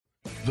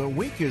The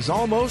week is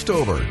almost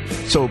over,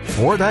 so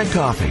pour that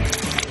coffee.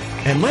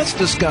 And let's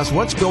discuss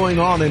what's going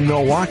on in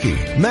Milwaukee,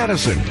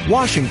 Madison,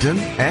 Washington,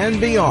 and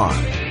beyond.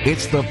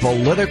 It's the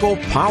Political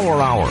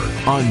Power Hour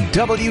on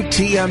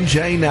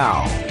WTMJ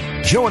Now.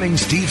 Joining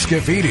Steve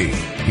Scafidi,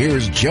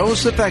 here's Joe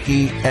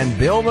Sapecki and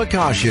Bill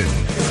McCoshen.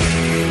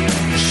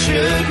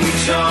 Should we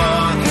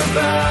talk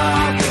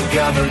about the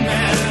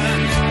government?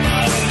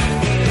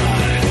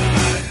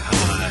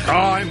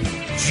 Oh, I'm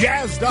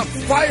jazzed up,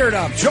 fired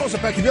up. Joe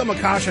Sapecki, Bill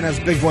McCoshen, as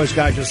Big Voice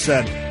Guy just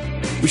said,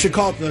 we should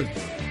call it the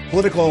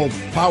Political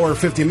Power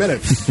 50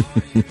 Minutes.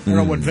 I don't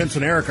know what Vince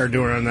and Eric are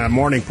doing on that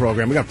morning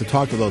program. We have to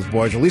talk to those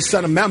boys, or at least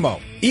send a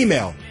memo,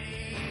 email,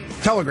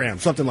 telegram,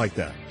 something like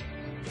that.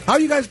 How are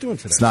you guys doing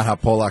today? It's not how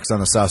Polacks on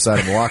the south side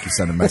of Milwaukee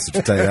send a message.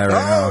 I'll tell you that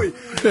right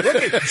now. Look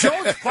at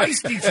Joe's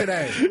feisty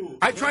today.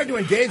 I tried to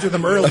engage with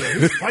him earlier.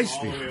 He's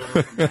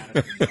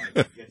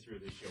feisty.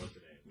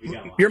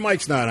 Your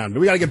mic's not on, but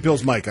we got to get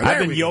Bill's mic on. I've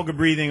been yoga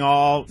breathing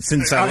all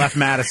since I left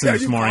Madison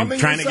this morning,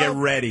 trying to get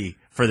ready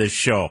for this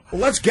show.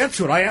 Well, let's get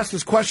to it. I asked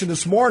this question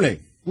this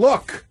morning.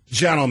 Look,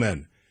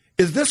 gentlemen,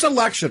 is this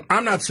election,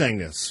 I'm not saying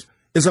this,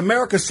 is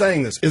America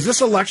saying this, is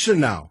this election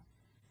now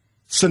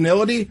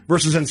senility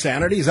versus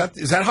insanity? Is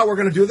that how we're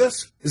going to do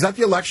this? Is that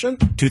the election?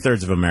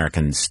 2/3 of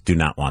Americans do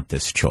not want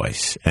this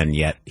choice, and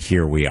yet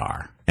here we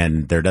are.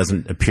 And there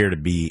doesn't appear to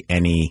be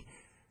any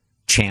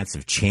chance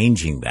of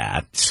changing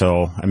that.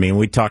 So, I mean,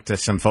 we talked to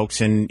some folks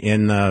in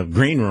the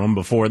green room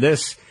before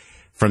this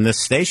from this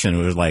station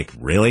who was like,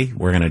 really?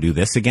 We're going to do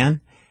this again?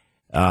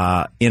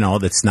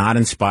 That's not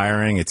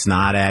inspiring. It's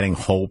not adding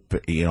hope.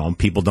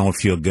 People don't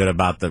feel good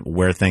about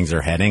where things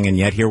are heading, and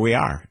yet here we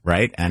are,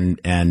 right? And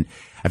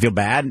I feel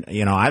bad.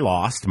 I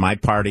lost. My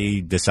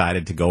party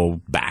decided to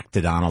go back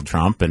to Donald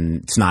Trump,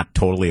 and it's not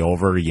totally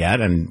over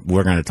yet. And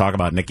we're going to talk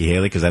about Nikki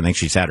Haley because I think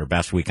she's had her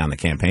best week on the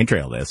campaign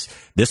trail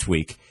this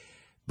week.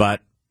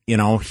 But,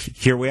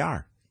 here we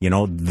are.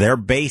 Their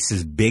base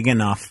is big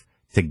enough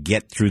to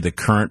get through the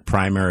current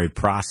primary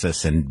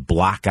process and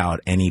block out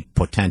any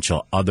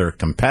potential other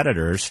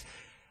competitors.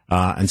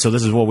 And so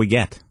this is what we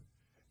get.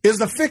 Is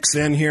the fix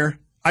in here?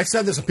 I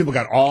said this and people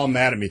got all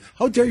mad at me.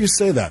 How dare you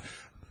say that?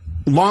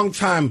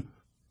 Long-time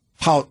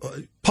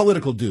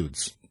political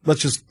dudes.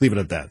 Let's just leave it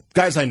at that.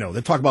 Guys I know,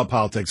 they talk about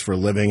politics for a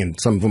living, and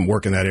some of them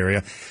work in that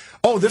area.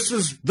 Oh, this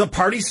is the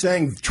party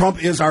saying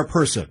Trump is our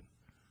person.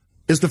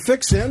 Is the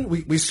fix in?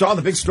 We saw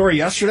the big story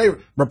yesterday.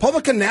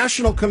 Republican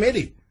National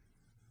Committee.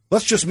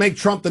 Let's just make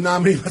Trump the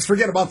nominee. Let's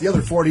forget about the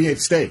other 48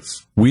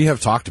 states. We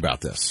have talked about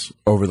this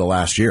over the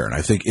last year, and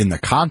I think in the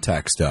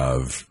context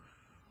of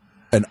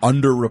an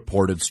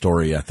underreported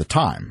story at the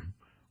time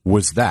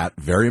was that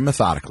very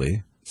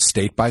methodically,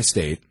 state by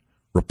state,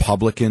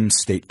 Republican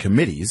state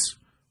committees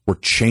were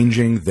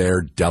changing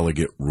their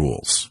delegate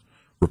rules.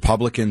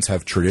 Republicans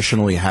have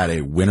traditionally had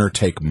a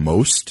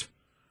winner-take-most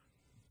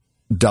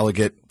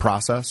delegate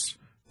process.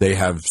 They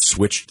have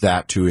switched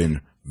that to, in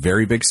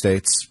very big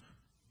states,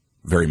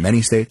 very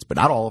many states, but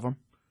not all of them,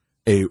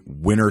 a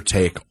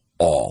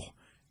winner-take-all.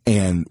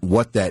 And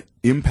what that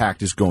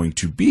impact is going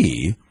to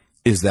be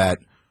is that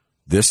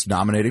this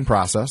nominating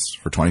process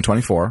for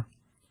 2024,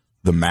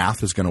 the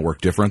math is going to work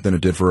different than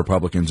it did for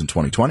Republicans in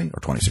 2020 or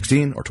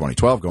 2016 or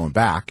 2012 going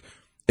back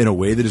in a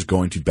way that is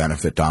going to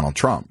benefit Donald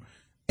Trump.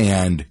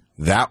 And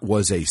that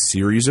was a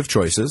series of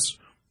choices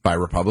by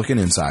Republican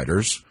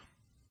insiders.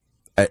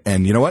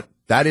 And you know what?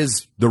 That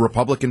is the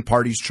Republican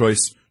Party's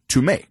choice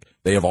to make.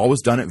 They have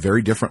always done it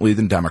very differently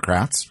than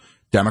Democrats.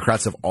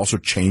 Democrats have also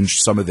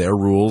changed some of their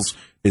rules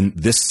in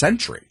this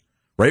century,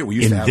 right? We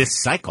used to have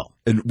this cycle.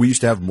 And we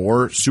used to have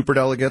more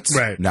superdelegates.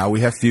 Right. Now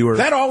we have fewer.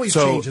 That always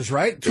changes,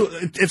 right?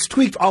 It's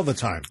tweaked all the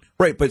time.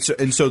 Right.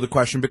 So the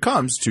question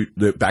becomes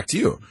back to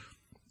you.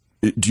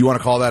 Do you want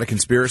to call that a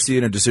conspiracy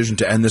and a decision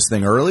to end this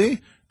thing early?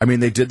 I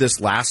mean, they did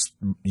this last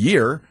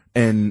year,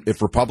 and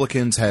if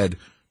Republicans had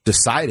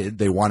decided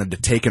they wanted to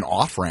take an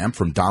off-ramp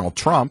from Donald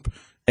Trump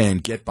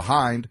and get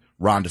behind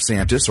Ron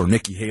DeSantis or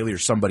Nikki Haley or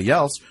somebody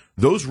else,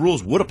 those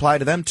rules would apply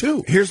to them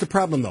too. Here's the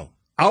problem, though.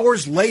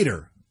 Hours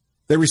later,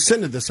 they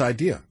rescinded this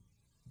idea.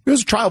 It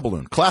was a trial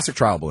balloon, classic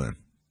trial balloon.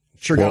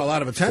 Sure got a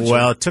lot of attention.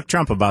 Well, it took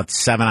Trump about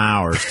 7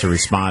 hours to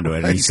respond to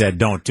it, and he said,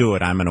 don't do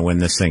it, I'm going to win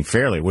this thing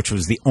fairly, which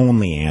was the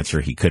only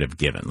answer he could have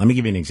given. Let me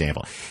give you an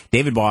example.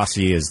 David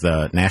Bossie is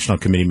the National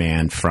Committee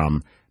man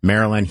from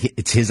Maryland.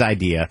 It's his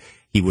idea.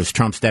 He was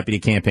Trump's deputy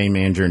campaign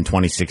manager in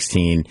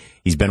 2016.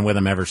 He's been with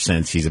him ever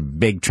since. He's a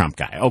big Trump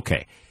guy.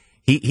 Okay.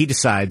 He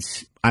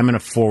decides, I'm going to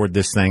forward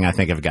this thing. I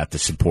think I've got the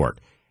support.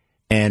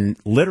 And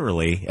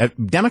literally,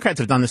 Democrats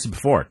have done this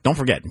before. Don't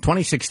forget, in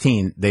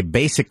 2016, they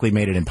basically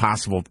made it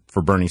impossible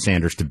for Bernie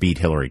Sanders to beat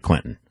Hillary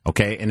Clinton.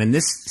 Okay? And in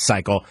this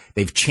cycle,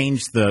 they've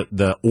changed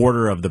the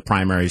order of the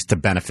primaries to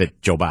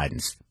benefit Joe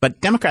Biden's. But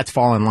Democrats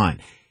fall in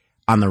line.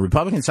 On the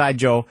Republican side,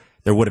 Joe,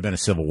 there would have been a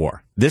civil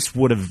war. This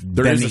would have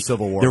been a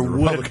civil war.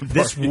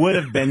 This would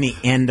have been the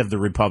end of the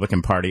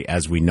Republican Party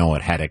as we know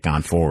it had it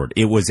gone forward.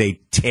 It was a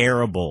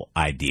terrible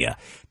idea.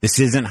 This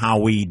isn't how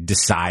we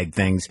decide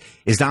things.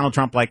 Is Donald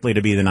Trump likely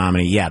to be the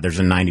nominee? Yeah, there's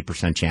a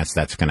 90% chance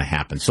that's going to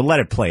happen. So let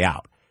it play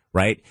out.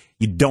 right?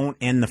 You don't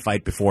end the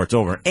fight before it's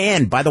over.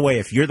 And, by the way,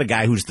 if you're the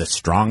guy who's the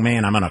strong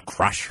man, I'm going to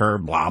crush her,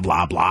 blah,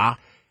 blah, blah,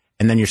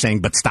 and then you're saying,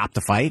 but stop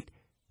the fight,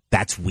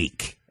 that's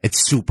weak.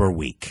 It's super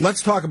weak.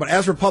 Let's talk about,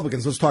 as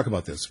Republicans, let's talk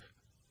about this.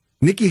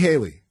 Nikki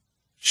Haley,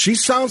 she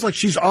sounds like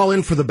she's all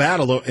in for the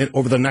battle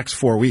over the next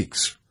 4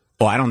 weeks.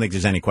 Well, I don't think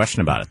there's any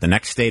question about it. The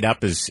next state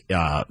up is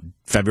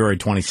February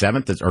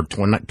 27th or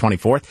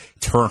 24th.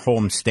 It's her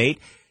home state.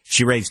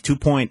 She raised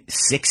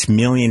 $2.6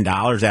 million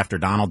after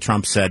Donald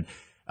Trump said,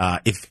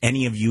 if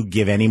any of you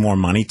give any more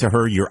money to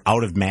her, you're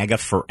out of MAGA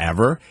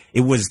forever.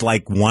 It was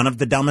like one of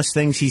the dumbest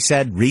things he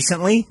said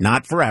recently,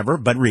 not forever,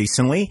 but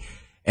recently.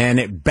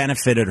 And it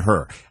benefited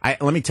her.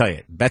 Let me tell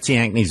you, Betsy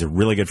Ankney's a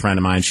really good friend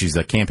of mine. She's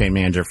the campaign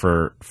manager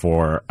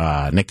for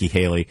Nikki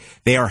Haley.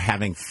 They are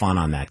having fun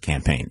on that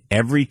campaign.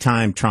 Every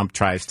time Trump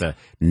tries to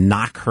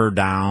knock her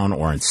down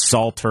or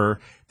insult her,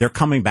 they're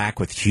coming back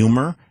with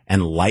humor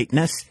and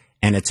lightness,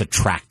 and it's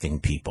attracting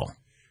people.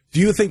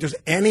 Do you think there's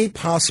any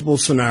possible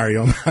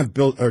scenario,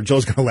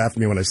 Joe's going to laugh at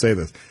me when I say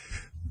this,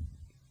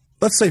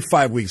 let's say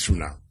 5 weeks from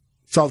now,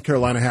 South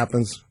Carolina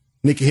happens,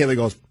 Nikki Haley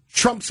goes,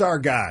 Trump's our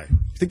guy.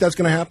 You think that's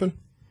going to happen?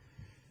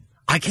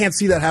 I can't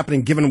see that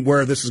happening given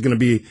where this is going to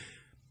be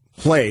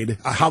played,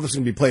 how this is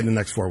going to be played in the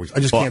next 4 weeks. I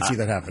just can't see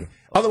that happening.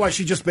 Otherwise,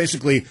 she just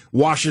basically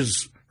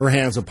washes her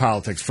hands of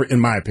politics, in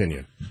my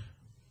opinion.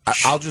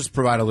 I'll just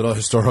provide a little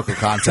historical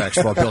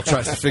context while Bill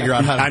tries to figure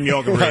out how to... I'm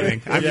yoga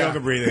breathing. Yoga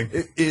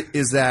breathing.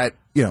 Is that,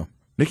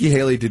 Nikki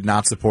Haley did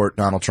not support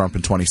Donald Trump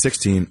in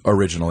 2016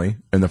 originally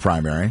in the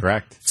primary.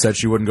 Correct. Said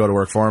she wouldn't go to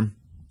work for him.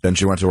 Then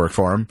she went to work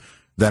for him.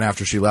 Then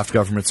after she left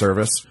government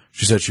service,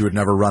 she said she would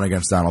never run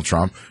against Donald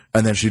Trump.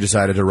 And then she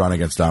decided to run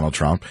against Donald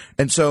Trump.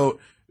 And so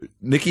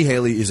Nikki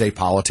Haley is a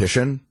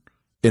politician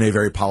in a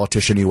very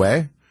politician-y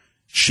way.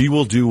 She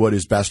will do what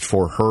is best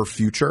for her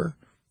future.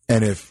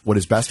 And if what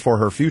is best for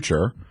her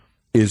future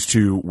is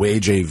to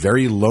wage a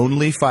very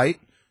lonely fight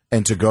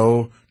and to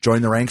go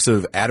join the ranks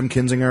of Adam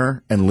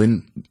Kinzinger and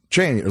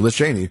Liz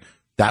Cheney,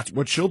 that's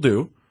what she'll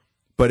do.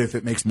 But if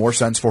it makes more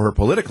sense for her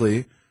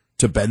politically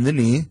to bend the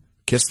knee,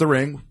 kiss the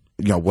ring,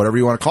 whatever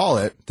you want to call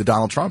it, to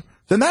Donald Trump,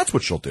 then that's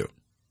what she'll do.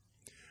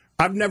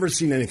 I've never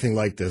seen anything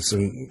like this,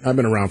 and I've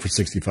been around for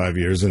 65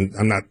 years, and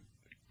I'm not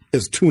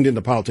as tuned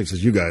into politics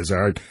as you guys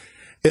are.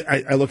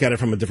 I look at it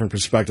from a different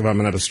perspective. I'm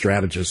not a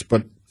strategist,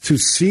 but to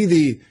see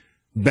the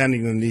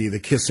bending the knee, the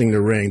kissing the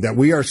ring that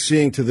we are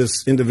seeing to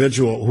this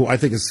individual who I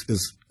think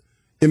is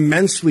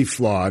immensely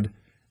flawed,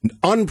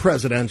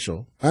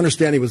 unpresidential. I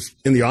understand he was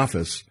in the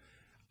office.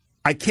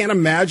 I can't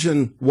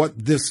imagine what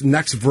this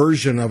next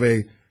version of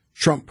a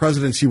Trump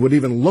presidency would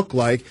even look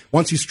like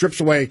once he strips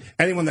away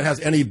anyone that has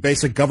any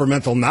basic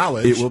governmental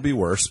knowledge. It will be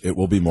worse. It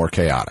will be more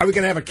chaotic. Are we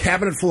going to have a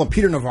cabinet full of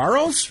Peter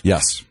Navarros?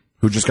 Yes.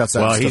 Who just got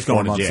sentenced to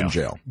 4 months in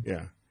jail.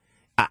 Yeah.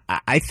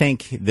 I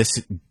think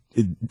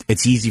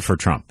it's easy for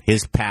Trump.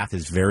 His path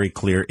is very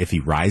clear. If he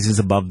rises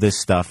above this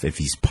stuff, if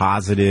he's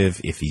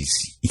positive, if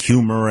he's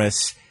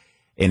humorous,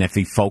 and if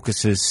he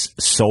focuses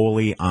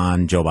solely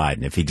on Joe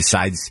Biden, if he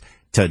decides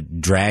to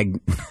drag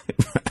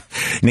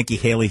Nikki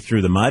Haley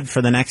through the mud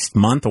for the next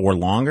month or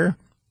longer,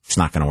 it's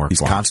not going to work.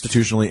 He's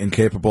constitutionally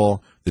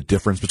incapable. The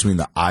difference between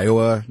the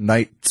Iowa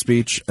night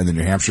speech and the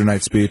New Hampshire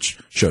night speech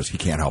shows he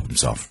can't help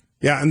himself.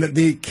 Yeah, and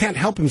the can't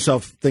help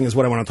himself thing is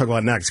what I want to talk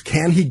about next.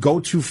 Can he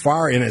go too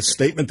far in a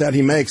statement that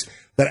he makes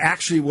that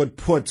actually would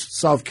put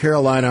South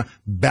Carolina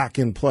back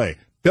in play?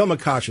 Bill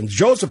McCoshen,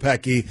 Joe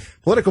Zepecki,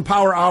 Political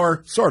Power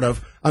Hour, sort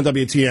of, on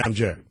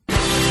WTMJ.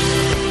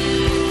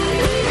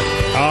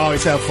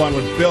 Always have fun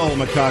with Bill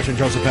McCoshen,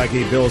 Joe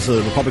Zepecki. Bill is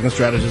a Republican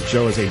strategist.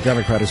 Joe is a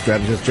Democratic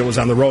strategist. Joe was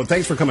on the road.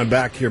 Thanks for coming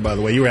back here, by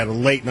the way. You had a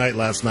late night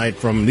last night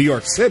from New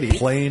York City.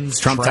 Planes,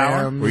 Trump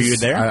Tower. Were you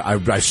there?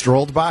 I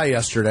strolled by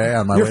yesterday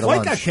on my way to lunch.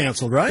 Your flight got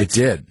canceled, right? It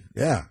did.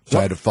 Yeah. So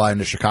I had to fly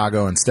into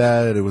Chicago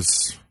instead. It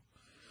was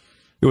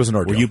an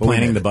ordeal. Were you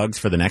planning the bugs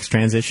for the next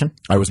transition?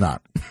 I was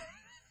not.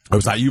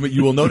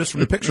 You will notice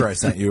from the picture I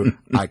sent you,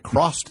 I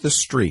crossed the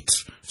street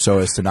so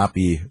as to not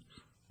be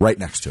right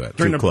next to it.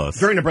 During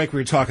the break, we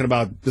were talking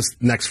about this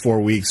next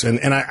 4 weeks, and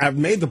I've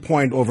made the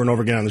point over and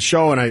over again on the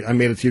show, and I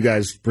made it to you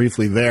guys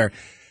briefly there.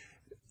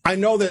 I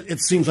know that it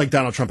seems like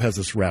Donald Trump has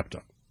this wrapped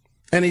up.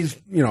 And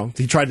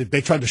they tried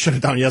to shut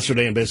it down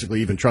yesterday, and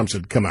basically even Trump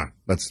said, come on,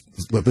 let's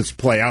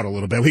play out a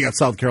little bit. We got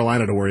South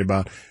Carolina to worry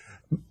about.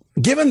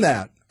 Given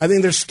that, I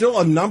think there's still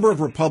a number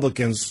of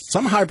Republicans,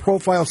 some high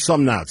profile,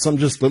 some not, some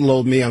just little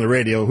old me on the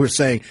radio, who are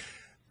saying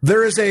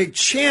there is a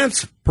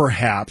chance,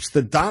 perhaps,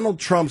 that Donald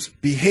Trump's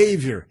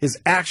behavior, his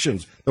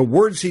actions, the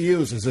words he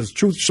uses, his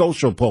Truth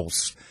Social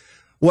posts,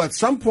 will at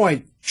some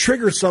point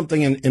trigger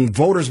something in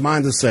voters'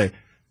 minds to say,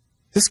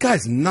 this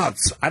guy's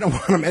nuts. I don't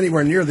want him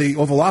anywhere near the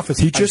Oval Office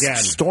He just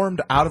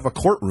stormed out of a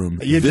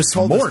courtroom You this just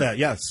told morning. us that,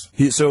 yes.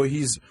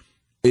 He's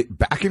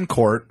back in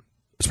court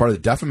as part of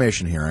the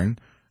defamation hearing.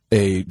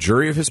 A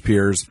jury of his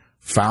peers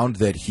found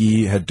that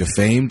he had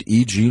defamed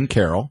E. Jean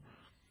Carroll,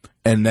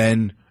 and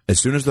then as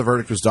soon as the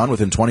verdict was done,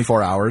 within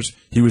 24 hours,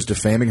 he was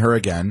defaming her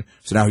again.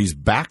 So now he's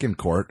back in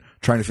court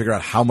trying to figure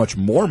out how much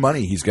more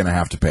money he's going to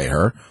have to pay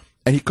her,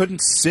 and he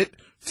couldn't sit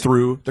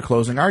through the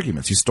closing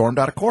arguments. He stormed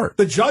out of court.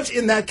 The judge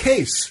in that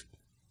case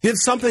did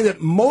something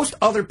that most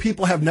other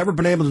people have never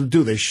been able to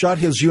do. They shut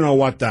his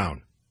you-know-what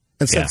down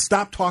and said,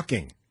 stop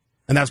talking.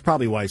 And that's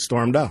probably why he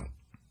stormed out.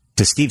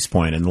 To Steve's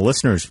point, and the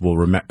listeners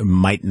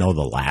might know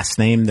the last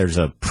name, there's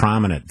a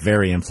prominent,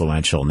 very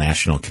influential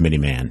national committee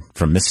man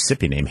from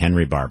Mississippi named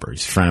Henry Barber.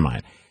 He's a friend of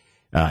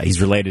mine.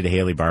 He's related to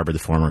Haley Barber, the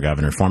former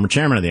governor, former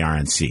chairman of the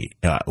RNC,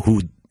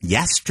 who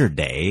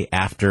yesterday,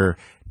 after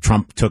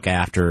Trump took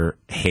after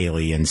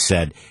Haley and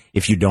said,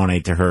 if you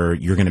donate to her,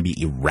 you're going to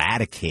be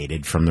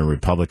eradicated from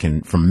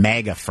from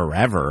MAGA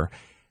forever,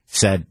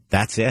 said,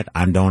 that's it.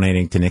 I'm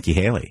donating to Nikki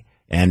Haley.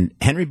 And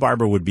Henry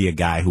Barber would be a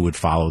guy who would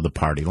follow the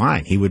party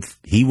line. He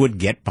would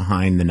get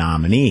behind the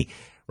nominee,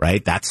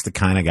 right? That's the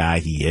kind of guy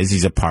he is.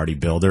 He's a party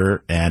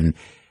builder. And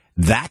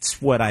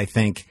that's what I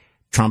think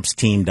Trump's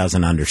team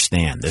doesn't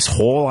understand. This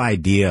whole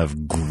idea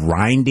of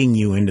grinding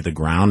you into the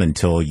ground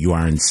until you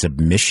are in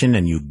submission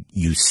and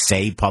you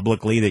say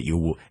publicly that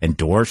you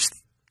endorse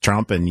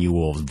Trump and you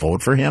will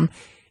vote for him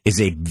is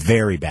a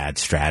very bad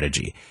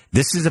strategy.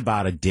 This is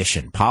about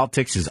addition.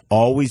 Politics is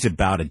always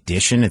about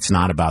addition. It's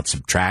not about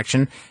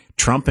subtraction.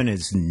 Trump and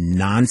his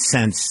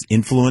nonsense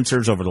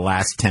influencers over the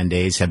last 10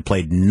 days have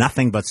played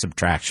nothing but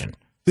subtraction.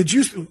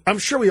 I'm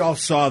sure we all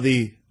saw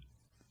the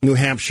New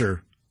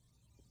Hampshire,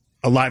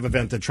 a live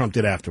event that Trump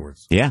did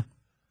afterwards. Yeah.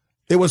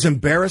 It was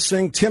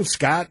embarrassing. Tim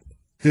Scott,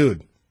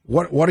 dude,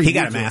 what are you He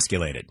got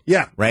emasculated.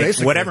 Yeah. Right?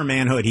 Basically. Whatever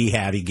manhood he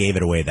had, he gave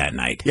it away that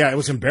night. Yeah, it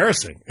was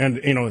embarrassing.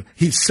 And,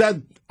 he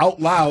said out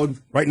loud,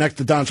 right next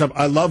to Donald Trump,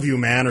 I love you,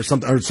 man, or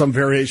some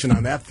variation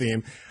on that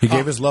theme. He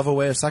gave his love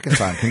away a second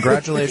time.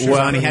 Congratulations.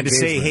 Well, and he had to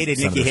say he hated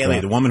Nikki Haley,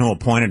 the woman who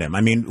appointed him.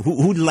 I mean,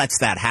 who lets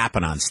that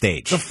happen on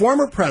stage? The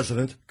former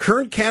president,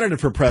 current candidate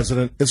for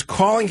president, is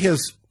calling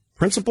his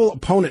principal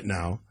opponent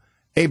now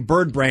a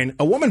bird brain.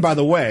 A woman, by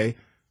the way,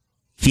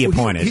 He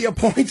appointed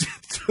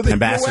to the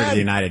ambassador UN. to the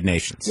United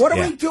Nations. What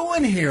are we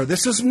doing here?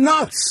 This is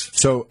nuts.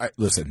 So,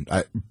 listen,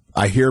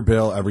 I hear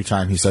Bill every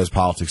time he says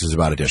politics is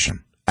about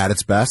addition. At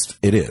its best,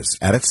 it is.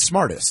 At its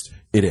smartest,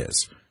 it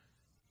is.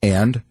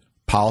 And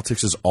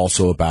politics is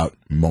also about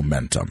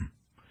momentum.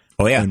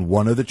 Oh, yeah. And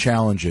one of the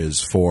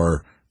challenges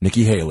for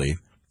Nikki Haley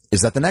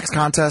is that the next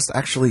contest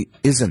actually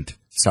isn't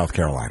South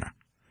Carolina.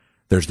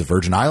 There's the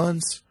Virgin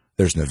Islands.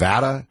 There's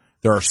Nevada.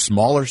 There are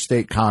smaller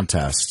state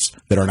contests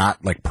that are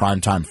not like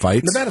primetime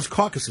fights. Nevada's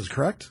caucuses,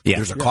 correct? Yeah.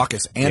 There's a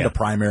caucus and a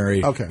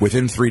primary Okay.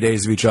 within 3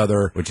 days of each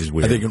other. Which is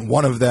weird. I think in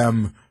one of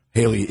them,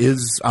 Haley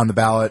is on the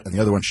ballot, and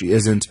the other one she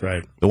isn't.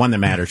 Right. The one that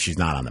matters, she's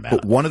not on the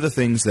ballot. But one of the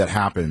things that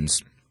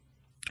happens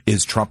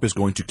is Trump is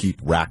going to keep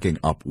racking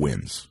up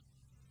wins.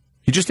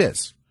 He just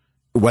is,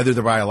 whether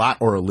they're by a lot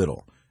or a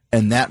little.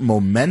 And that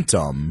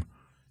momentum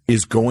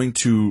is going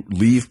to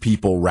leave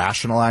people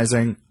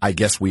rationalizing, I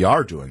guess we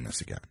are doing this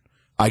again.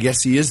 I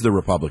guess he is the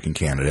Republican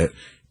candidate,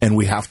 and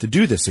we have to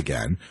do this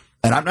again.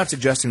 And I'm not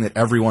suggesting that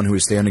everyone who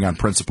is standing on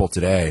principle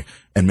today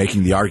and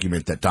making the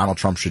argument that Donald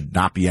Trump should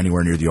not be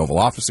anywhere near the Oval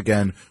Office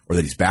again or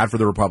that he's bad for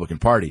the Republican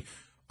Party,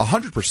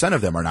 100%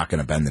 of them are not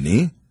going to bend the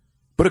knee,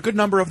 but a good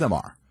number of them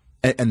are.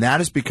 And that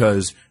is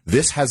because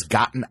this has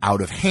gotten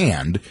out of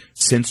hand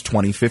since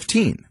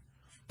 2015.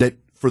 That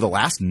for the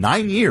last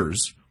 9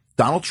 years,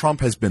 Donald Trump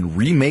has been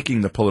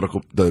remaking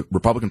the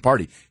Republican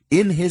Party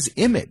in his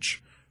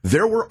image.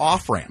 There were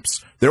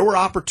off-ramps. There were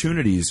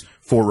opportunities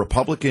for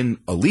Republican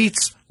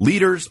elites,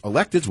 leaders,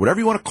 electeds, whatever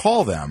you want to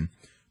call them,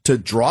 to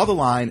draw the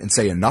line and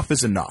say enough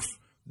is enough.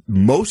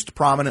 Most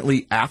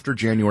prominently after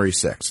January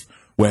 6th,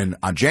 when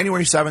on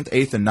January 7th,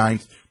 8th, and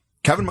 9th,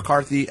 Kevin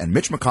McCarthy and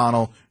Mitch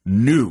McConnell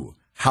knew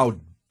how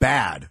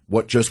bad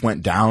what just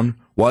went down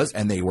was,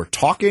 and they were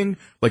talking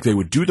like they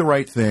would do the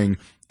right thing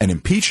and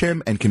impeach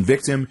him and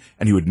convict him,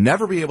 and he would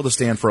never be able to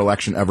stand for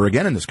election ever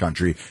again in this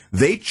country.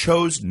 They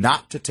chose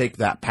not to take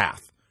that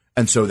path.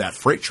 And so that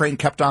freight train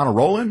kept on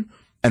rolling,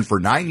 and for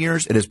 9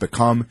 years it has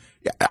become,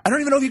 I don't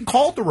even know if you can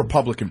call it the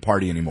Republican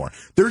Party anymore.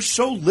 There's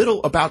so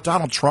little about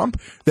Donald Trump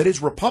that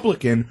is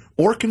Republican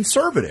or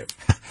conservative.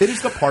 It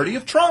is the party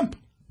of Trump.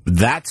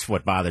 That's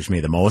what bothers me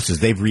the most is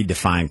they've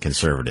redefined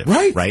conservative.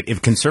 Right?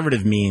 If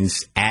conservative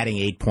means adding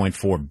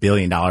 $8.4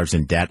 billion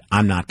in debt,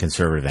 I'm not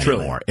conservative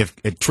anymore.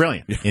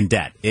 Trillion in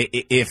debt.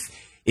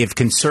 If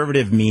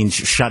conservative means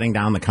shutting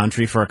down the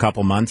country for a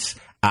couple months,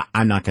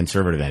 I'm not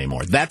conservative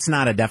anymore. That's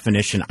not a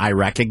definition I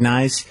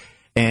recognize.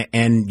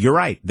 And you're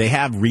right. They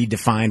have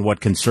redefined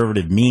what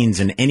conservative means.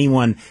 And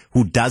anyone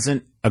who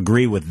doesn't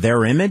agree with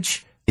their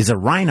image is a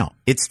rhino.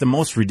 It's the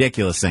most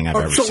ridiculous thing I've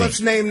ever seen. So let's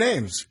name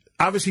names.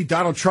 Obviously,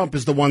 Donald Trump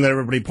is the one that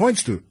everybody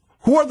points to.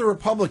 Who are the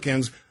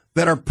Republicans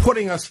that are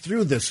putting us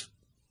through this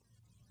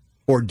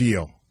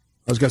ordeal?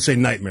 I was going to say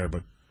nightmare,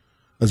 but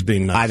as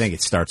being nice. I think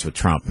it starts with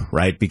Trump,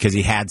 right? Because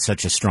he had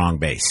such a strong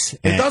base.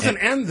 It doesn't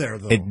end there,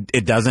 though.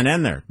 It doesn't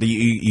end there.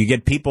 You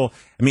get people.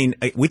 I mean,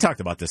 we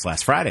talked about this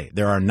last Friday.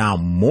 There are now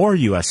more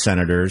U.S.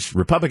 senators,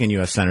 Republican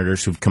U.S.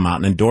 senators, who've come out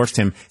and endorsed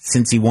him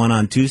since he won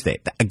on Tuesday.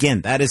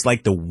 Again, that is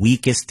like the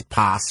weakest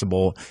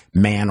possible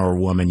man or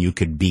woman you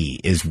could be,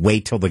 is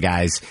wait till the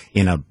guy's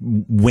in a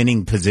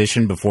winning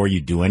position before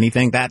you do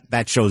anything.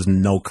 That shows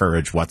no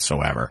courage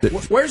whatsoever.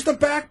 Where's the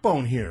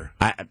backbone here?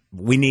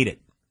 We need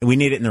it. We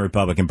need it in the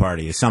Republican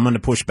Party, is someone to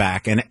push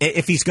back. And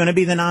if he's going to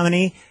be the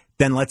nominee,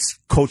 then let's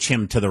coach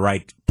him to the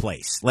right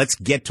place. Let's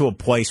get to a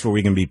place where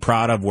we can be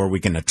proud of, where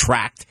we can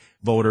attract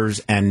voters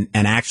and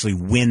actually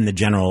win the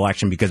general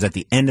election. Because at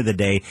the end of the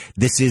day,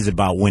 this is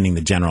about winning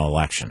the general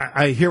election.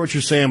 I hear what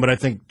you're saying, but I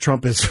think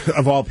Trump is,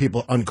 of all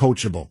people,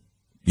 uncoachable.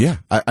 Yeah.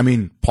 I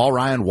mean, Paul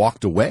Ryan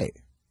walked away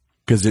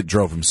because it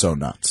drove him so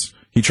nuts.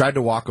 He tried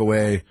to walk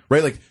away,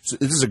 right? Like, so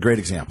this is a great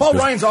example. Paul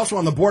Ryan's also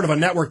on the board of a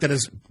network that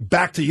is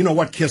back to, you know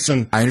what,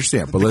 kissing. I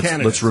understand, but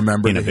let's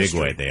remember in a history,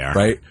 big way they are,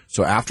 right?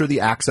 So after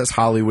the Access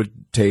Hollywood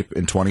tape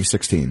in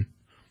 2016,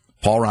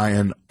 Paul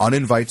Ryan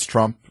uninvites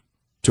Trump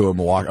to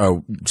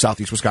a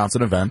Southeast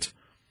Wisconsin event,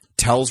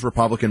 tells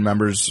Republican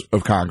members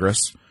of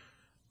Congress,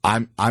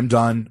 "I'm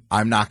done.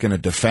 I'm not going to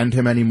defend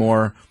him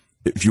anymore.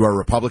 If you are a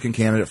Republican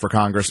candidate for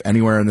Congress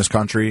anywhere in this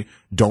country,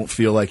 don't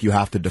feel like you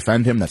have to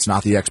defend him. That's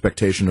not the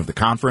expectation of the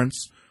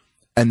conference."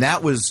 And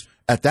that was,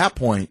 at that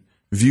point,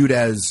 viewed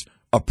as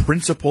a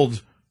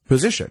principled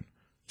position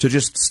to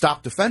just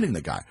stop defending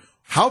the guy.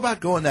 How about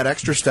going that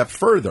extra step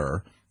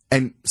further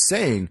and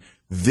saying,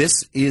 this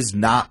is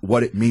not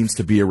what it means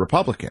to be a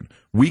Republican.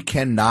 We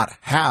cannot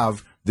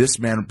have this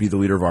man be the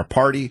leader of our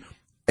party.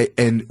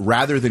 And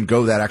rather than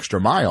go that extra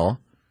mile,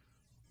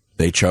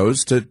 they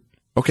chose to,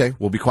 okay,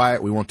 we'll be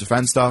quiet. We won't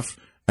defend stuff.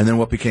 And then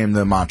what became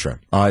the mantra?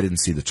 Oh, I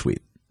didn't see the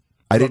tweet.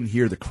 I didn't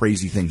hear the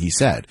crazy thing he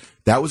said.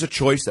 That was a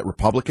choice that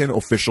Republican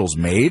officials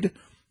made,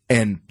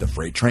 and the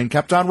freight train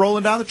kept on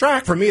rolling down the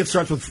track. For me, it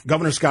starts with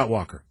Governor Scott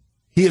Walker.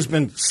 He has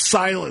been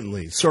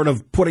silently sort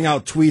of putting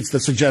out tweets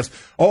that suggest,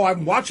 oh,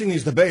 I'm watching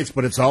these debates,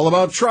 but it's all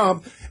about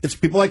Trump. It's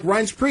people like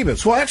Reince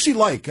Priebus, who I actually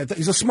like.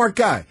 He's a smart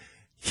guy.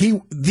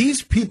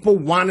 These people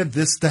wanted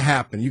this to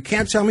happen. You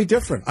can't tell me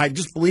different. I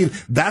just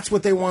believe that's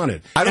what they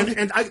wanted.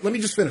 Let me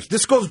just finish.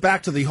 This goes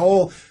back to the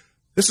whole,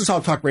 this is how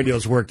talk radio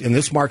has worked in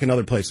this market and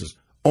other places.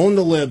 Own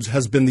the libs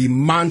has been the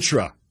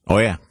mantra. Oh,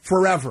 yeah.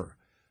 Forever.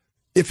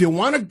 If you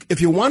want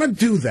to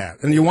do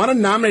that, and you want to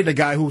nominate a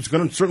guy who's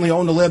going to certainly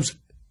own the libs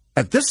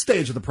at this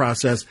stage of the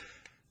process,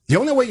 the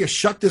only way you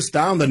shut this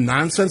down, the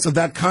nonsense of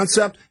that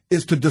concept,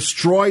 is to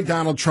destroy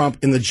Donald Trump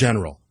in the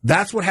general.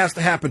 That's what has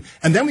to happen.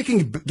 And then we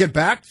can get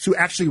back to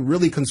actually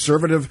really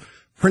conservative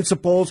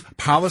principles,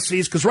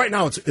 policies, because right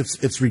now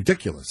it's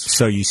ridiculous.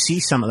 So you see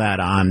some of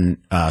that on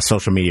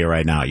social media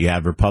right now. You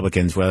have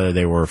Republicans, whether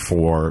they were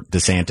for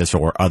DeSantis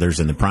or others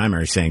in the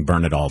primary, saying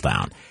burn it all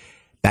down.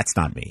 That's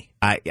not me.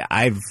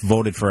 I've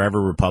voted for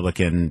every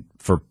Republican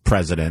for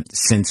president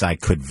since I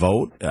could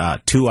vote.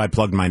 Two, I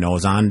plugged my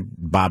nose on.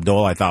 Bob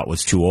Dole, I thought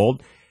was too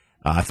old.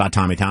 I thought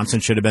Tommy Thompson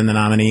should have been the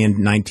nominee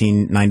in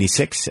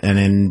 1996, and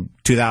in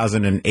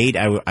 2008,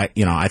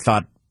 I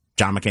thought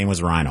John McCain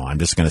was a rhino. I'm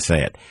just going to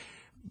say it.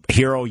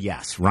 Hero,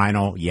 yes.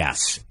 Rhino,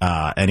 yes.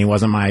 And he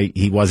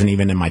wasn't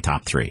even in my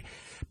top three.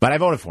 But I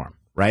voted for him,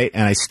 right?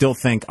 And I still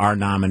think our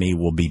nominee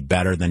will be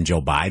better than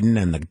Joe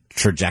Biden and the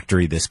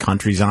trajectory this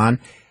country's on.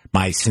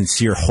 My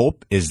sincere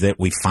hope is that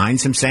we find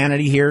some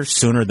sanity here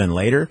sooner than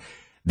later,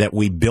 that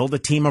we build a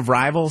team of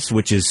rivals,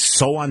 which is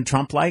so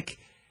un-Trump-like.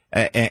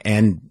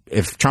 And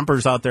if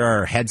Trumpers out there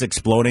are heads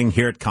exploding,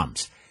 here it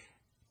comes.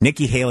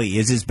 Nikki Haley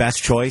is his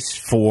best choice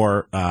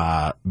for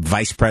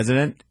vice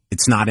president.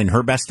 It's not in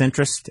her best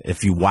interest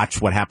if you watch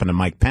what happened to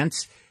Mike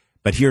Pence.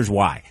 But here's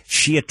why.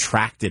 She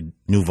attracted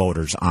new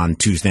voters on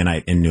Tuesday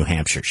night in New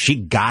Hampshire. She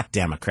got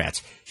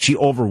Democrats. She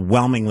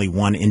overwhelmingly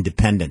won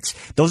independents.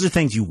 Those are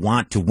things you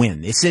want to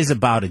win. This is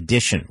about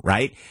addition,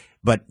 right?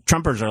 But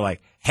Trumpers are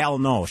like, hell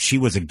no, she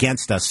was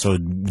against us, so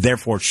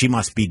therefore she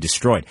must be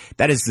destroyed.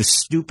 That is the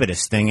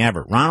stupidest thing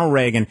ever. Ronald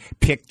Reagan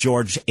picked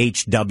George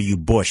H.W.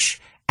 Bush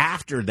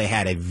after they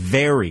had a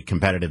very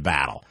competitive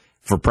battle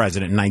for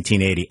president in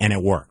 1980, and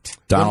it worked.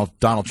 Donald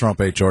Trump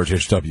ate George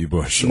H.W.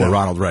 Bush or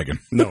Ronald Reagan.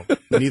 No,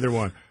 neither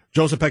one.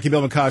 Joseph Pecky,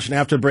 Bill McCosh, and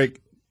after the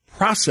break,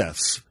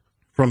 process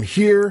from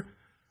here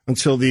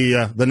until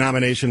the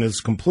nomination is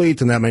complete,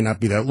 and that may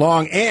not be that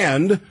long,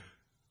 and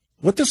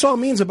what this all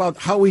means about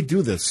how we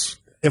do this.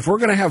 If we're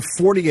going to have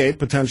 48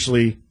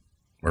 potentially,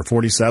 or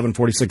 47,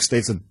 46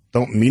 states that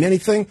don't mean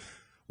anything,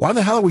 why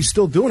the hell are we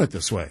still doing it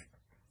this way?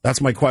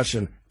 That's my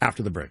question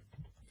after the break.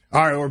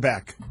 All right, we're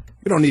back.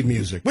 We don't need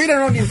music. We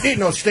don't need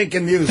no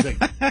stinking music.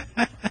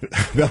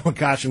 Bill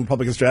McCoshen,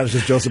 Republican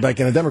strategist, Joseph Beck,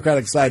 and the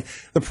Democratic side,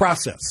 the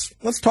process.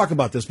 Let's talk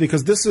about this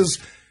because this is,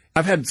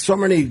 I've had so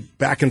many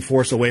back and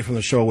forths away from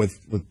the show with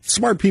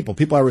smart people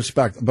I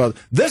respect, about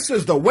this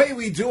is the way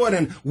we do it,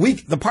 and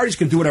the parties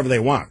can do whatever they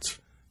want.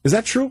 Is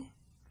that true?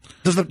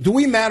 Do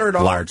we matter at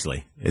all?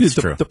 Largely. It's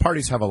true. The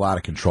parties have a lot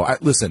of control.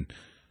 Listen,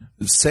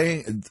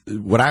 saying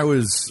when I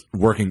was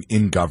working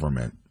in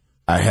government,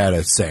 I had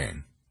a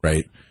saying,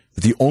 right?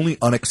 That the only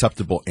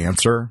unacceptable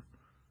answer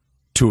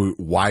to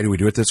why do we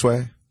do it this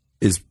way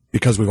is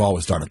because we've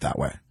always done it that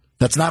way.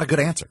 That's not a good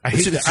answer. I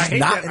hate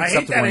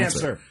that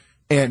answer.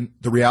 And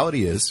the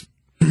reality is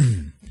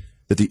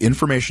that the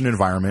information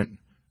environment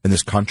in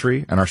this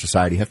country and our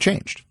society have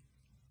changed.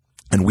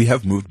 And we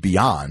have moved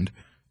beyond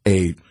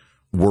a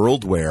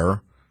world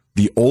where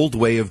the old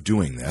way of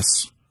doing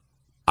this,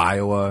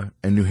 Iowa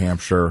and New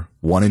Hampshire,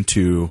 1 and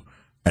 2,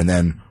 and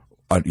then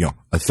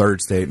a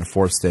third state and a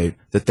fourth state,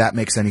 that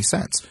makes any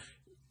sense.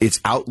 It's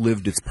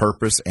outlived its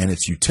purpose and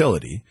its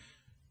utility.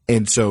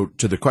 And so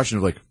to the question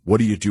of, like, what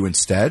do you do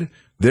instead?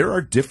 There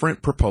are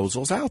different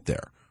proposals out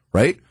there,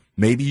 right?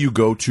 Maybe you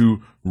go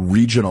to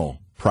regional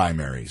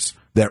primaries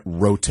that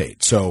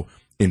rotate. So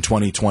in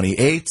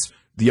 2028,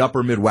 the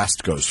upper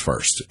Midwest goes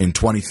first. In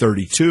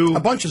 2032, a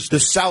bunch of states.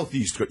 The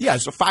Southeast goes. Yeah,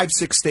 so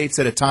 5-6 states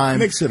at a time.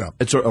 Mix it up.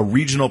 It's a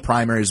regional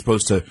primary as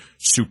opposed to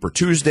Super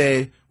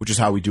Tuesday, which is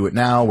how we do it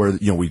now, where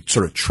we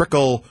sort of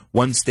trickle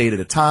one state at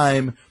a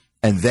time,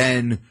 and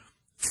then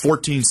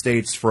 14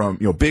 states from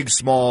big,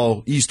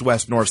 small, east,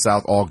 west, north,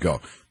 south all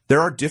go. There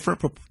are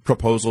different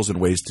proposals and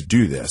ways to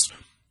do this.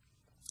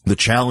 The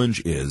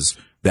challenge is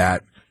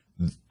that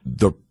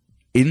the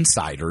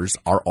insiders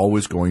are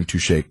always going to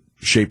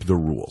shape the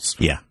rules.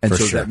 Yeah, and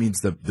so sure. That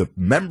means the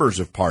members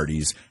of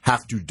parties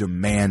have to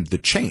demand the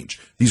change.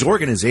 These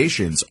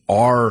organizations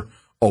are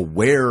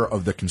aware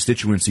of the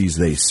constituencies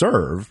they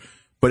serve,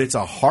 but it's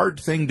a hard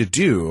thing to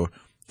do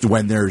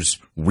when there's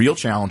real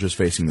challenges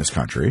facing this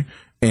country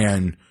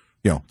and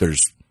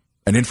there's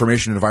an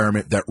information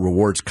environment that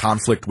rewards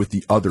conflict with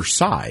the other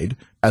side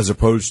as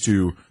opposed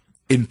to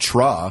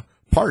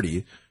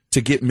intra-party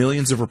to get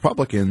millions of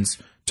Republicans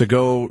to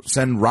go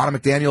send Ronna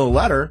McDaniel a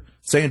letter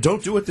saying,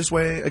 don't do it this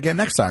way again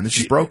next time. This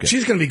is broken.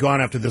 She's going to be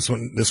gone after this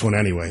one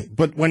anyway.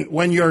 But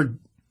when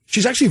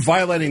she's actually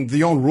violating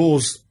the own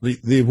rules,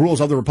 the rules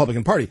of the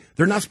Republican Party.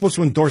 They're not supposed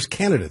to endorse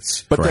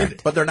candidates.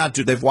 But they're not.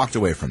 They've walked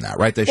away from that,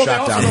 right? They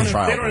shot down the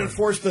trial. They don't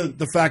enforce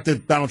the fact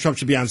that Donald Trump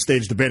should be on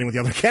stage debating with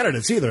the other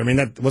candidates either. I mean,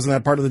 wasn't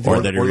that part of the deal?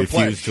 Or that he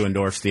refused to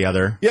endorse the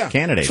other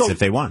candidates if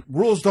they won.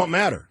 Rules don't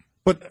matter.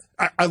 But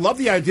I love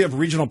the idea of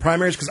regional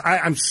primaries because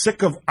I'm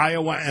sick of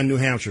Iowa and New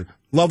Hampshire.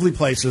 Lovely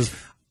places.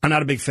 I'm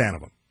not a big fan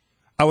of them.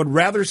 I would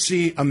rather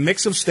see a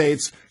mix of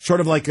states,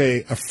 sort of like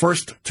a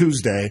first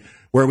Tuesday,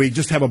 where we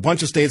just have a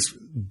bunch of states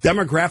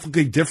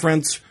demographically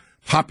different,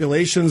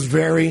 populations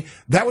vary.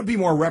 That would be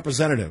more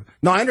representative.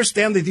 Now, I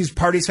understand that these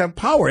parties have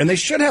power, and they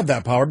should have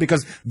that power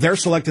because they're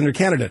selecting their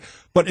candidate.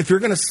 But if you're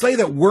going to say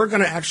that we're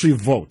going to actually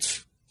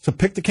vote to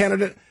pick the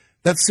candidate,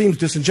 that seems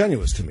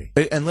disingenuous to me.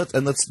 And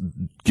let's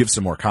give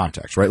some more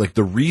context, right? Like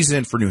the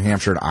reason for New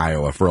Hampshire and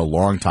Iowa for a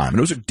long time, and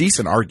it was a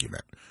decent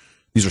argument.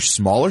 These are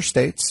smaller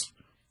states.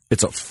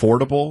 It's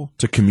affordable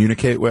to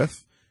communicate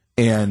with.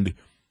 And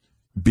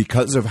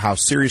because of how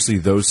seriously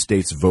those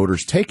states'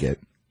 voters take it,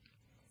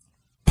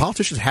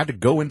 politicians had to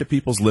go into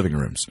people's living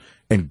rooms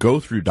and go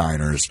through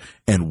diners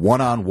and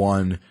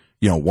one-on-one,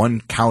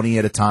 one county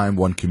at a time,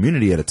 one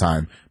community at a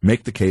time,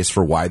 make the case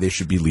for why they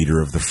should be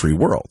leader of the free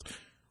world.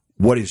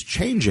 What is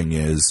changing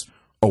is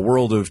a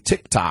world of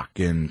TikTok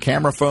and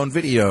camera phone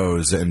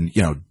videos and,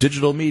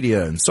 digital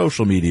media and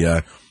social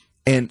media.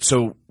 And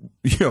so,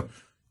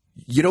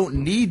 you don't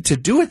need to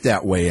do it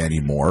that way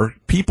anymore.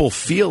 People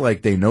feel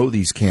like they know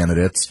these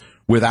candidates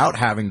without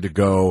having to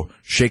go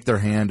shake their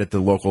hand at the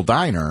local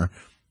diner.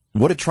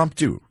 What did Trump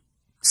do?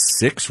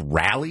 6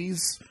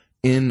 rallies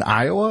in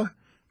Iowa?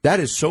 That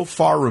is so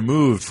far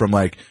removed from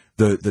like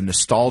the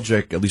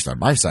nostalgic, at least on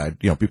my side,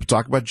 people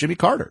talk about Jimmy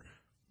Carter,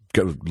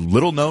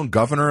 little known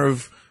governor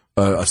of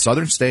a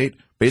southern state,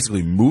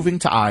 basically moving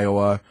to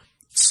Iowa,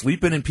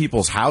 sleeping in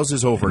people's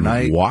houses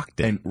overnight,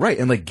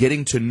 and like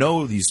getting to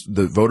know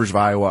the voters of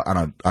Iowa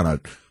on a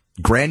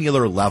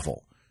granular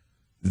level.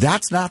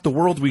 That's not the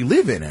world we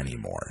live in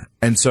anymore.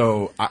 And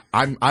so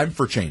I'm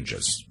for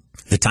changes.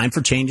 The time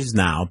for change is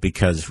now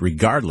because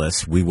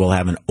regardless, we will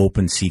have an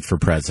open seat for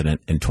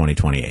president in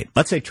 2028.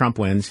 Let's say Trump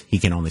wins, he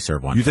can only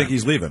serve one. You think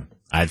he's leaving?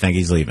 I think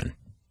he's leaving.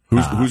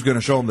 Who's going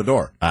to show him the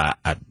door?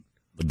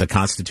 The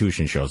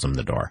Constitution shows him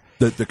the door.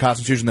 The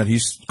Constitution that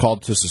he's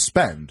called to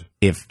suspend.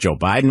 If Joe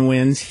Biden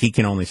wins, he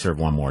can only serve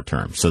one more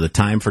term. So the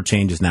time for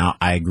change is now.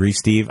 I agree,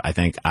 Steve. I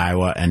think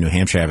Iowa and New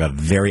Hampshire have a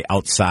very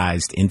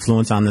outsized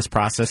influence on this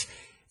process.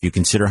 If you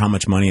consider how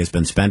much money has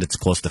been spent, it's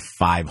close to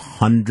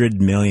 $500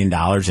 million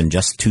in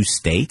just 2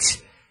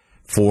 states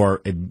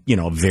for a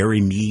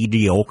very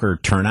mediocre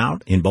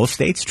turnout in both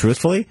states,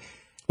 truthfully.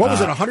 What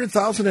was it,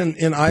 100,000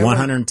 in Iowa?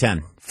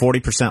 110.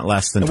 40%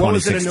 less than 2016. What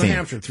was it in New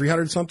Hampshire?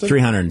 300 something?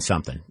 300 and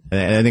something.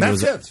 I think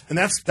that's it. And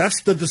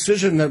that's the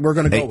decision that we're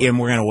going to go with. And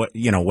we're going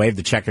to wave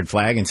the checkered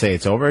flag and say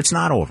it's over. It's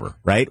not over,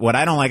 right? What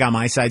I don't like on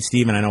my side,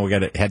 Steve, and I know we got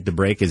to head to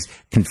break, is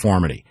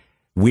conformity.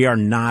 We are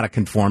not a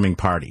conforming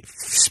party.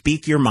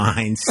 Speak your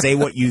mind. Say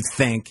what you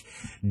think.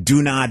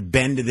 Do not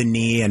bend to the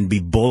knee and be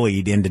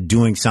bullied into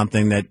doing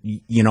something that,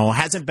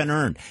 hasn't been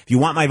earned. If you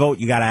want my vote,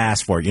 you got to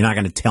ask for it. You're not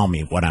going to tell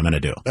me what I'm going to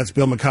do. That's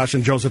Bill McCoshen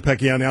and Joseph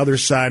Pecky on the other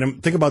side.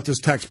 Think about this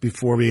text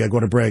before we go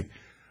to break.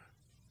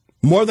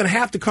 More than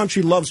half the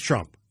country loves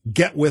Trump.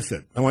 Get with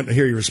it. I want to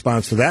hear your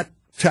response to that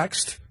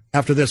text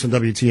after this on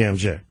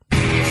WTMJ.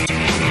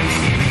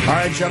 All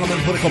right, gentlemen,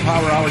 Political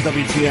Power Hour,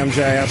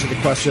 WTMJ. I answered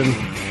the question.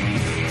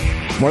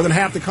 More than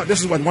half the country,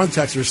 this is what one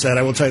texter said.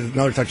 I will tell you that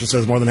another texter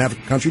says more than half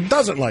the country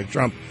doesn't like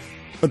Trump.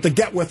 But the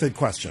get with it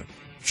question.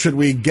 Should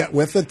we get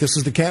with it? This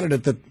is the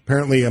candidate that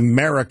apparently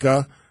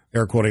America,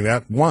 air quoting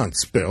that,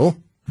 wants. Bill?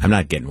 I'm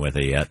not getting with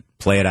it yet.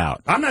 Play it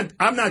out. I'm not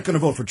going to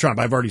vote for Trump.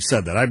 I've already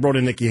said that. I wrote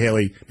in Nikki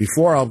Haley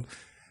before.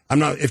 I'm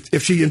not.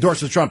 If she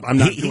endorses Trump, I'm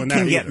not doing that.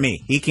 He can get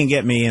me. He can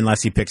get me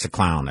unless he picks a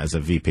clown as a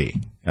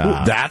VP.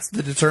 That's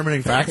the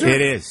determining factor. It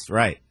is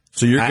right.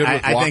 So you're good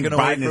with walking I think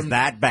away Biden from, is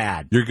that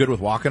bad. You're good with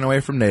walking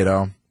away from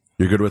NATO.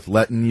 You're good with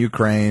letting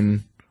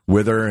Ukraine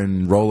wither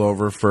and roll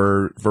over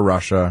for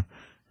Russia.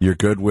 You're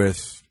good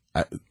with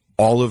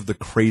all of the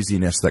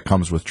craziness that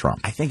comes with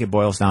Trump. I think it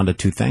boils down to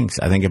two things.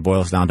 I think it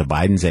boils down to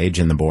Biden's age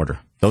and the border.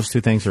 Those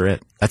two things are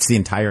it. That's the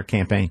entire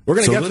campaign. We're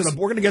going to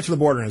get to the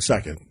border in a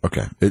second.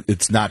 Okay,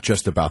 it's not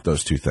just about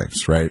those two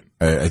things, right?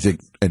 I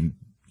think, and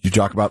you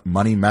talk about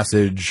money,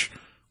 message.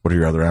 What are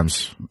your other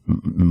M's?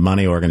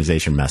 Money,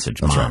 organization,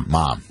 message. That's Mom. right,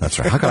 mom. That's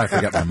right. How could I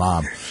forget my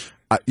mom?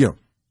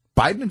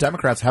 Biden and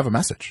Democrats have a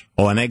message.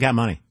 Oh, and they got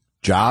money.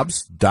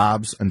 Jobs,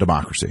 Dobbs, and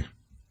democracy.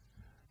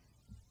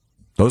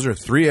 Those are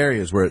three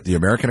areas where the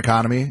American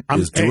economy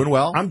is doing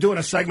well. I'm doing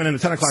a segment in the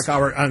 10 o'clock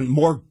hour on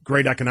more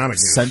great economic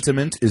news.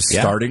 Sentiment is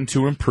starting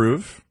to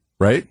improve,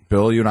 right?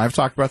 Bill, you and I have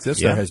talked about this.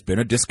 Yeah. There has been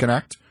a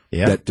disconnect.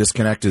 Yeah. That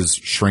disconnect is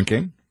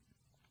shrinking.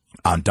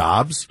 On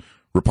Dobbs,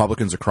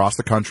 Republicans across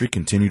the country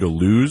continue to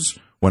lose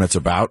when it's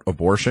about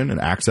abortion and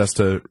access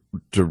to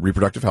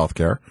reproductive health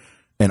care.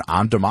 And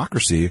on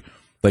democracy,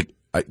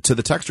 to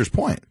the texter's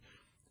point,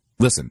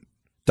 listen,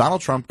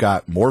 Donald Trump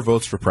got more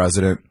votes for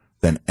president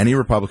than any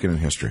Republican in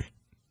history.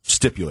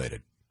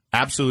 Stipulated.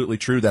 Absolutely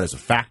true. That is a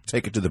fact.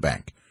 Take it to the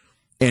bank.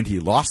 And he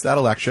lost that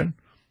election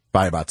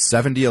by about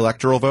 70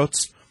 electoral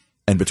votes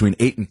and between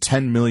 8 and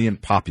 10 million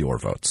popular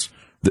votes.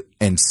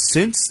 And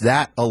since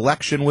that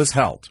election was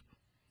held,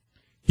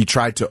 he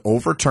tried to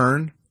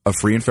overturn a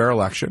free and fair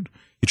election.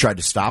 He tried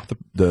to stop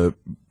the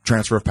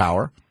transfer of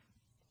power.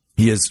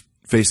 He is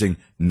facing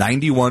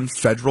 91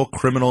 federal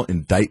criminal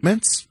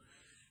indictments.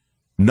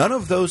 None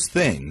of those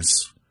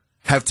things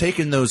have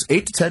taken those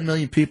 8 to 10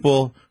 million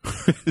people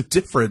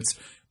difference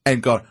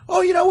and gone,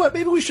 oh, you know what?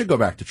 Maybe we should go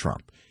back to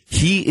Trump.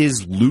 He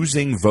is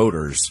losing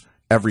voters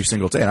every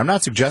single day. And I'm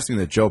not suggesting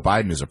that Joe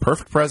Biden is a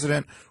perfect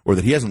president or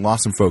that he hasn't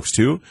lost some folks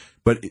too,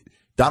 but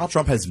Donald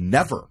Trump has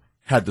never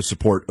had the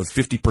support of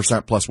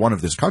 50% plus one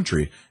of this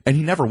country, and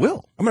he never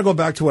will. I'm going to go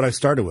back to what I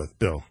started with,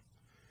 Bill.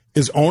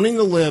 Is owning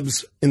the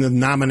libs in the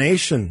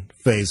nomination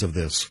phase of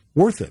this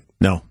worth it?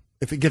 No.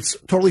 If it gets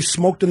totally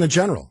smoked in the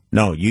general?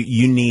 No,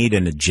 you need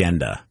an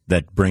agenda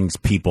that brings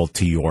people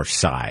to your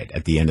side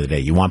at the end of the day.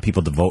 You want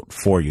people to vote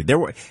for you.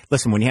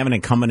 Listen, when you have an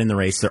incumbent in the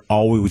race, there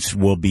always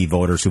will be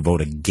voters who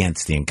vote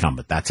against the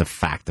incumbent. That's a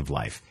fact of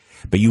life.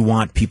 But you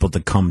want people to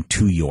come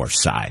to your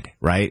side,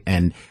 right?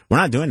 And we're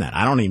not doing that.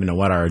 I don't even know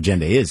what our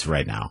agenda is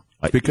right now.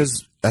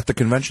 Because at the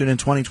convention in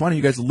 2020,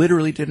 you guys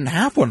literally didn't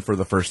have one for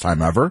the first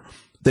time ever.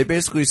 They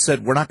basically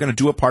said, we're not going to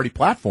do a party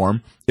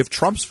platform. If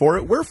Trump's for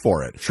it, we're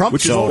for it.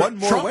 Which is one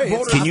more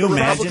way. Can you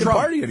imagine?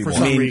 Party anymore. For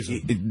some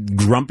reason.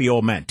 Grumpy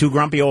old men. Two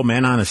grumpy old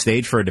men on a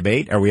stage for a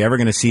debate. Are we ever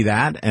going to see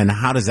that? And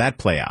how does that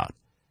play out?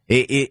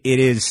 It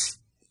is...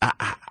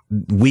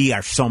 we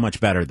are so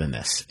much better than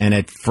this. And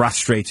it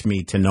frustrates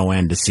me to no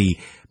end to see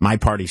my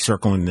party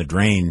circling the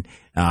drain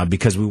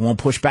because we won't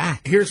push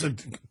back. Here's a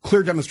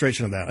clear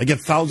demonstration of that. I get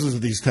thousands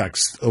of these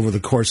texts over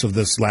the course of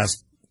this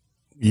last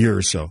year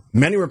or so.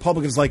 Many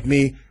Republicans like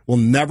me will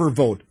never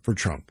vote for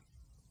Trump.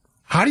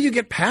 How do you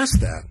get past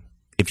that?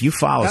 If you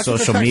follow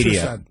social media,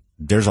 said.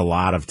 There's a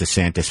lot of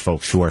DeSantis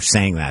folks who are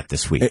saying that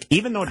this week.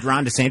 Even though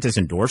Ron DeSantis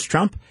endorsed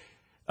Trump,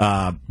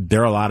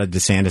 there are a lot of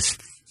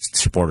DeSantis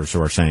supporters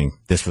who are saying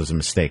this was a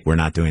mistake. We're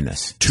not doing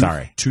this.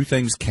 Sorry. Two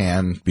things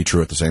can be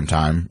true at the same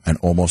time and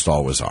almost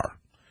always are.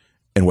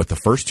 And what the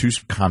first two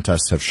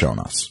contests have shown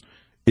us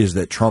is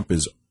that Trump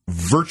is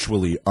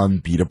virtually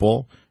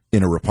unbeatable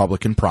in a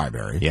Republican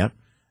primary. Yep.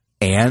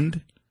 And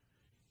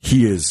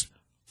he is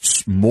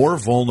more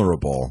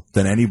vulnerable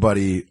than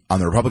anybody on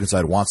the Republican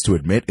side wants to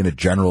admit in a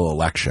general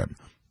election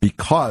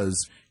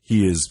because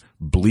he is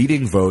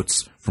bleeding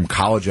votes from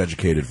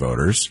college-educated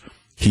voters.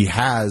 He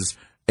has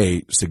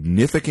a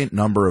significant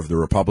number of the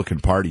Republican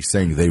Party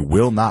saying they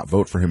will not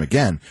vote for him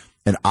again.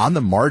 And on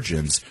the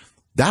margins,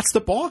 that's the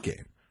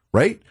ballgame,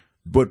 right?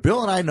 But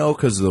Bill and I know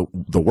because of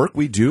the work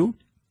we do,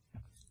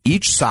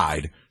 each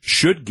side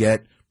should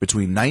get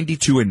between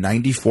 92 and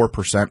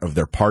 94% of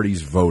their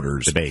party's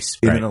voters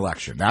in an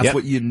election. That's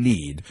what you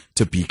need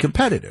to be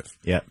competitive.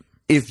 Yep.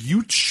 If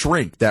you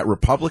shrink that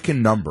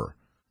Republican number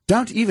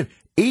down to even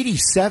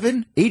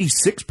 87,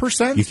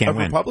 86% of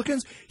win.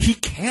 Republicans, he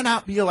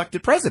cannot be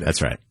elected president.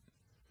 That's right.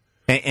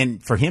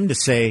 And for him to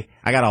say,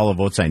 I got all the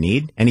votes I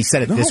need, and he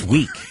said it this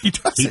week, he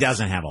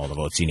doesn't have all the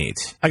votes he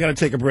needs. I got to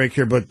take a break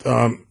here, but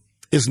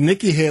is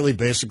Nikki Haley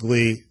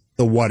basically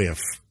the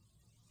what-if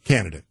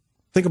candidate?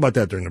 Think about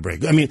that during the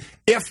break. I mean,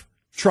 if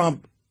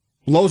Trump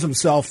blows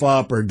himself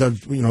up or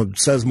does,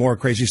 says more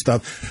crazy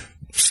stuff,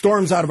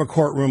 storms out of a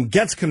courtroom,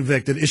 gets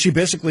convicted, is she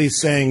basically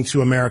saying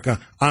to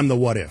America, I'm the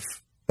what-if?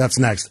 That's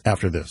next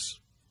after this.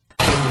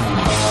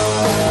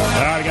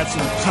 I got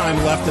some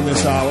time left in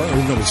this hour,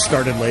 even though we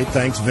started late.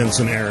 Thanks, Vince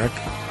and Eric.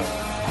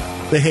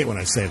 They hate when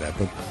I say that,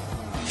 but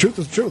truth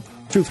is truth.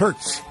 Truth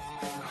hurts.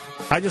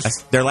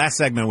 Their last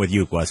segment with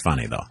Uke was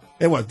funny, though.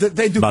 It was.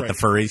 They do about great.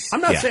 The furries.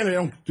 I'm not saying they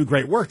don't do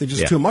great work. They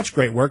just too much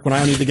great work when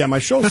I need to get my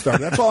show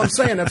started. That's all I'm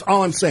saying. That's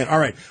all I'm saying. All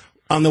right.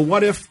 On the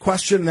what if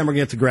question, then we're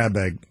going to get to grab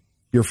bag.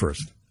 You're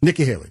first.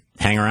 Nikki Haley.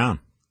 Hang around.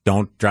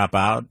 Don't drop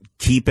out.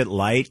 Keep it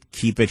light.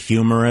 Keep it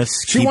humorous.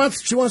 She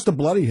wants to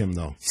bloody him,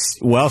 though.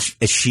 Well,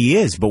 she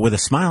is, but with a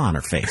smile on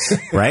her face,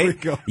 right? There we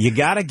go. You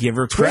got to give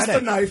her credit. Twist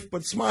the knife,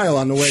 but smile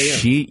on the way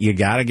in. You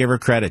got to give her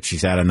credit.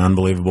 She's had an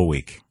unbelievable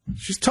week.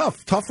 She's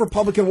tough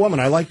Republican woman.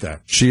 I like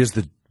that. She is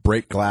the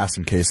break glass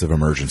in case of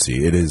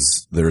emergency.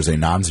 There's a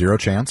non-zero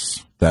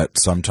chance that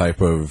some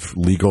type of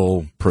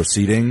legal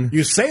proceeding.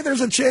 You say there's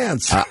a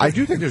chance. I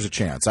do think there's a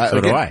chance. So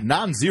do I.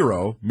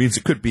 Non-zero means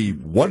it could be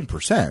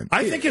 1%.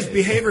 I think his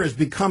behavior is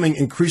becoming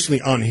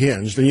increasingly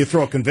unhinged, and you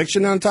throw a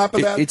conviction on top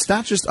of that? It's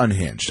not just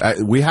unhinged.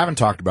 We haven't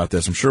talked about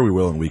this. I'm sure we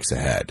will in weeks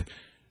ahead.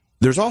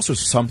 There's also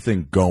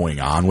something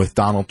going on with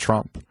Donald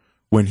Trump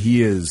when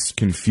he is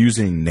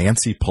confusing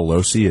Nancy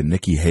Pelosi and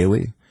Nikki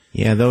Haley.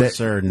 Yeah,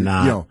 those are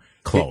not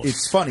close.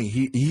 It's funny.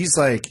 He's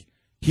like...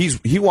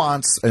 He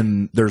wants,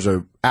 and there's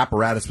a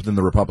apparatus within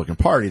the Republican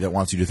Party that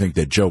wants you to think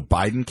that Joe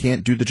Biden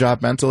can't do the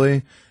job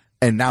mentally,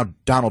 and now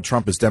Donald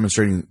Trump is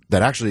demonstrating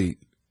that actually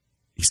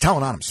he's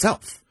telling on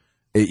himself.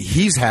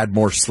 He's had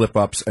more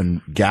slip-ups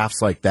and gaffes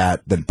like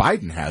that than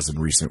Biden has in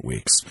recent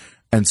weeks,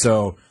 and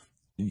so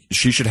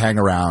she should hang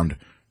around.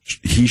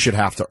 He should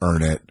have to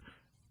earn it,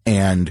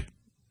 and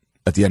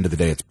at the end of the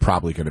day, it's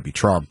probably going to be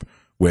Trump,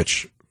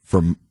 which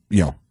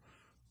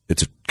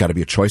it's got to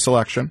be a choice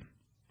election.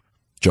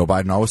 Joe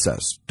Biden always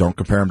says, don't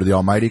compare him to the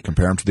almighty,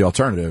 compare him to the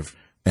alternative.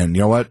 And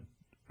you know what?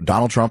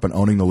 Donald Trump and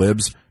owning the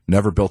libs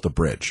never built a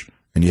bridge.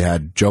 And you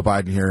had Joe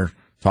Biden here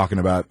talking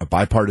about a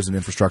bipartisan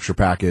infrastructure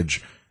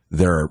package.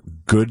 There are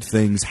good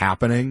things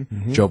happening.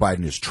 Mm-hmm. Joe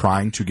Biden is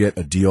trying to get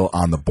a deal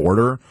on the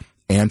border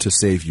and to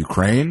save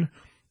Ukraine.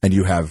 And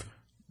you have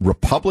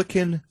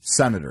Republican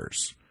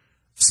senators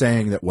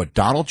saying that what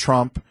Donald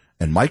Trump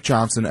and Mike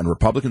Johnson and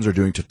Republicans are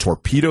doing to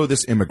torpedo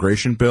this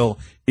immigration bill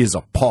is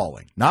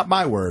appalling. Not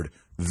my word.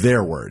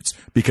 Their words,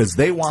 because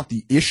they want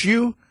the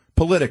issue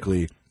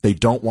politically. They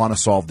don't want to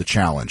solve the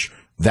challenge.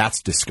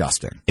 That's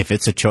disgusting. If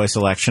it's a choice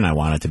election, I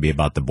want it to be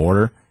about the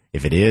border.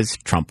 If it is,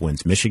 Trump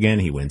wins Michigan.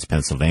 He wins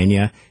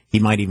Pennsylvania. He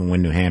might even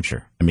win New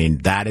Hampshire. I mean,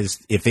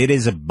 if it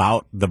is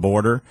about the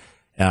border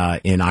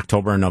in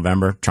October and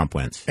November, Trump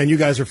wins. And you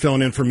guys are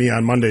filling in for me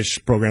on Monday's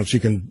program, so you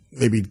can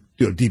maybe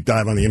do a deep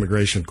dive on the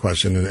immigration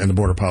question and the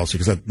border policy,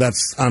 because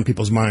that's on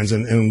people's minds.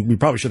 And we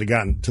probably should have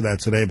gotten to that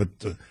today, but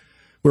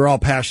we're all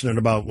passionate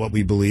about what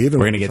we believe. And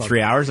we're going to get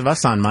 3 hours of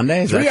us on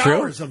Monday. Is that true? 3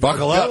 hours of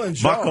Buckle up. And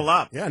Joe. Buckle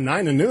up. Yeah,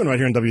 9 to noon right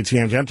here on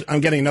WTMJ. I'm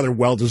getting another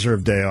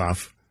well-deserved day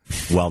off.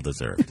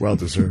 Well-deserved.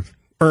 Well-deserved.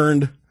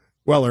 Earned.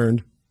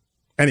 Well-earned.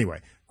 Anyway,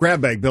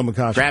 grab bag, Bill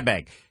McCoshen. Grab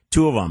bag.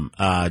 Two of them.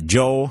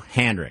 Joe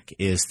Handrick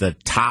is the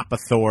top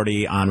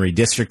authority on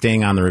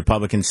redistricting on the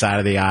Republican side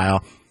of the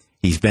aisle.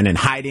 He's been in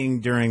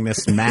hiding during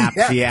this map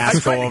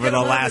fiasco over the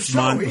last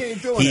month.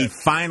 He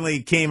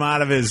finally came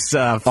out of his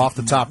off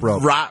the top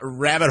rope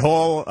rabbit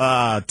hole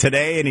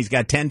today, and he's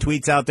got 10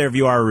 tweets out there. If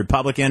you are a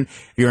Republican,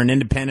 if you're an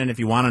independent, if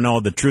you want to know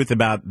the truth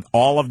about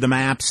all of the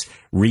maps,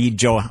 read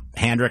Joe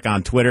Handrick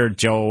on Twitter.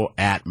 Joe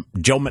at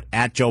Joe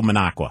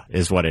Manacqua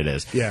is what it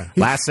is. Yeah.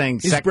 Last thing,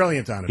 he's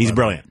brilliant on it. He's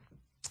brilliant.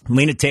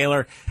 Lena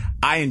Taylor,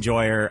 I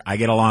enjoy her. I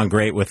get along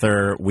great with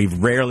her. We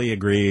rarely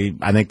agree.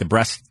 I think the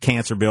breast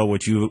cancer bill,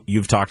 which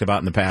you've talked about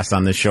in the past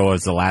on this show,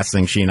 is the last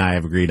thing she and I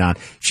have agreed on.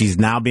 She's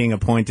now being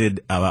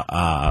appointed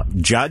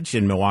judge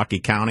in Milwaukee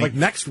County. Like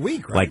next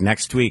week, right? Like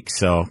next week.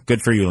 So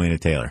good for you, Lena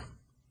Taylor.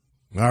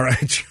 All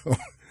right, Joe.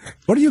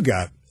 What do you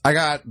got? I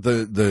got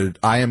the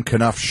I Am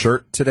Knuff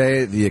shirt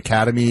today. The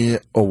Academy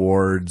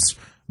Awards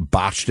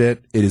botched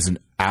it. It is an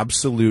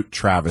absolute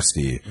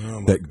travesty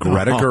that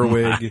Greta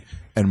Gerwig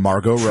and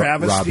Margot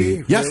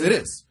Robbie. Yes, it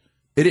is.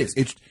 It is.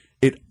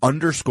 It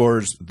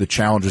underscores the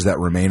challenges that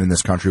remain in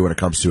this country when it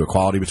comes to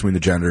equality between the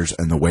genders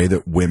and the way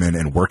that women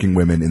and working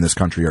women in this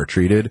country are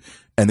treated.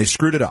 And they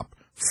screwed it up.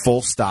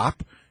 Full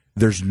stop.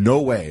 There's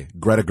no way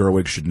Greta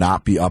Gerwig should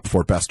not be up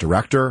for Best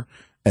Director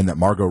and that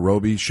Margot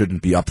Robbie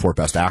shouldn't be up for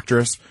Best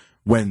Actress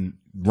when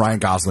Ryan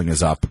Gosling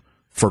is up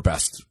for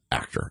Best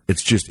Actor.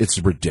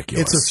 It's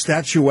ridiculous. It's a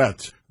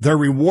statuette. Their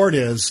reward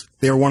is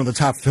they are one of the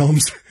top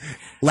films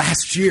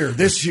last year,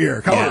 this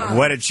year. Come on.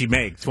 What did she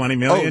make? 20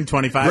 million,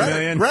 25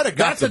 million? Greta got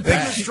That's a the bag.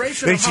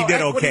 demonstration Think of she how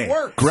did equity okay.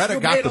 works. Greta You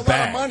got made the a lot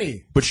bag, of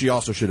money. but she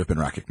also should have been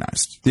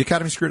recognized. The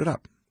Academy screwed it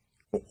up.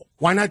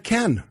 Why not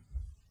Ken?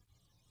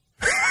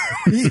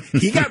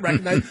 he got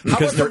recognized. How Because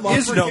was the there love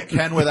is for no Ken?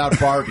 Ken without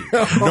Barbie.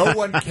 No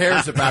one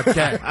cares about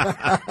Ken.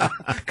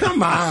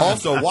 Come on.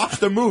 Also, watch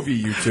the movie,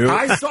 you two.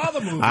 I saw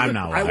the movie. I'm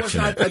not I was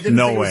watching not. it. I didn't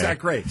No think it was way. that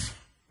great.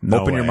 No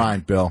Open your way.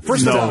 mind, Bill.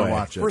 First No of all, way.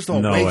 watch it. First of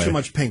all, No way way. too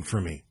much pink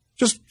for me.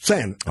 Just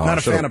saying, Oh, not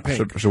a should- fan of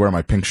pink. Should wear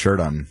my pink shirt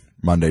on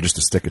Monday just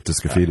to stick it to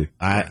Scafidi.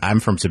 I'm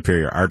from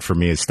Superior. Art for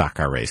me is stock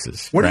car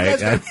races. What are right?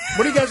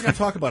 you guys going to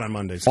talk about on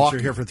Monday? Since Hockey.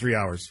 you're here for 3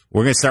 hours.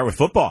 We're going to start with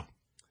football.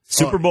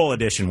 Super Bowl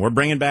edition. We're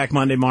bringing back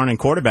Monday morning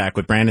quarterback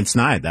with Brandon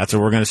Snide. That's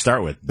what we're going to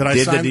start with. Did I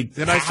sign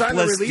the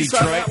hapless release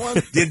on that one?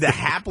 Did the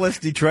hapless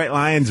Detroit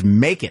Lions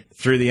make it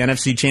through the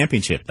NFC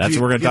Championship? That's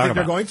what we're going to talk think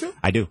about. they're going to?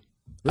 I do.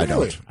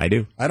 Really? I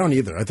do. I don't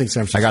either. I think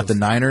San Francisco. I got the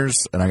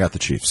Niners and I got the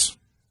Chiefs.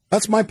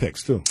 That's my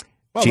picks too.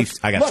 Well, Chiefs.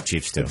 I got look, the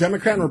Chiefs too. The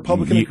Democrat and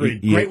Republican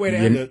agreed. Great way to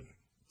end it.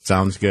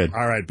 Sounds good.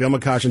 All right, Bill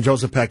McCosh and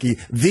Joseph Pecky,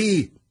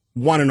 the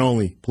one and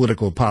only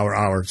political power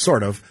hour,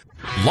 sort of.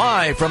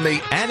 Live from the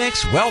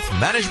Annex Wealth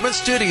Management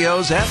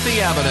Studios at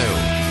the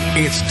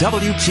Avenue, it's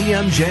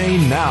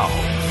WTMJ Now.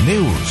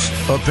 News,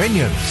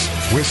 opinions,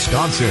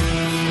 Wisconsin.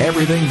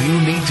 Everything you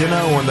need to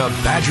know in the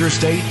Badger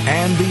State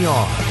and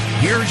beyond.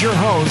 Here's your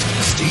host,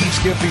 Steve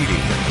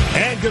Scafidi.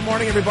 And good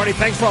morning, everybody.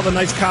 Thanks for all the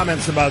nice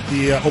comments about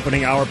the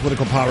opening hour,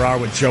 political power hour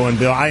with Joe and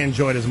Bill. I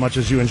enjoyed it as much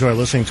as you enjoy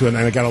listening to it, and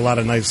I got a lot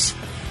of nice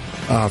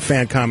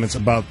fan comments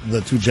about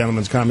the two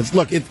gentlemen's comments.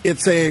 Look,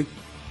 it's a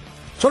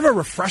sort of a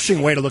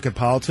refreshing way to look at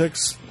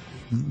politics.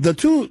 The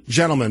two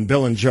gentlemen,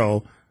 Bill and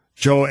Joe,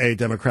 a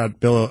Democrat,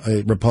 Bill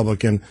a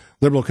Republican,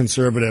 liberal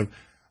conservative,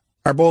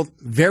 are both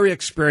very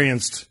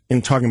experienced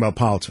in talking about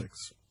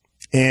politics.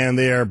 And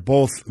they are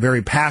both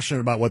very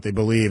passionate about what they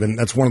believe, and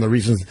that's one of the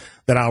reasons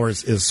that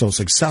ours is so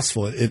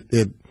successful.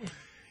 It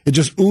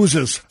just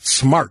oozes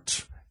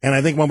smart. And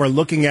I think when we're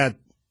looking at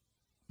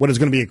what is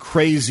going to be a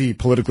crazy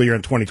political year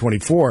in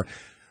 2024,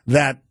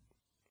 that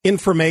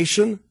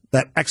information,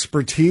 that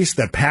expertise,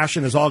 that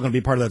passion is all going to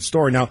be part of that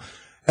story. Now,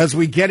 as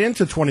we get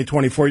into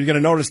 2024, you're going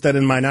to notice that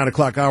in my 9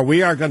 o'clock hour,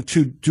 we are going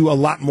to do a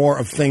lot more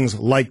of things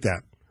like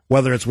that,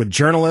 whether it's with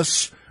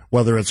journalists,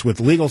 whether it's with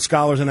legal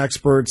scholars and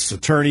experts,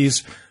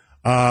 attorneys,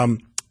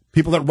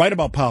 people that write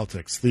about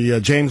politics, the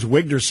James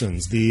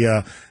Wigdersons,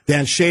 the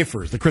Dan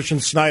Schaefers, the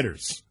Christian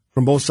Snyders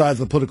from both sides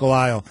of the political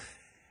aisle,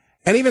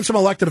 and even some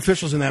elected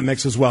officials in that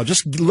mix as well.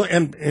 Just look,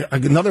 and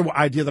another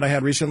idea that I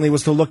had recently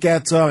was to look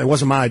at, it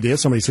wasn't my idea,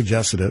 somebody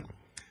suggested it,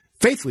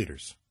 faith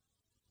leaders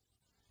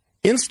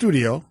in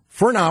studio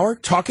for an hour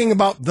talking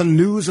about the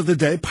news of the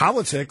day,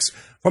 politics,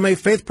 from a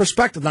faith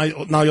perspective.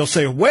 Now you'll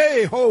say,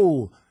 way,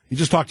 ho, you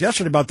just talked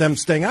yesterday about them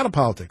staying out of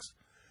politics.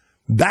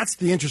 That's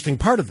the interesting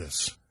part of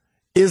this.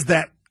 Is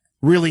that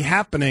really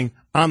happening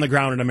on the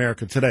ground in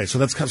America today? So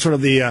that's sort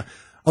of the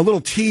a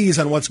little tease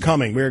on what's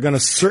coming. We're going to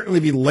certainly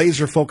be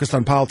laser focused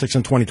on politics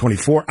in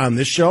 2024 on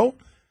this show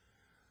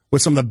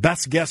with some of the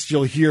best guests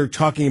you'll hear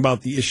talking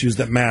about the issues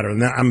that matter.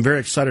 And I'm very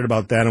excited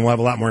about that, and we'll have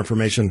a lot more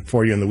information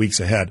for you in the weeks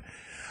ahead.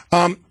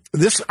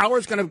 This hour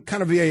is going to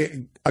kind of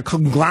be a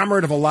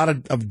conglomerate of a lot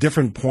of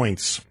different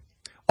points,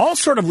 all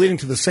sort of leading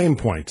to the same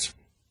point,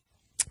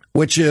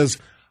 which is,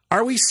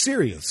 are we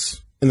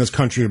serious in this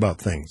country about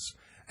things?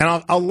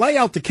 And I'll lay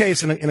out the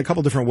case in a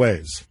couple different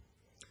ways.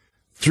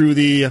 Through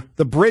the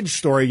bridge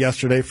story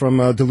yesterday from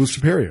Duluth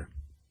Superior.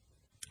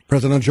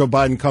 President Joe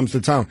Biden comes to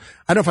town.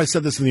 I don't know if I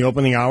said this in the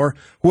opening hour.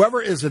 Whoever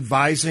is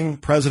advising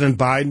President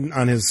Biden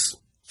on his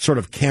sort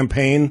of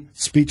campaign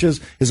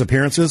speeches, his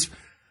appearances,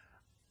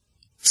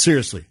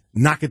 seriously,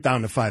 knock it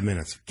down to 5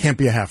 minutes. Can't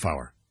be a half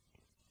hour.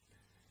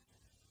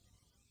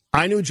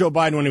 I knew Joe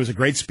Biden when he was a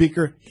great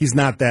speaker. He's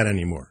not that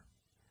anymore.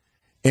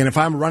 And if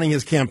I'm running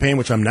his campaign,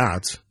 which I'm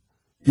not,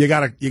 you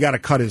gotta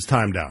cut his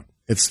time down.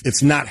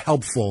 It's not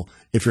helpful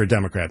if you're a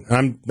Democrat. And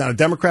I'm not a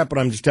Democrat, but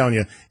I'm just telling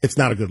you, it's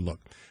not a good look.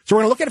 So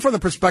we're going to look at it from the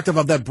perspective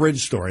of that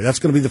bridge story. That's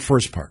going to be the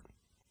first part.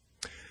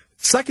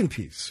 Second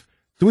piece,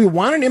 do we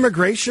want an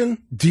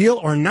immigration deal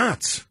or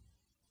not?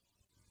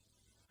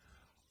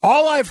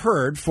 All I've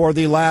heard for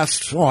the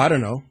last, I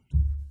don't know,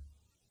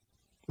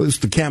 at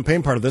least the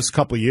campaign part of this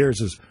couple of years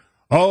is,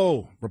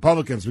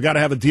 Republicans, we got to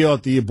have a deal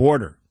at the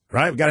border.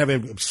 Right? We've got to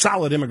have a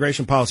solid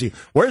immigration policy.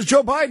 Where's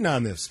Joe Biden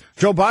on this?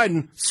 Joe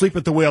Biden, sleep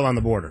at the wheel on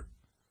the border.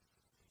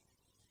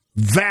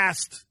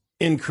 Vast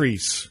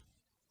increase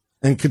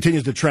and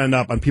continues to trend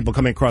up on people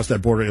coming across that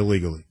border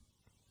illegally.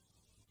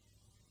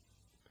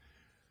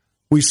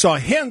 We saw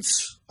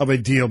hints of a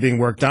deal being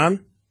worked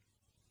on,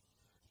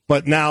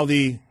 but now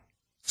the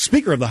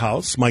Speaker of the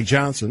House, Mike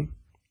Johnson,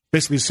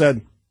 basically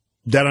said,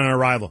 dead on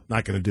arrival,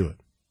 not going to do it.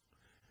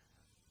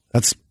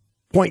 That's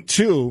point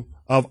two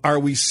of, are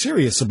we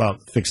serious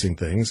about fixing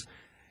things?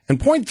 And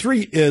point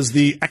three is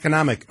the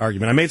economic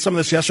argument. I made some of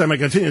this yesterday. I'm going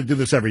to continue to do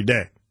this every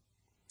day.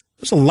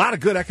 There's a lot of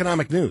good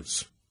economic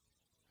news.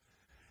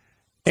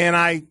 And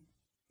I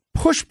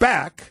push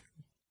back,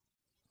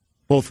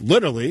 both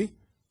literally,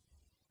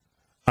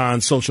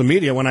 on social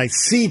media when I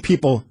see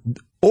people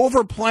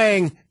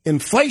overplaying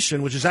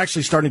inflation, which is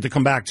actually starting to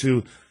come back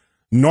to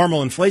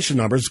normal inflation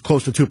numbers,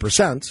 close to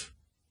 2%,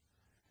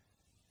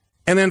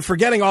 and then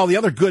forgetting all the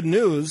other good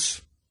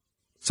news,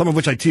 some of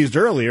which I teased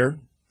earlier.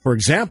 For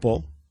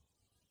example,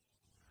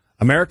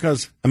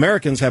 Americans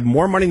have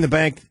more money in the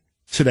bank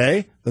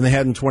today than they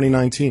had in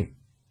 2019.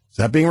 Is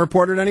that being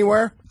reported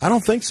anywhere? I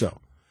don't think so.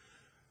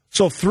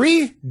 So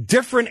 3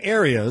 different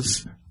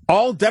areas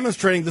all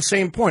demonstrating the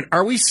same point.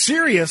 Are we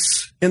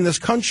serious in this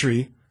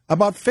country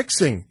about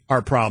fixing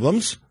our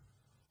problems?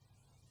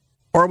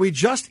 Or are we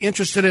just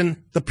interested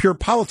in the pure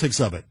politics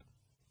of it?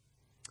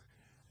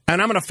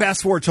 And I'm going to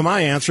fast forward to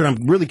my answer, and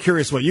I'm really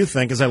curious what you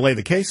think as I lay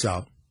the case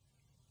out.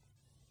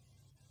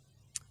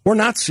 We're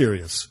not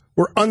serious.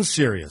 We're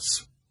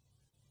unserious.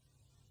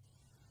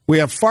 We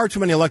have far too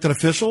many elected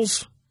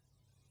officials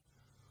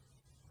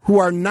who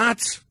are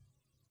not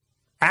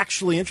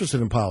actually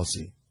interested in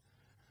policy.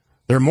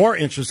 They're more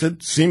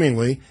interested,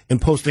 seemingly, in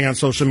posting on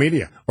social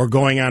media or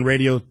going on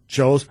radio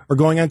shows or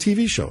going on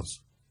TV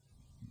shows.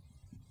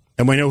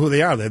 And we know who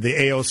they are. They're the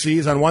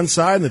AOCs on one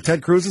side and the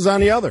Ted Cruz's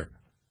on the other.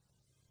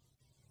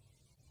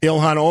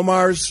 Ilhan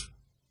Omar's,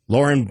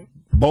 Lauren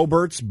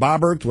Boebert's,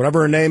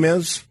 whatever her name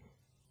is.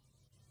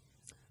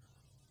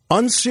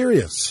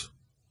 Unserious.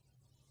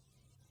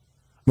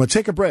 I'm going to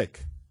take a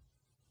break.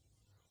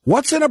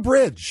 What's in a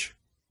bridge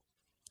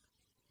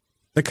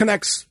that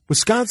connects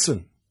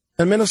Wisconsin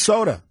and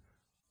Minnesota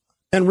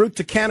en route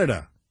to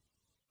Canada?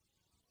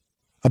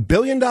 $1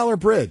 billion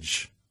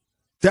bridge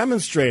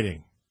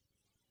demonstrating.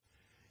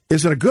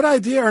 Is it a good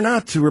idea or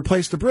not to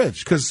replace the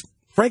bridge? Because,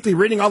 frankly,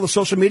 reading all the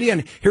social media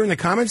and hearing the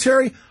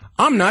commentary,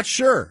 I'm not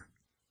sure.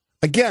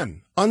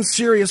 Again,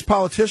 unserious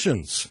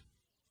politicians.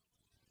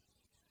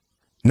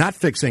 Not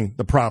fixing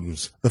the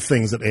problems, the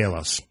things that ail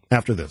us.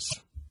 After this.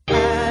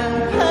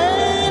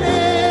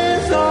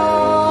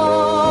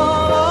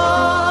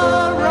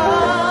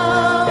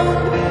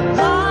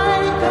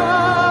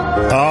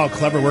 Oh,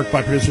 clever work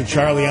by producer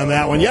Charlie on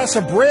that one. Yes,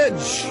 a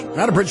bridge.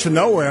 Not a bridge to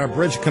nowhere. A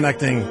bridge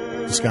connecting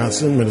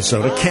Wisconsin,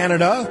 Minnesota,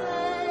 Canada.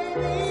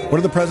 What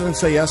did the president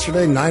say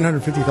yesterday?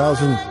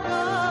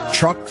 950,000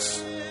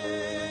 trucks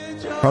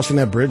crossing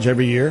that bridge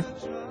every year.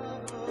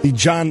 The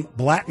John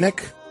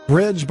Blatnick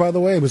Bridge, by the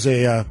way, was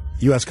a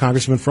U.S.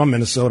 congressman from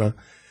Minnesota.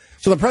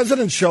 So the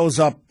president shows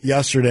up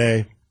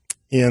yesterday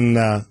in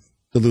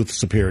Duluth,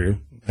 Superior.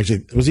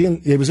 Actually,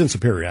 he was in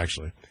Superior,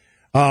 actually.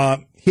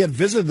 He had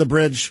visited the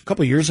bridge a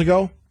couple of years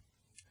ago,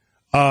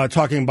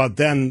 talking about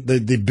then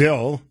the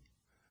bill,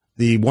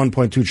 the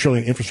 $1.2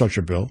 trillion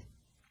infrastructure bill,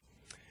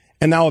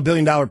 and now $1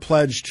 billion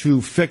pledge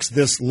to fix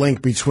this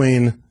link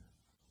between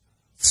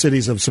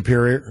cities of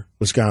Superior,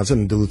 Wisconsin,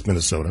 and Duluth,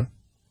 Minnesota.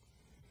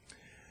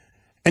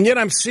 And yet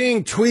I'm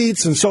seeing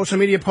tweets and social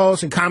media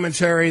posts and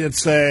commentary that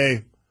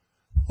say,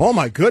 oh,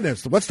 my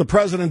goodness, what's the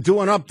president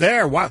doing up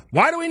there? Why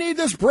do we need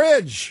this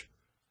bridge?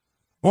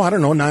 Well, I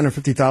don't know,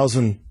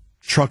 950,000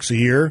 trucks a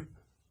year,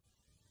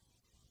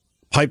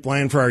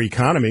 pipeline for our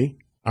economy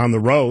on the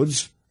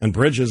roads and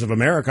bridges of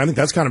America. I think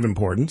that's kind of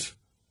important.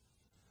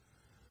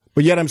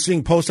 But yet I'm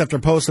seeing post after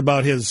post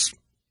about his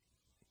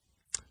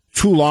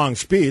too long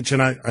speech,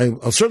 and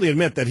I'll certainly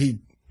admit that he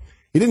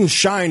didn't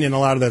shine in a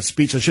lot of that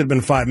speech. It should have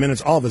been 5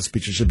 minutes. All of his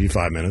speeches should be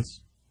 5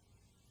 minutes.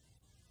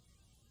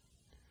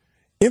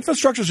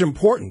 Infrastructure is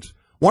important.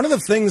 One of the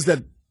things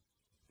that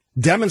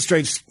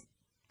demonstrates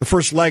the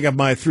first leg of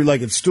my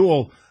 3-legged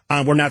stool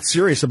on we're not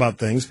serious about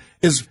things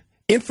is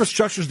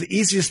infrastructure is the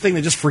easiest thing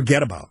to just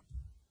forget about.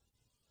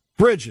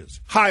 Bridges,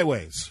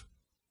 highways,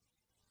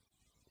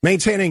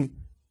 maintaining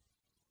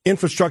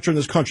infrastructure in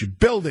this country,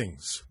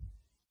 buildings.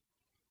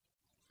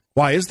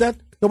 Why is that?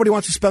 Nobody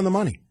wants to spend the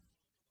money.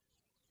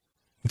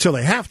 Until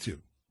they have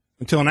to.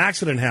 Until an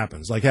accident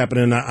happens, like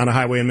happened on a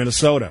highway in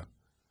Minnesota.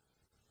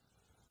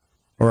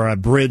 Or a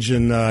bridge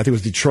in, I think it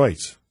was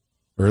Detroit.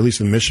 Or at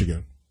least in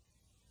Michigan.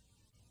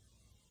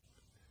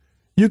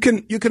 You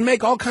can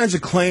make all kinds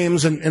of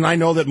claims, and I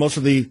know that most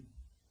of the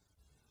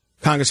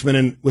congressmen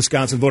in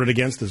Wisconsin voted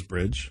against this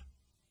bridge.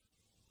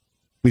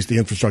 At least the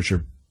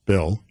infrastructure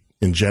bill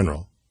in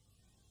general.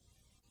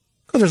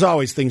 Because there's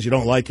always things you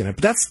don't like in it.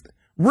 But that's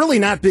really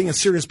not being a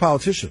serious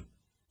politician.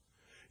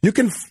 You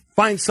can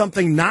find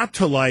something not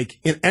to like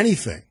in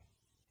anything.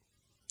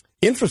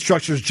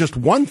 Infrastructure is just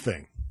one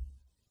thing.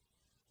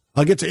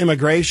 I'll get to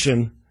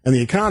immigration and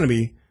the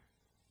economy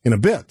in a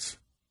bit.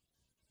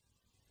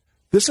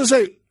 This is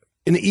an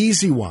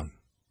easy one.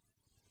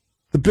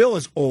 The bill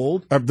is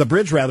old, or the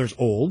bridge rather is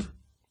old.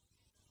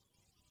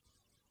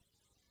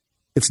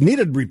 It's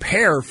needed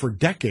repair for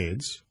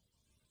decades.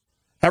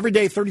 Every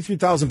day,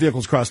 33,000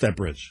 vehicles cross that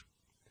bridge.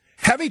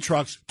 Heavy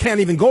trucks can't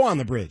even go on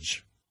the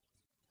bridge.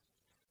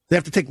 They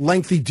have to take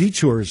lengthy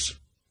detours.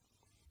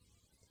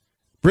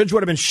 Bridge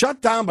would have been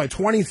shut down by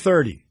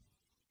 2030.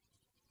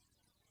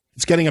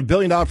 It's getting $1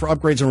 billion for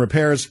upgrades and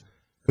repairs.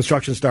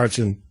 Construction starts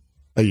in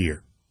a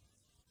year.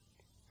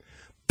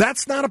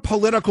 That's not a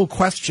political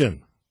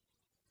question.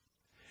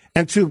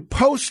 And to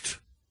post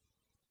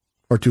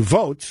or to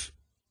vote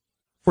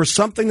for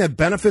something that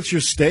benefits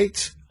your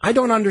state I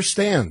don't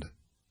understand,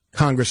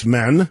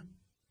 congressmen,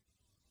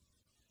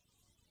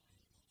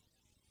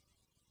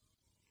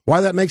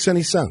 why that makes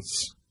any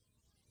sense.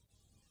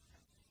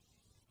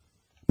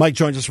 Mike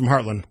joins us from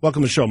Heartland.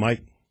 Welcome to the show,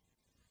 Mike.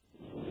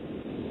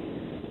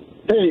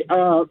 Hey,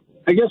 I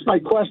guess my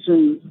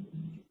question,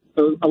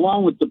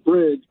 along with the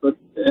bridge, but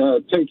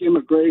take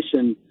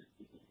immigration.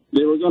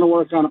 They were going to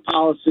work on a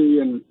policy,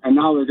 and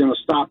now they're going to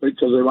stop it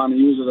because they want to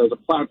use it as a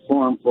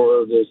platform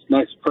for this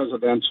next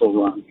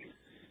presidential run.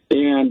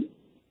 And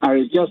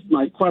I guess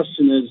my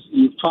question is,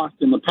 you've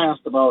talked in the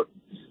past about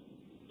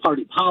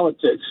party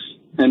politics,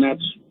 and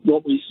that's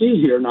what we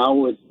see here now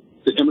with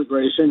the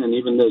immigration and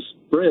even this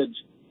bridge.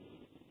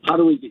 How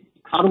do we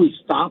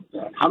stop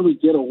that? How do we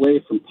get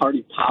away from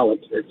party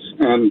politics?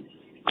 And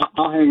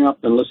I'll hang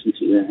up and listen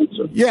to your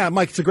answer. Yeah,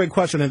 Mike, it's a great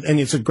question, and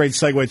it's a great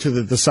segue to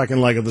the second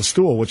leg of the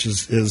stool, which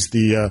is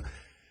the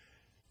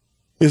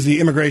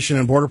immigration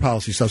and border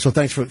policy stuff. So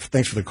thanks for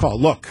the call.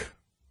 Look,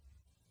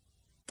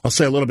 I'll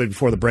say a little bit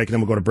before the break, and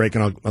then we'll go to break,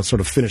 and I'll sort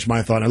of finish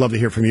my thought. I'd love to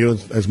hear from you,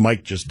 as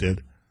Mike just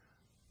did.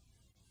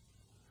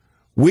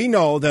 We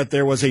know that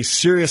there was a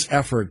serious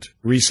effort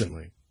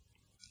recently,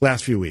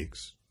 last few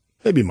weeks,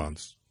 maybe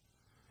months,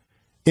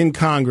 in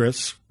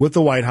Congress with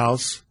the White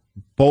House,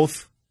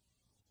 both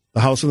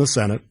the House and the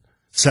Senate,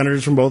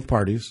 senators from both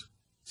parties,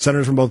 some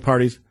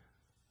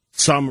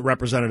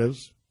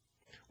representatives,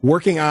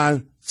 working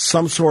on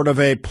some sort of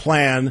a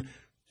plan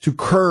to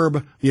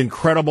curb the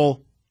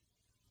incredible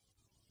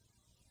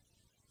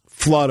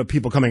flood of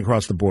people coming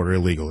across the border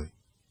illegally.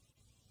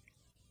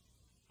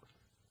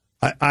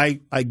 I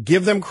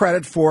give them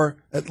credit for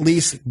at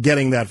least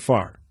getting that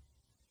far.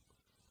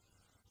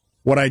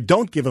 What I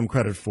don't give them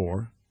credit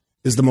for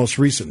is the most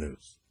recent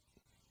news.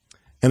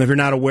 And if you're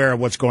not aware of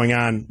what's going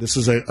on, this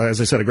is, as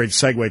I said, a great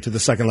segue to the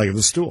second leg of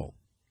the stool.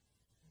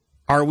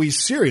 Are we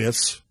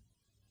serious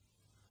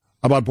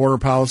about border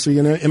policy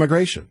and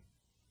immigration?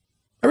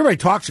 Everybody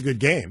talks a good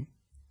game.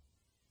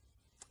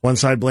 One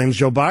side blames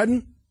Joe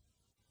Biden.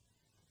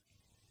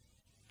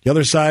 The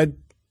other side,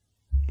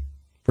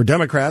 for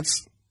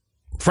Democrats,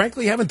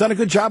 frankly, haven't done a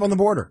good job on the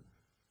border.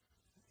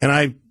 And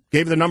I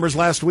gave the numbers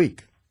last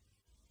week.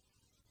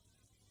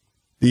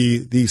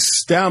 The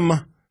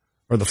stem,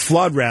 or the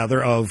flood,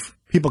 rather, of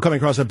people coming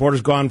across that border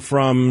has gone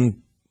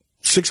from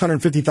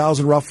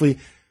 650,000 roughly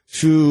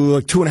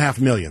to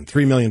 2.5 million,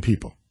 3 million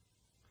people.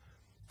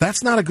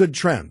 That's not a good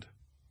trend.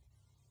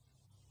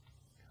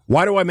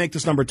 Why do I make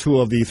this number two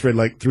of the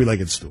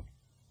three-legged stool?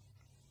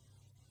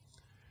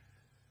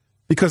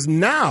 Because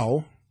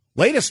now,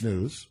 latest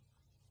news,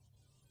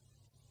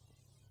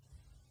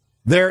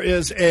 there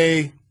is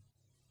a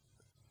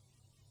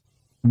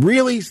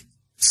really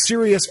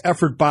serious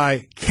effort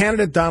by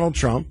candidate Donald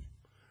Trump,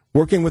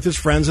 working with his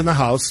friends in the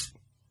House,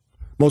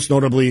 most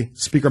notably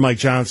Speaker Mike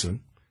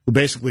Johnson, who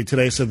basically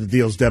today said the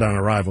deal's dead on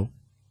arrival,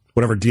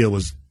 whatever deal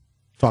was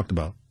talked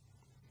about.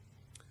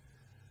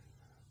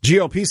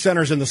 GOP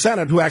senators in the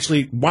Senate who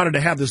actually wanted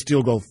to have this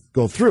deal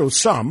go through,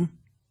 some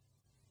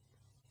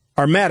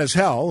are mad as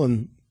hell,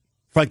 and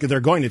frankly, they're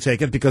going to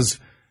take it because,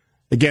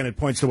 again, it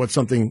points to what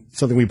something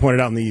we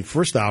pointed out in the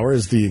first hour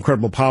is the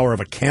incredible power of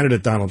a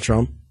candidate Donald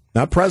Trump.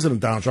 Not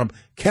President Donald Trump,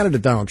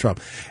 candidate Donald Trump.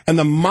 And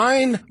the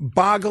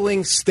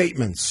mind-boggling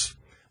statements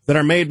that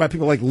are made by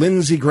people like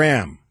Lindsey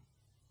Graham,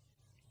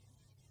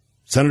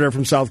 senator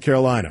from South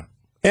Carolina,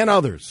 and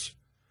others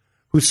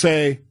who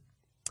say,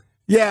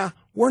 yeah,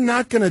 we're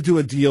not going to do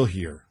a deal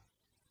here.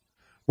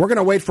 We're going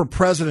to wait for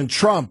President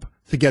Trump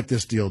to get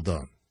this deal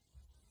done.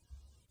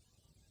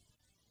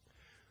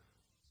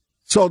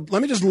 So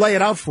let me just lay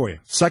it out for you.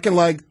 Second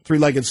leg,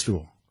 three-legged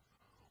stool.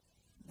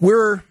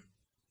 We're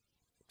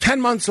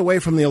 10 months away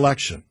from the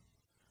election.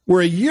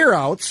 We're a year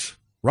out,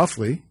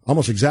 roughly,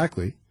 almost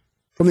exactly,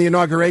 from the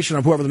inauguration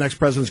of whoever the next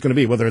president is going to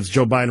be, whether it's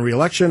Joe Biden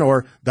re-election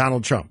or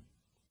Donald Trump,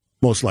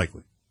 most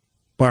likely,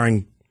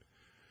 barring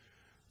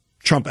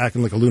Trump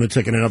acting like a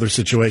lunatic in another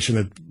situation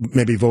that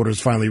maybe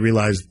voters finally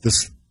realize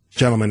this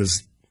gentleman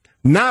is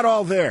not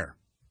all there.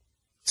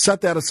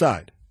 Set that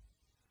aside.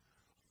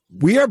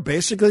 We are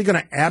basically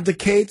going to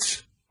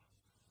abdicate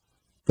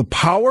the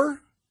power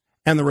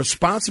and the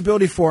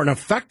responsibility for an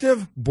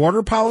effective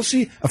border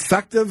policy,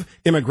 effective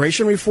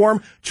immigration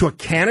reform to a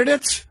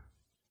candidate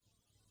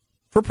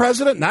for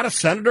president, not a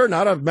senator,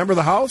 not a member of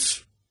the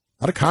House,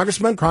 not a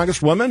congressman,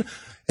 congresswoman.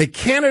 A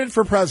candidate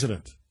for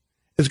president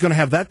is going to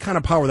have that kind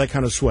of power, that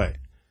kind of sway.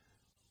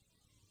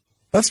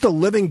 That's the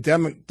living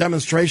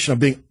demonstration of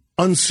being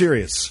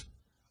unserious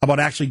about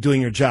actually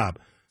doing your job.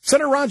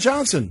 Senator Ron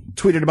Johnson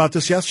tweeted about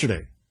this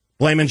yesterday,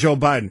 blaming Joe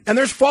Biden. And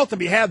there's fault to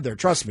be had there,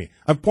 trust me.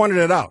 I've pointed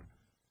it out.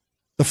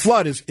 The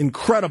flood is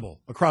incredible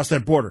across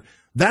that border.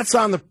 That's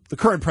on the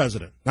current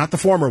president, not the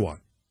former one.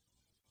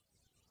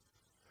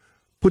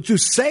 But you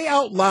say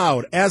out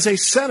loud as a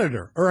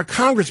senator or a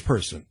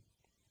congressperson,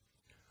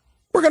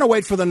 we're going to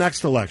wait for the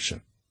next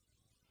election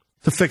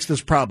to fix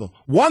this problem.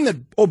 One that,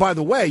 oh, by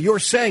the way, you're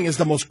saying is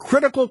the most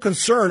critical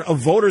concern of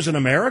voters in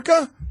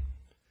America?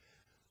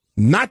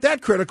 Not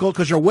that critical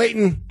because you're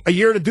waiting a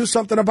year to do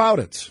something about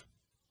it.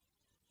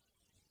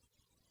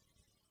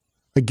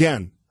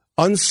 Again,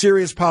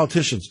 unserious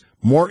politicians,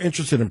 more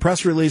interested in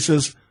press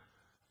releases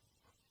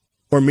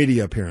or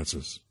media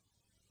appearances.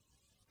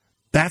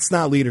 That's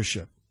not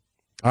leadership.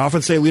 I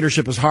often say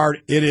leadership is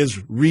hard. It is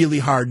really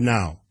hard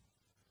now.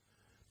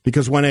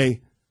 Because when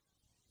a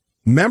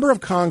member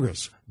of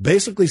Congress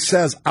basically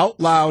says out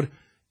loud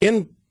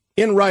in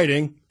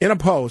writing, in a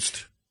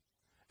post,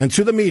 and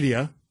to the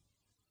media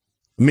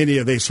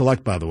they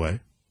select, by the way,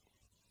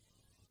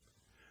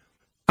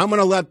 I'm going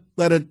to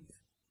let it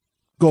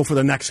go for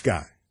the next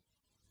guy.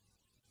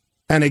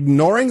 And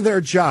ignoring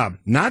their job,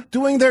 not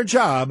doing their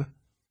job,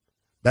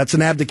 that's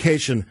an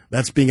abdication.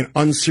 That's being an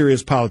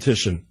unserious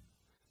politician.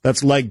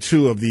 That's leg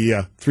 2 of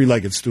the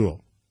three-legged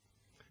stool.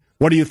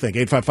 What do you think?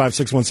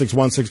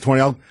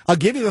 855-616-1620. I'll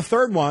give you the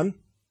third one.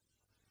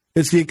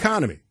 It's the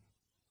economy.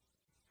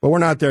 But we're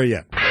not there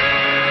yet.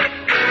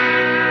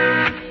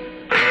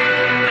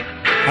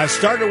 I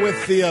started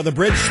with the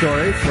bridge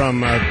story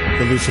from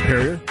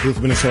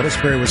Duluth, Minnesota,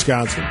 Superior,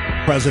 Wisconsin.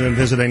 President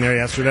visiting there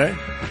yesterday.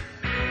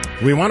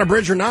 Do we want a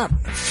bridge or not?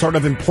 It's sort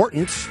of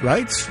important,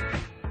 right?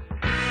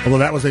 Although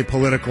that was a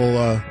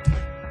political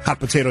hot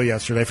potato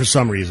yesterday for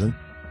some reason.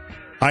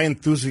 I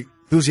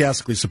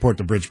enthusiastically support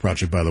the bridge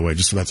project, by the way,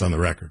 just so that's on the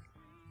record.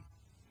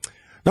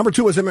 Number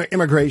 2 is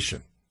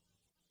immigration,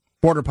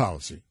 border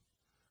policy.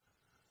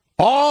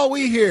 All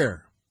we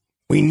hear,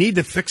 we need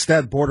to fix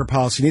that border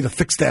policy, need to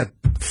fix that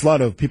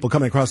flood of people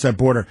coming across that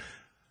border.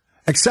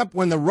 Except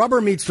when the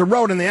rubber meets the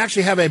road and they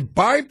actually have a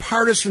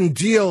bipartisan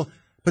deal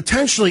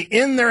potentially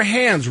in their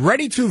hands,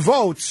 ready to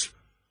vote.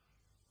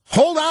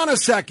 Hold on a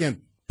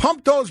second.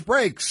 Pump those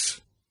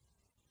brakes.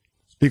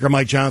 Speaker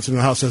Mike Johnson in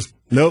the House says,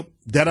 nope,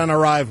 dead on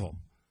arrival.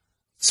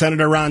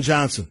 Senator Ron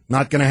Johnson,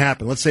 not going to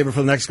happen. Let's save it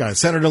for the next guy.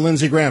 Senator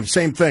Lindsey Graham,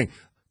 same thing.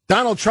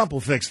 Donald Trump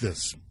will fix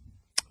this.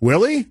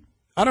 Will he?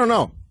 I don't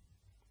know.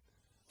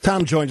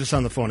 Tom joins us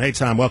on the phone. Hey,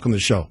 Tom, welcome to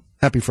the show.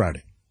 Happy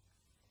Friday.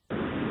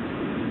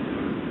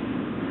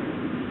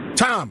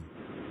 Tom.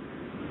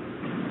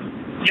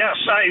 Yes,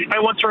 I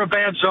went through a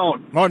bad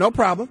zone. Oh, no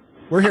problem.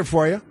 We're here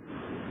for you.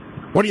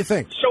 What do you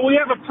think? So we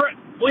have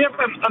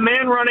a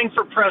man running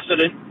for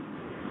president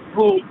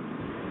who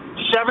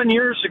 7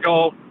 years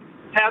ago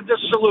had this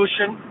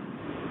solution.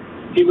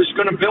 He was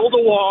going to build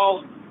a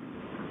wall.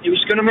 He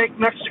was going to make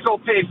Mexico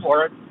pay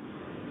for it.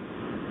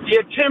 He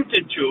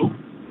attempted to.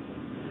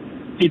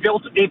 He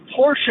built a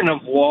portion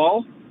of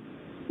wall,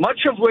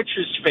 much of which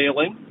is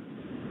failing.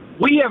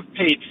 We have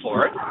paid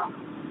for it.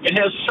 It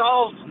has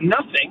solved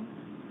nothing.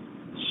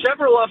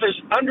 Several of his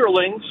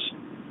underlings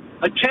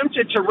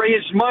attempted to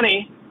raise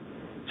money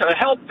to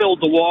help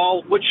build the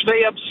wall, which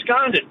they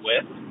absconded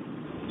with.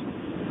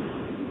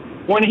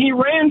 When he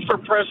ran for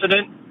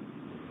president,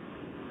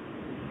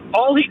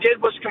 all he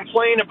did was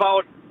complain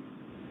about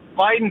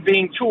Biden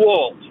being too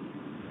old.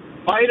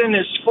 Biden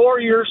is 4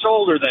 years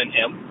older than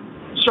him.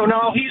 So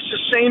now he's the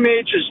same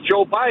age as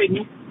Joe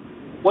Biden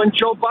when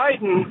Joe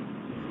Biden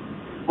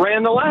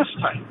ran the last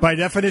time. By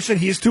definition,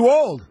 he's too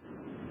old.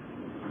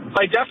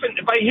 By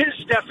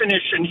his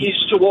definition, he's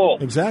too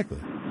old. Exactly.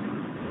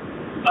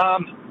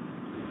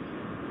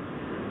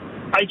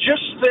 I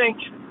just think,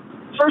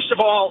 first of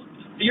all,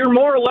 you're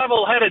more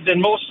level-headed than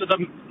most of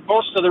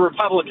the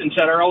Republicans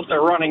that are out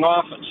there running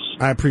office.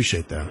 I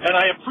appreciate that, and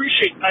I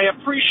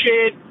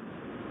appreciate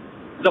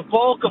the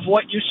bulk of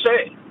what you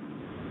say.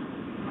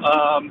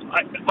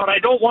 But I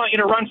don't want you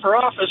to run for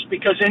office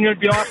because then you'd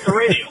be off the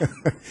radio.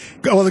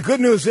 Well, the good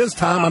news is,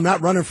 Tom, I'm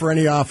not running for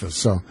any office,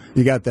 so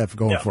you got that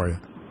going for you.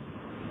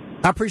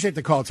 I appreciate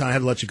the call, Tom. I had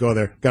to let you go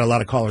there. Got a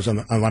lot of callers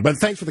online, but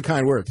thanks for the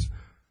kind words.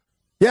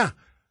 Yeah.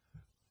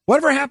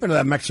 Whatever happened to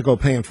that Mexico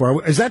paying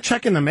for? Is that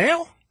check in the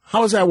mail?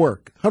 How does that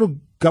work? How do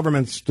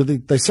governments, do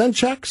they send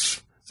checks?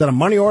 Is that a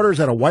money order? Is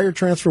that a wire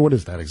transfer? What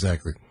is that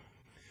exactly?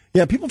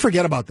 Yeah, people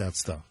forget about that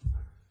stuff.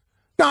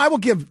 Now, I will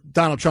give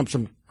Donald Trump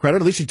some credit.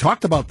 At least he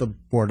talked about the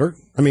border.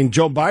 I mean,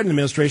 Joe Biden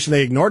administration,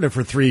 they ignored it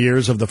for 3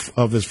 years of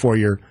his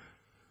 4-year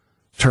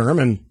term,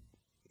 and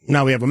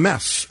now we have a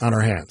mess on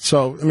our hands.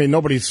 So, I mean,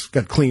 nobody's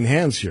got clean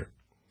hands here.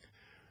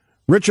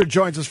 Richard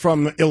joins us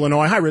from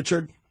Illinois. Hi,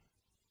 Richard.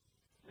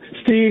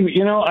 Steve,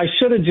 I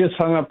should have just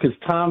hung up because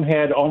Tom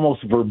had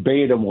almost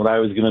verbatim what I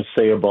was going to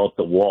say about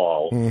the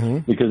wall.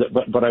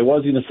 Mm-hmm. But I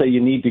was going to say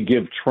you need to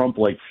give Trump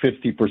like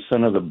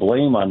 50% of the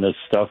blame on this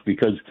stuff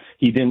because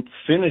he didn't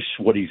finish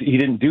he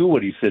didn't do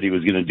what he said he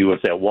was going to do.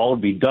 If that wall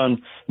would be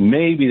done,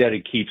 maybe that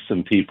would keep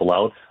some people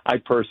out. I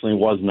personally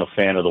wasn't a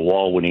fan of the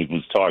wall when he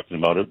was talking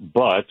about it,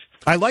 but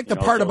I like the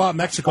part about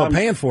Mexico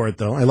paying for it,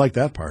 though. I like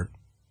that part.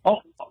 Oh,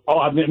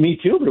 I mean, me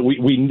too. But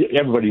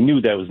everybody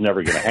knew that was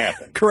never going to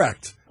happen.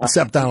 Correct,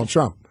 except Donald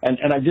Trump. And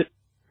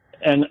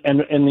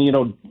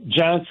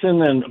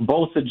Johnson and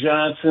both the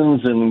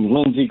Johnsons and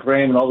Lindsey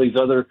Graham and all these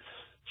other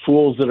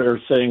fools that are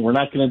saying we're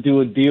not going to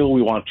do a deal.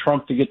 We want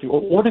Trump to get through.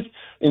 What if,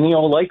 in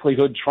all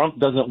likelihood, Trump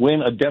doesn't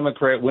win? A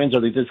Democrat wins.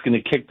 Are they just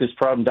going to kick this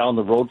problem down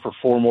the road for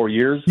 4 more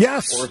years?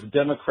 Yes. Or if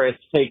Democrats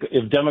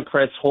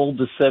hold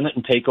the Senate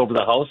and take over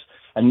the House,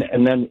 and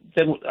then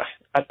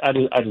I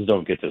just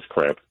don't get this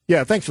crap.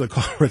 Yeah, thanks for the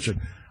call, Richard.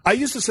 I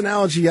used this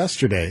analogy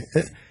yesterday.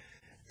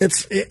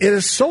 It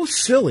is so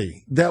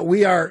silly that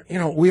we are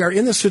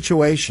in this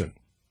situation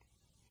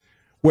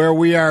where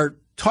we are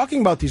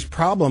talking about these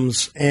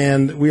problems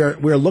and we are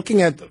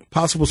looking at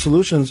possible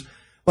solutions.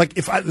 Like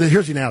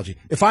here's the analogy.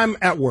 If I'm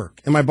at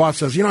work and my boss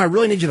says, I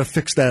really need you to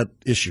fix that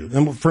issue.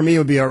 And for me, it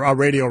would be a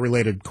radio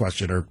related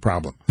question or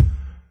problem.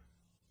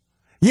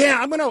 Yeah,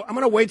 I'm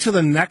going to wait till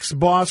the next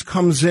boss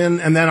comes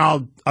in and then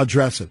I'll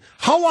address it.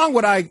 How long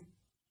would I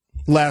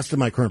last in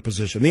my current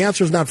position? The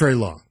answer is not very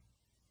long.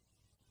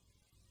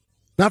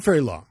 Not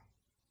very long.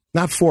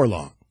 Not for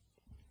long.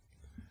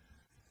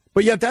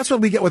 But yet that's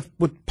what we get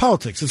with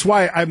politics. It's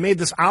why I made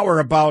this hour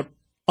about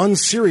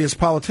unserious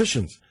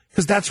politicians,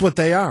 because that's what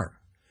they are.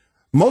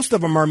 Most of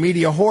them are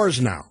media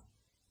whores now.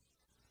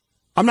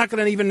 I'm not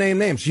going to even name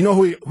names. You know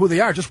who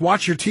they are. Just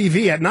watch your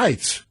TV at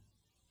night.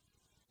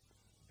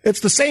 It's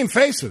the same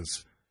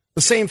faces.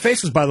 The same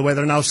faces, by the way,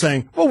 that are now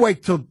saying, we'll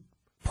wait till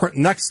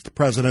next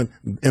president,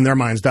 in their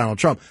minds, Donald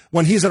Trump.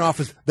 When he's in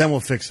office, then we'll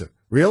fix it.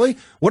 Really?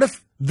 What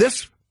if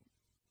this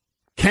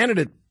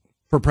candidate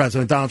for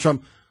president, Donald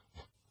Trump,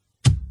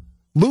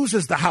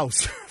 loses the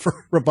House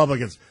for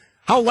Republicans?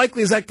 How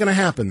likely is that going to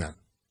happen then?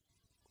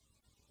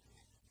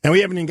 And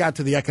we haven't even got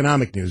to the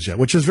economic news yet,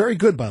 which is very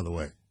good, by the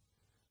way,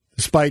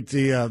 despite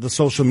the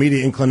social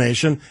media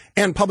inclination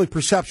and public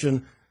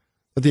perception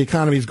that the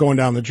economy is going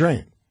down the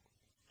drain.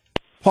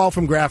 Paul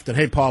from Grafton.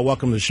 Hey, Paul,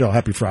 welcome to the show.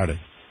 Happy Friday.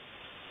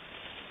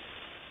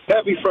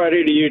 Happy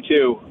Friday to you,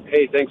 too.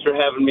 Hey, thanks for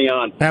having me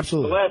on.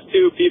 Absolutely. The last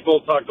two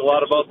people talked a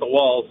lot about the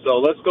wall, so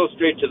let's go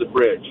straight to the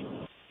bridge.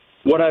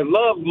 What I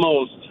love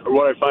most, or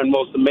what I find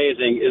most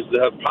amazing, is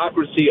the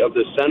hypocrisy of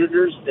the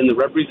senators and the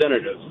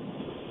representatives,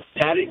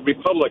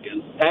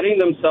 Republicans, patting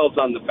themselves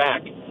on the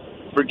back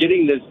for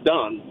getting this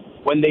done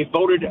when they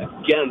voted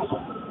against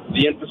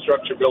the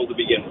infrastructure bill to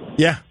begin with.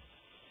 Yeah,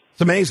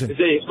 it's amazing. They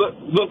say,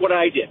 look what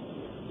I did.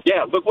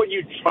 Yeah, look what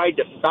you tried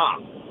to stop,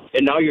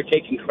 and now you're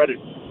taking credit.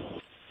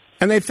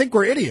 And they think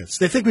we're idiots.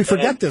 They think we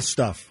forget this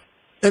stuff.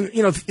 And,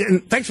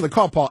 and thanks for the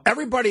call, Paul.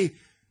 Everybody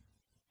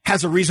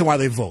has a reason why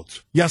they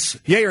vote. Yes,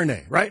 yay or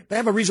nay, right? They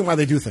have a reason why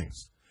they do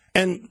things.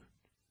 And,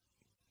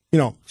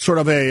 sort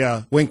of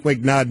a wink,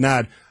 wink, nod,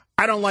 nod.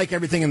 I don't like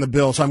everything in the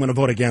bill, so I'm going to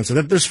vote against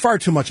it. There's far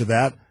too much of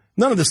that.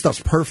 None of this stuff's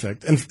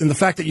perfect. And the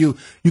fact that you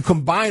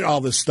combine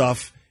all this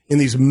stuff in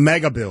these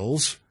mega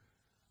bills,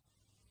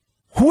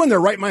 who in their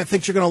right mind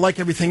thinks you're going to like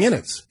everything in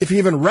it? If you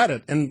even read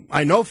it, and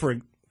I know for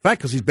a fact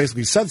because he's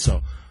basically said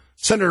so.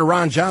 Senator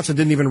Ron Johnson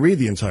didn't even read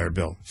the entire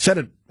bill. Said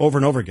it over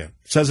and over again.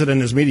 Says it in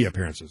his media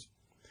appearances.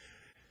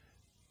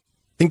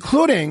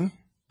 Including,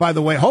 by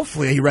the way,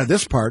 hopefully he read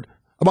this part,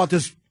 about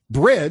this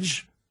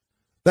bridge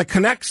that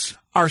connects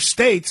our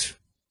state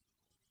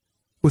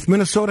with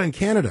Minnesota and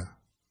Canada.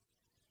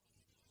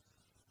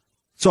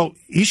 So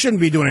he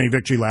shouldn't be doing any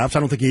victory laps. I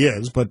don't think he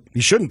is, but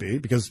he shouldn't be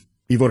because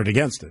he voted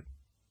against it.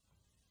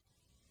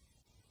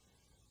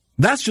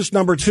 That's just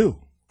number two.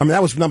 I mean,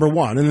 that was number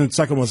one. And then the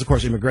second one was, of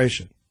course,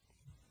 immigration.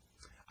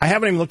 I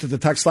haven't even looked at the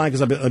text line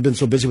because I've been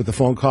so busy with the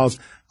phone calls.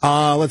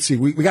 Let's see.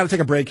 We got to take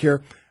a break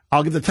here.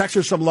 I'll give the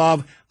texters some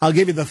love. I'll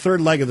give you the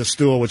third leg of the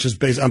stool, which is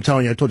I'm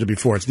telling you, I told you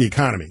before, it's the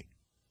economy.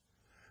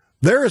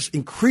 There is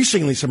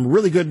increasingly some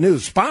really good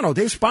news.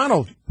 Dave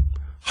Spano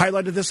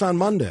highlighted this on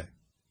Monday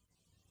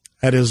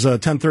at his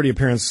 10:30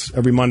 appearance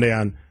every Monday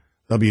on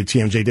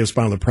WTMJ. Dave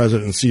Spano, the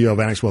president and CEO of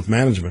Annex Wealth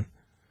Management.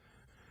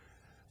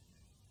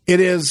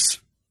 It is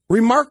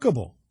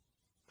remarkable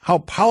how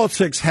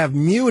politics have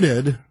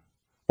muted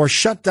or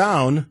shut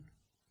down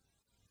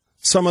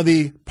some of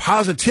the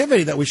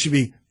positivity that we should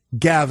be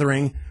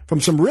gathering from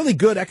some really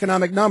good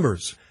economic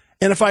numbers.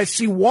 And if I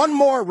see one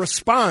more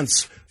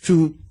response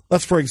to,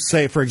 let's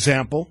say, for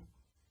example,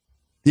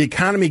 the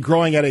economy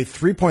growing at a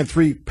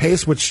 3.3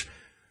 pace, which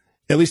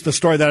at least the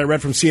story that I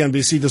read from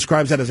CNBC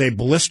describes that as a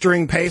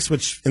blistering pace,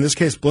 which in this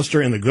case,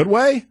 blister in the good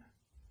way,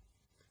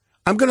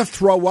 I'm going to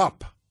throw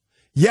up.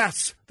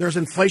 Yes, there's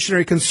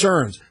inflationary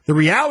concerns. The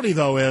reality,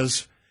 though,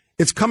 is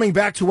it's coming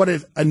back to what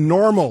is a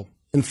normal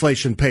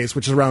inflation pace,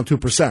 which is around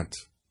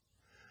 2%.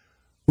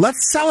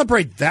 Let's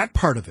celebrate that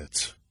part of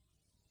it.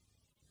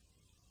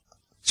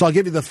 So I'll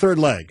give you the third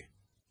leg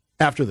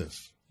after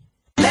this.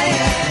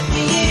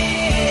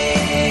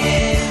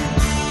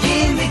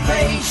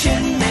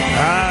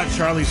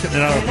 Charlie's hitting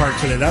it out of the park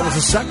today. That was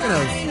the second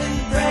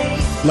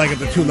leg of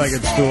the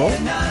two-legged stool.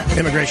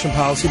 Immigration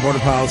policy, border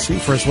policy.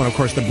 First one, of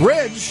course, the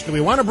bridge. Do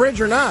we want a bridge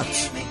or not?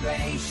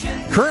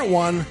 Current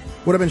one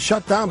would have been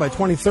shut down by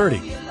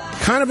 2030.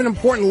 Kind of an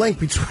important link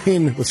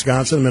between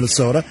Wisconsin,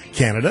 Minnesota,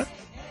 Canada.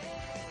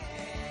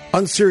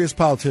 Unserious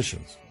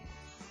politicians.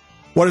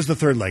 What is the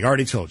third leg? I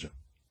already told you.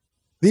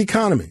 The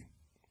economy.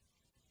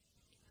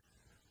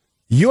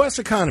 U.S.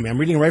 economy, I'm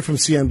reading right from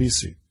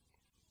CNBC,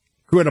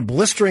 grew at a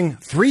blistering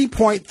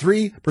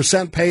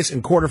 3.3% pace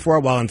in quarter four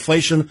while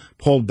inflation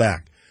pulled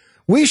back.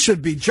 We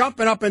should be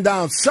jumping up and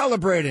down,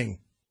 celebrating,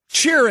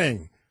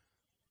 cheering.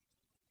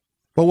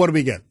 But what do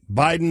we get?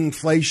 Biden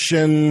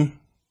inflation,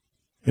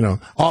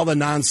 all the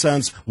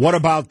nonsense. What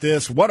about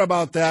this? What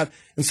about that?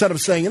 Instead of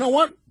saying, you know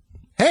what?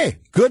 Hey,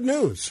 good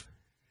news.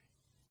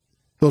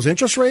 Those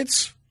interest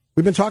rates,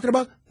 we've been talking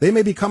about, they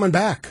may be coming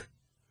back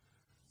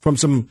from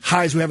some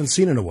highs we haven't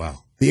seen in a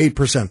while. The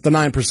 8%, the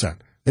 9%.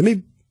 They may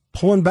be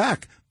pulling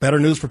back. Better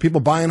news for people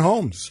buying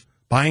homes,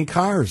 buying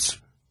cars.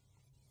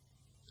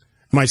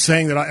 Am I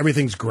saying that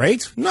everything's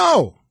great?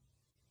 No.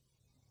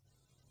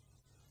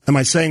 Am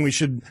I saying we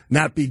should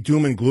not be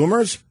doom and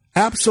gloomers?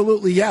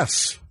 Absolutely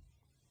yes.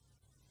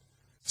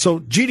 So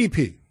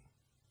GDP,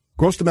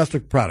 gross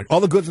domestic product, all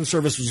the goods and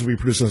services we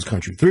produce in this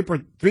country,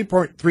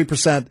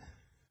 3.3%.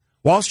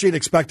 Wall Street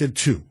expected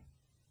 2%.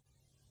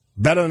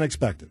 Better than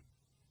expected.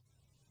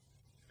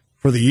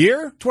 For the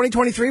year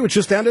 2023, which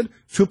just ended,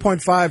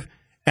 2.5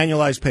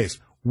 annualized pace.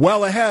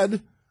 Well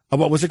ahead of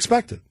what was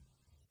expected.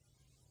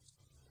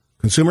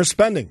 Consumer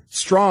spending,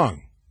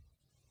 strong.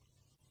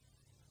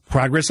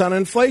 Progress on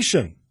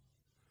inflation.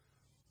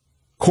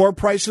 Core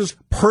prices,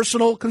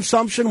 personal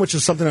consumption, which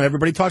is something that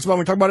everybody talks about when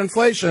we talk about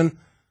inflation,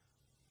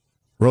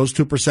 rose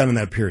 2% in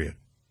that period.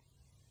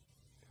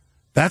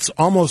 That's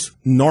almost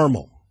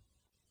normal.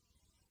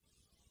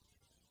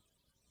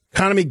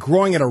 Economy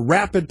growing at a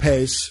rapid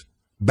pace,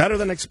 better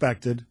than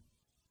expected,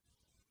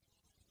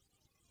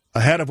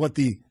 ahead of what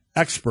the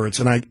experts,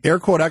 and I air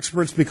quote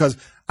experts because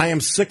I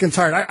am sick and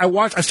tired.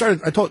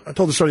 I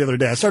told the story the other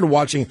day. I started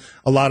watching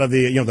a lot of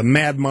the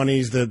Mad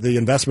Moneys, the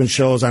investment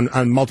shows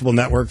on multiple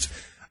networks,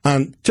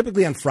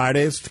 typically on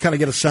Fridays, to kind of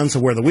get a sense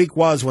of where the week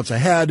was, what's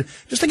ahead,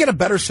 just to get a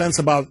better sense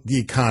about the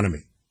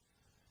economy,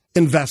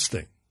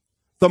 investing,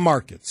 the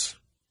markets.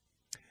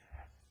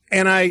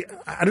 And I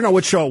don't know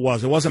which show it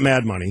was. It wasn't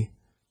Mad Money,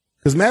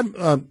 because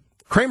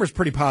Kramer's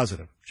pretty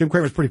positive. Jim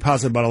Kramer's pretty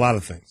positive about a lot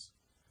of things.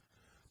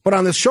 But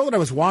on this show that I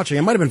was watching,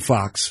 it might have been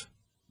Fox,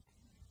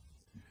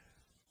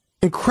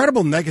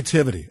 incredible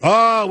negativity.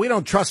 Oh, we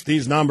don't trust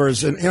these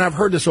numbers. And I've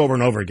heard this over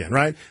and over again,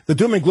 right? The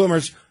doom and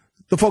gloomers,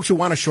 the folks who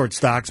want to short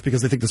stocks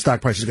because they think the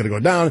stock price is going to go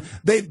down,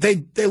 they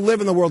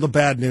live in the world of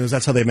bad news.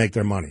 That's how they make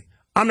their money.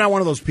 I'm not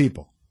one of those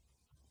people.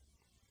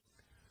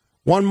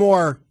 One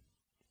more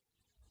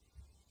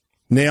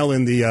nail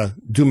in the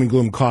doom and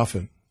gloom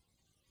coffin.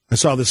 I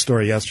saw this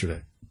story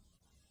yesterday.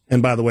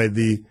 And by the way,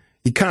 the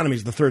economy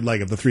is the third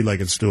leg of the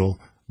three-legged stool.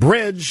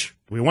 Bridge,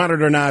 do we want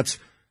it or not?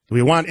 Do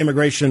we want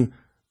immigration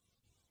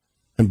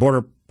and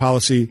border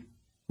policy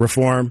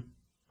reform?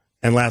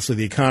 And lastly,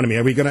 the economy.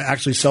 Are we going to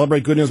actually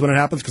celebrate good news when it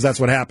happens? Because that's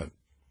what happened.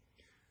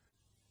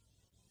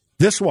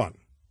 This one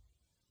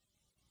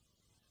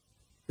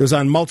is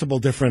on multiple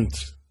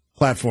different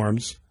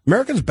platforms.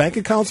 Americans' bank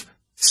accounts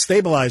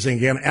stabilizing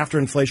again after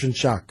inflation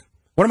shock.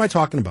 What am I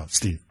talking about,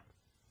 Steve?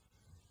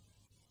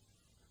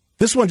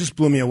 This one just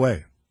blew me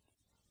away.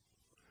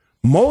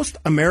 Most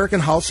American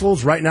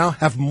households right now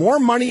have more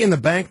money in the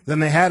bank than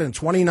they had in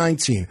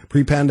 2019,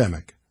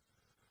 pre-pandemic.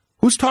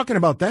 Who's talking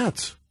about that?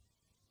 It's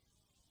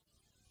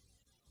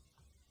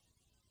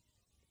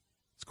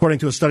according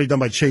to a study done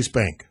by Chase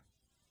Bank.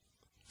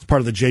 It's part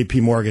of the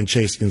J.P. Morgan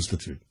Chase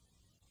Institute.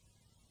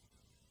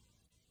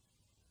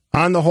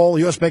 On the whole,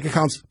 U.S. bank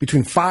accounts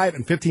between 5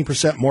 and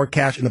 15% more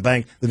cash in the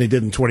bank than they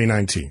did in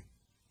 2019.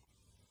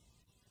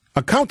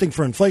 Accounting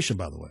for inflation,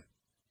 by the way.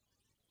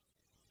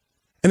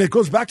 And it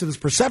goes back to this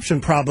perception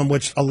problem,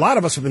 which a lot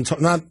of us have been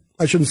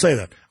I shouldn't say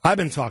that. I've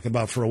been talking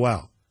about for a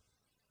while.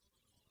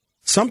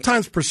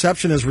 Sometimes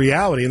perception is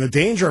reality, and the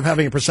danger of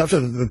having a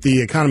perception that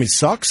the economy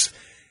sucks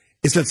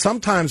is that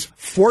sometimes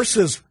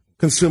forces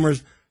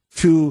consumers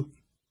to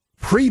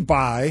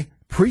pre-buy,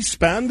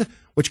 pre-spend,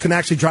 which can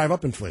actually drive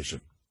up inflation.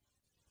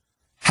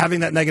 Having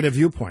that negative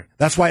viewpoint.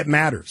 That's why it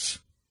matters.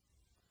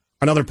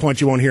 Another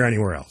point you won't hear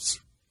anywhere else.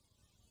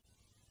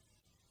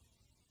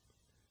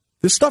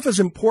 This stuff is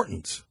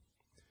important.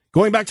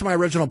 Going back to my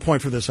original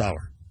point for this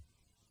hour.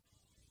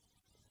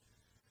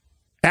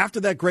 After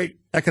that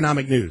great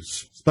economic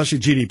news, especially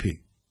GDP,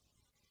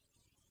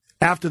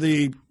 after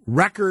the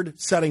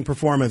record-setting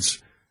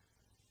performance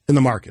in the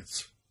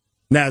markets,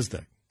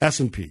 NASDAQ,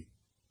 S&P,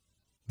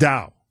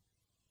 Dow,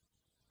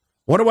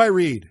 what do I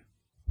read?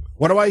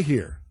 What do I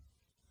hear?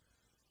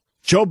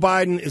 Joe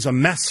Biden is a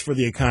mess for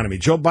the economy.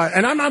 Joe Biden,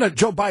 and I'm not a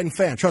Joe Biden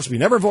fan. Trust me,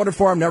 never voted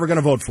for him, never going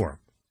to vote for him.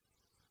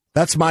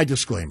 That's my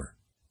disclaimer.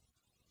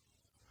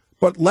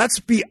 But let's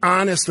be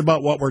honest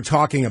about what we're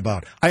talking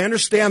about. I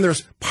understand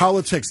there's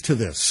politics to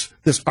this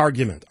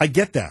argument. I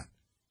get that.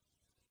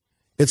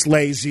 It's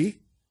lazy.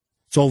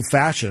 It's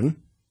old-fashioned.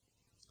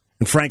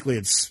 And frankly,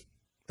 it's,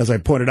 as I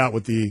pointed out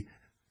with the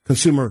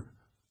consumer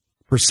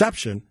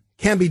perception,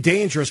 can be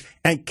dangerous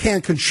and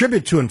can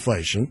contribute to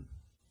inflation.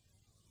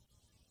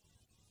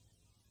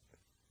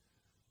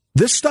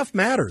 This stuff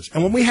matters.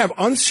 And when we have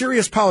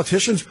unserious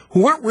politicians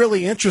who aren't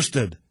really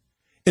interested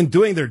in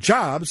doing their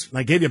jobs, and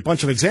I gave you a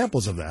bunch of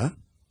examples of that,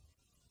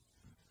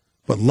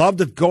 but love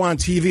to go on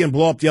TV and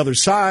blow up the other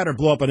side or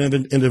blow up an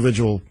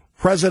individual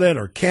president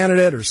or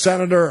candidate or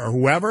senator or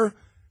whoever,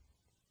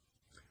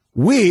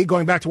 we,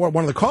 going back to what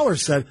one of the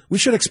callers said, we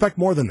should expect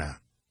more than that.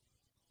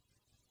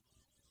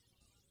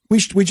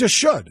 We just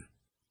should.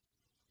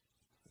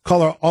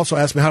 Caller also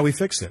asked me how we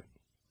fix it.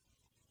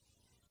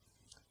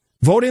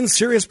 Vote in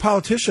serious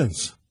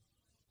politicians.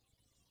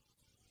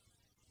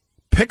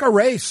 Pick a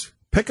race.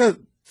 Pick a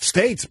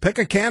state. Pick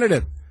a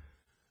candidate.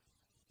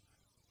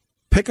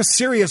 Pick a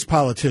serious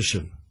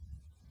politician.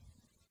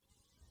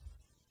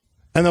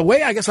 And the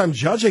way I guess I'm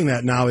judging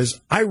that now is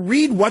I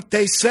read what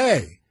they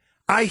say.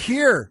 I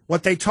hear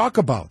what they talk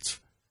about.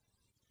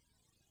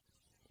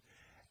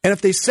 And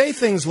if they say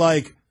things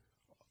like,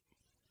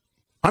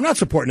 I'm not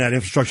supporting that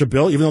infrastructure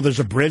bill, even though there's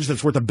a bridge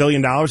that's worth $1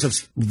 billion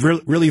that's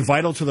really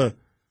vital to the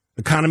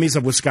economies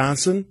of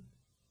Wisconsin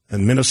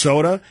and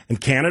Minnesota and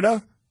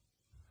Canada,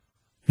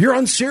 you're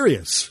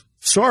unserious.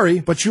 Sorry,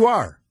 but you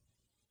are.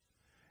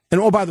 And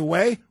oh, by the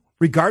way,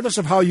 regardless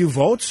of how you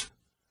vote,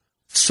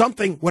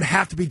 something would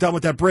have to be done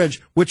with that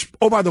bridge, which,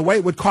 oh, by the way,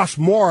 would cost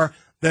more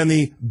than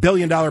the $1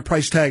 billion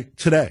price tag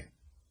today.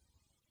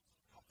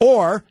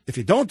 Or, if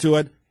you don't do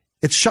it,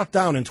 it's shut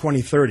down in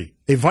 2030.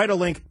 A vital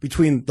link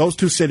between those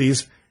two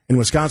cities in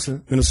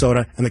Wisconsin,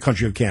 Minnesota, and the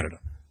country of Canada.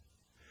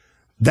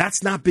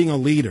 That's not being a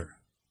leader.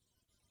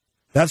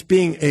 That's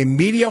being a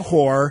media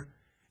whore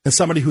and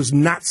somebody who's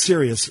not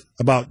serious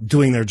about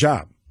doing their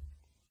job.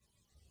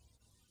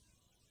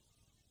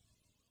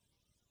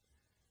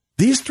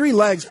 These 3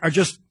 legs are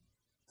just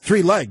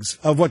 3 legs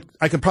of what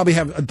I could probably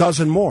have a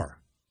dozen more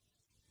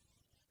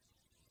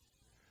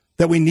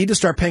that we need to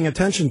start paying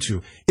attention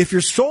to. If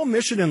your sole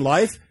mission in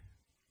life,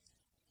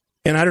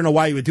 and I don't know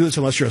why you would do this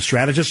unless you're a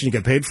strategist and you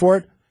get paid for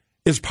it,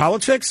 is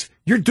politics,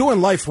 you're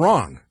doing life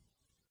wrong.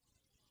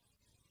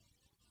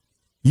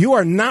 You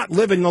are not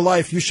living the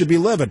life you should be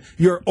living.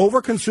 You're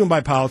overconsumed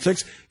by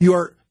politics.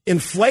 You're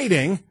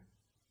inflating,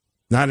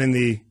 not in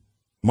the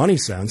money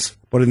sense,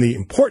 but in the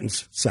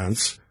importance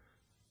sense,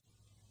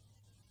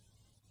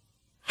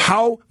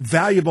 how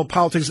valuable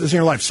politics is in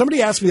your life.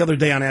 Somebody asked me the other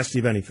day on Ask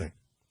Steve Anything,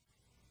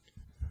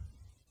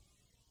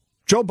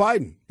 Joe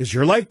Biden, is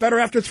your life better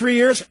after 3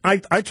 years? I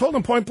told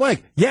him point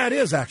blank, yeah, it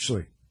is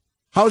actually.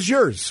 How's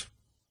yours?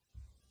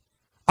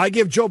 I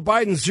give Joe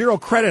Biden 0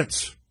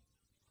 credits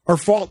or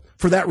fault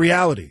for that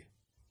reality.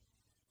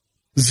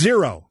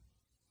 0.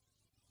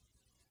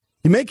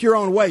 You make your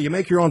own way. You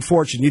make your own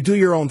fortune. You do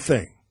your own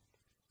thing.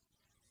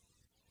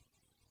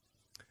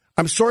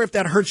 I'm sorry if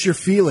that hurts your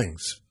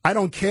feelings. I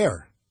don't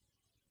care.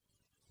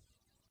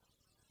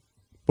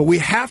 But we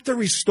have to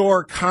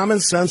restore common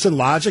sense and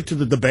logic to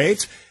the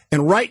debates.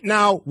 And right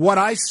now, what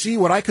I see,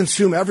 what I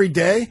consume every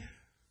day,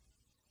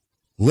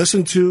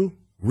 listen to,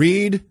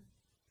 read,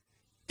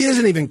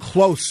 isn't even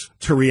close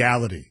to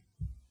reality.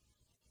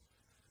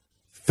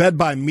 Fed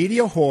by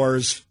media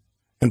whores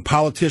and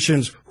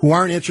politicians who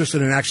aren't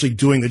interested in actually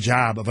doing the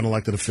job of an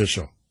elected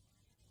official.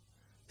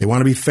 They want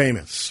to be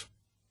famous.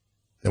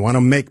 They want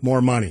to make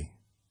more money.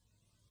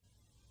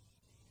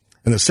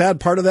 And the sad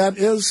part of that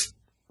is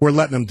we're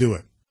letting them do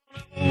it.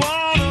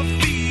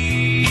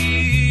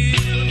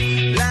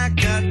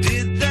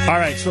 All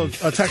right, so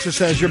a texter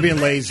says you're being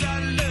lazy.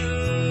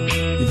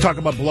 You talk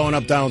about blowing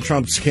up Donald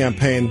Trump's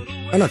campaign.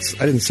 I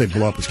didn't say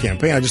blow up his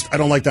campaign. I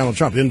don't like Donald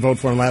Trump. Didn't vote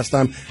for him last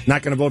time.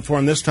 Not going to vote for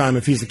him this time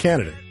if he's the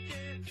candidate.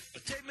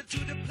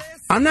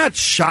 I'm not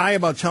shy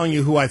about telling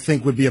you who I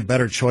think would be a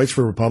better choice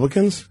for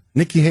Republicans.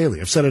 Nikki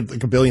Haley. I've said it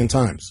like a billion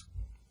times.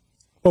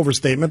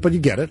 Overstatement, but you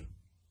get it.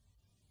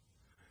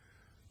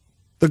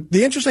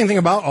 The interesting thing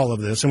about all of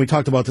this, and we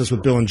talked about this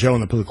with Bill and Joe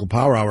in the Political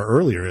Power Hour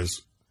earlier,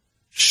 is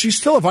she's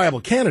still a viable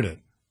candidate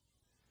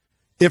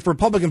if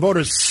Republican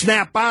voters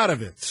snap out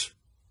of it.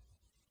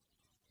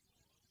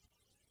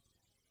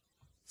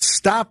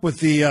 Stop with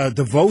the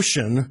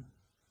devotion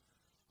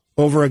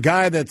over a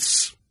guy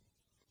that's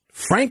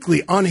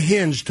frankly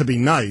unhinged to be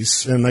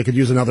nice, and I could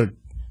use another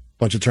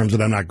bunch of terms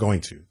that I'm not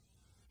going to.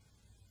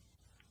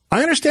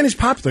 I understand he's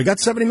popular. He got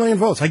 70 million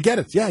votes. I get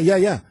it.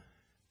 Yeah.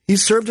 He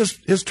served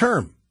his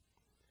term.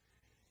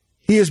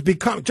 He has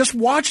become, just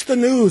watch the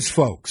news,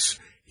 folks.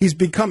 He's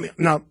become,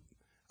 now,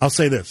 I'll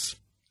say this.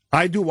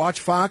 I do watch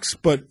Fox,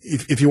 but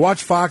if you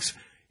watch Fox,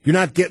 you're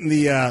not getting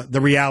the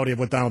reality of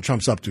what Donald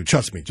Trump's up to.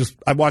 Trust me.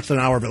 I watched an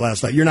hour of it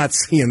last night. You're not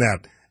seeing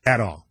that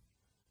at all.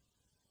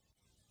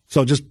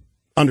 So just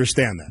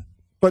understand that.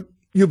 But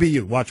you be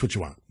you. Watch what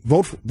you want.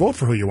 Vote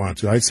for who you want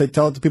to. I say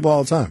tell it to people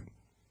all the time.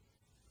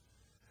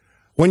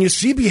 When you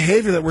see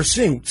behavior that we're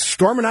seeing,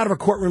 storming out of a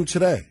courtroom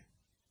today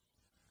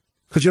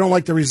because you don't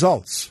like the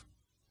results,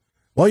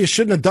 well, you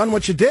shouldn't have done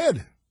what you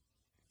did.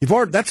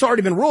 That's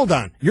already been ruled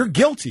on. You're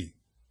guilty.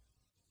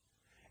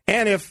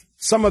 And if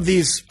some of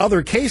these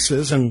other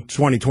cases in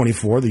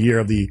 2024, the year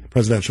of the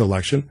presidential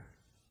election,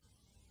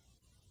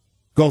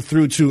 go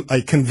through to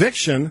a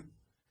conviction,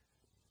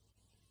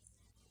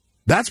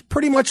 that's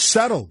pretty much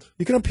settled.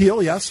 You can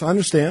appeal, yes, I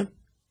understand.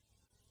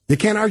 You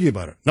can't argue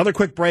about it. Another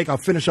quick break. I'll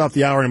finish off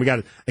the hour, and we got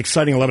an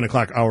exciting 11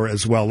 o'clock hour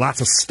as well. Lots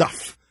of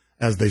stuff,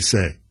 as they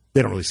say.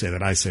 They don't really say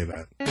that. I say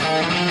that.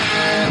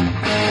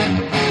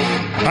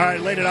 All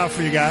right, laid it out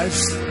for you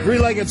guys.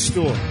 Three-legged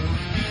stool.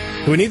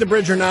 Do we need the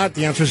bridge or not?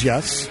 The answer is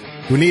yes.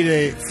 Do we need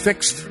a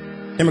fixed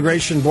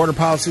immigration border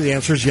policy? The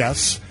answer is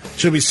yes.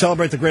 Should we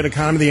celebrate the great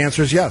economy? The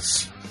answer is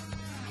yes.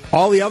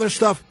 All the other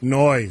stuff,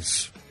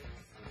 noise.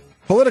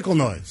 Political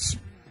noise.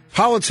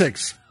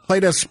 Politics,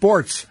 played as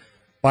sports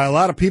by a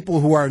lot of people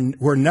who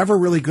are never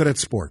really good at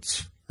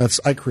sports.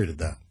 I created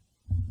that.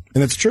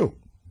 And it's true.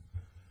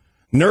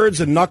 Nerds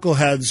and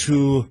knuckleheads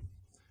who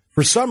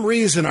for some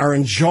reason, are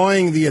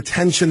enjoying the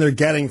attention they're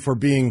getting for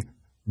being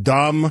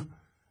dumb,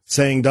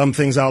 saying dumb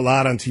things out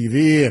loud on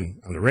TV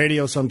and on the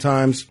radio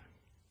sometimes.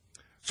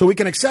 So we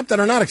can accept that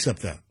or not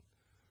accept that.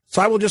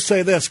 So I will just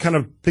say this, kind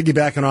of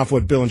piggybacking off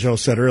what Bill and Joe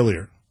said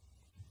earlier.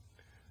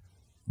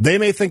 They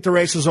may think the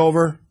race is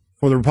over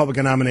for the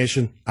Republican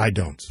nomination. I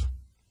don't.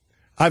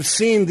 I've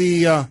seen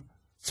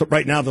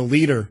right now the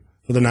leader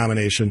for the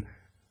nomination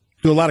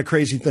do a lot of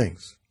crazy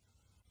things.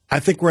 I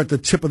think we're at the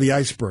tip of the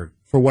iceberg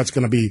for what's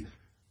going to be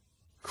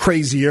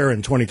crazier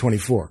in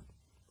 2024.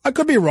 I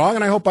could be wrong,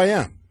 and I hope I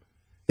am.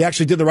 He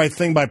actually did the right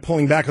thing by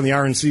pulling back on the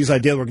RNC's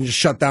idea that we can just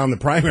shut down the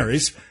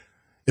primaries.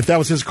 If that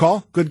was his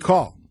call, good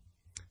call.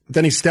 But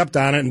then he stepped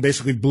on it and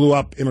basically blew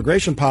up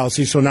immigration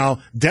policy, so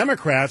now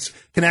Democrats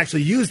can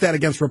actually use that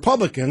against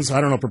Republicans.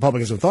 I don't know if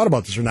Republicans have thought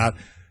about this or not.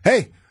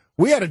 Hey,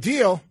 we had a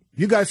deal.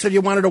 You guys said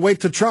you wanted to wait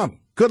to Trump.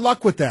 Good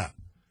luck with that.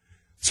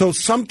 So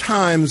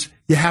sometimes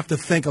you have to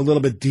think a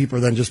little bit deeper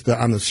than just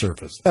on the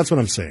surface. That's what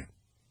I'm saying.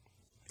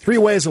 Three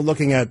ways of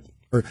looking at,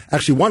 or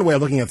actually one way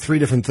of looking at three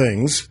different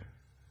things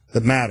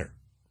that matter.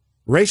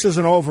 Race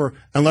isn't over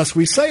unless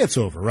we say it's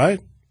over, right?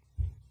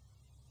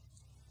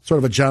 Sort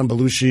of a John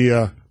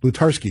Belushi,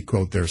 Lutarski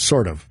quote there,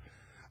 sort of.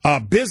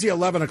 Busy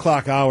 11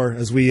 o'clock hour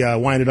as we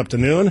wind it up to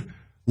noon.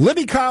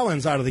 Libby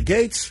Collins out of the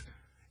gates.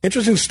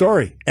 Interesting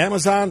story.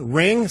 Amazon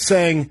Ring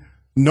saying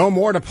no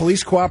more to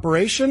police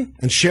cooperation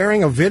and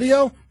sharing a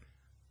video.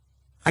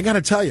 I got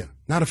to tell you,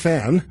 not a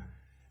fan.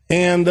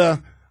 And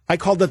I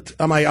called it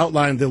on my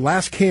outline the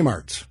last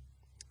Kmart's.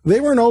 They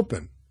weren't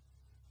open,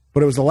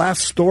 but it was the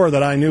last store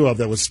that I knew of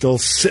that was still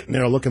sitting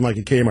there looking like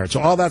a Kmart. So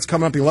all that's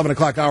coming up at the 11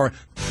 o'clock hour.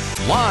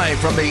 Live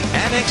from the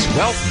Annex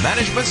Wealth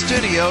Management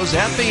Studios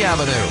at the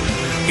Avenue,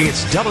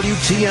 it's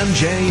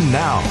WTMJ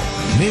Now.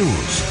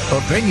 News,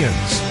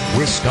 opinions,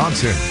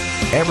 Wisconsin.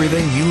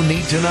 Everything you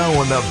need to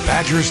know in the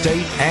Badger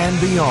State and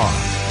beyond.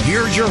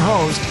 Here's your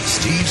host,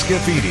 Steve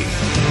Scafidi.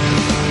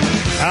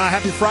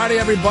 Happy Friday,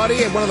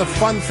 everybody. And one of the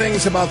fun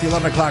things about the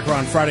 11 o'clock hour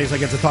on Fridays, I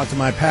get to talk to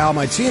my pal,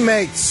 my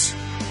teammates,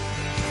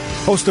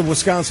 host of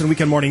Wisconsin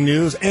Weekend Morning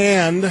News,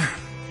 and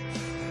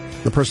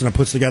the person that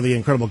puts together the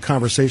Incredible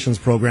Conversations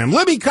program,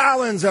 Libby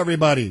Collins,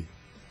 everybody.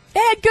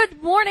 And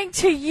good morning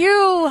to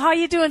you. How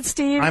you doing,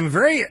 Steve? I'm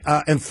very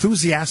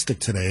enthusiastic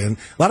today, and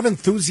a lot of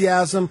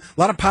enthusiasm, a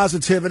lot of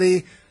positivity,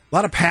 a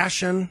lot of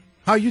passion.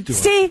 How are you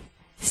doing?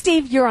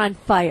 Steve, you're on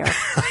fire.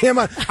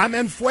 I'm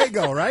en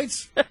fuego, right?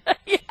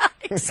 Yeah,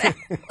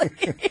 exactly.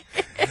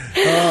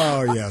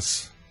 Oh,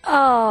 yes.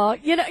 Oh,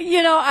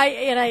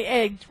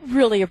 I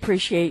really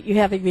appreciate you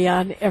having me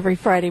on every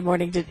Friday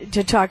morning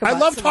to talk about. I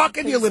love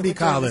talking to you, Libby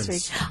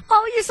Collins.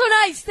 Oh, you're so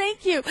nice.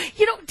 Thank you.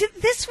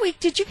 This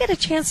week, did you get a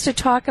chance to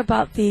talk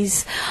about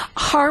these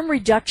harm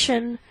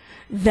reduction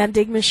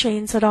vending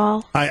machines at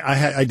all?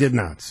 I did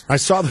not. I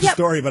saw the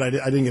story, but I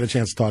didn't get a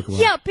chance to talk about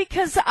it. Yeah,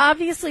 because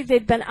obviously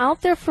they've been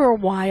out there for a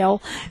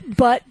while,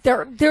 but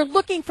they're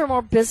looking for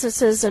more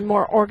businesses and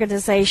more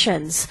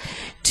organizations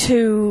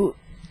to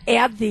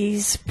add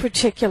these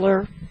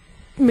particular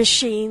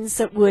machines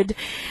that would,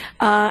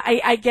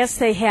 I guess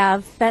they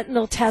have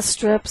fentanyl test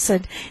strips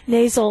and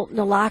nasal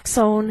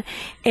naloxone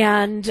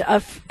and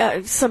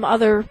some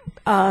other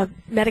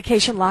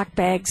medication lock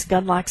bags,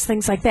 gun locks,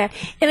 things like that.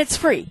 And it's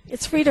free.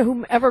 It's free to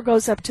whomever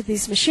goes up to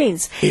these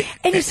machines.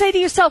 And you say to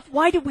yourself,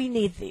 why do we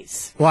need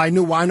these? Well, I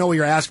know what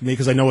you're asking me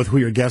because I know who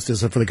your guest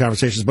is for the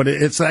conversations, but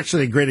it's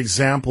actually a great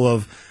example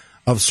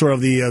of sort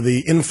of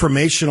the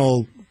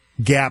informational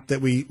gap that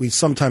we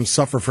sometimes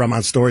suffer from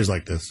on stories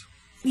like this.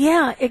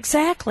 Yeah,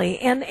 exactly.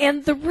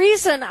 And the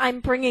reason I'm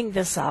bringing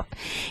this up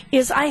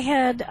is I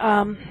had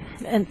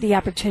the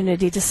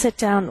opportunity to sit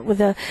down with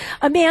a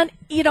man,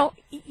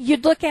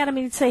 you'd look at him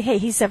and you'd say, hey,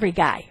 he's every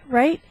guy,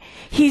 right?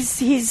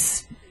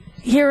 He's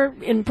here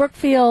in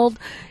Brookfield,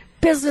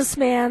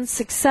 businessman,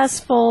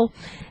 successful,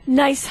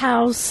 nice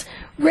house,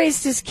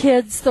 raised his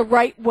kids the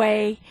right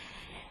way,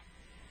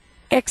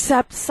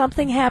 except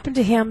something happened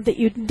to him that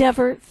you'd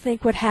never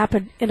think would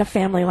happen in a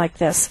family like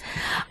this.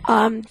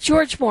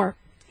 George Moore,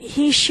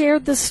 he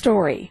shared the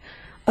story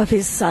of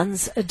his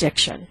son's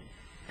addiction.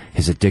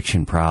 His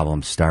addiction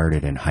problem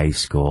started in high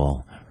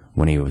school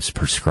when he was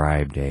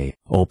prescribed a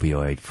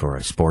opioid for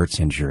a sports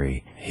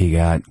injury. He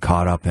got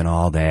caught up in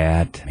all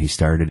that. He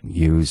started to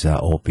use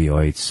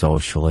opioids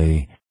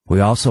socially. We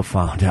also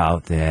found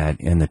out that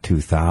in the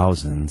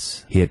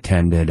 2000s, he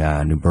attended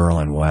New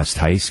Berlin West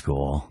High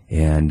School,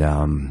 and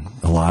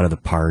a lot of the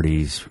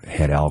parties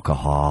had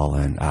alcohol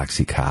and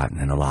Oxycontin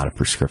and a lot of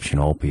prescription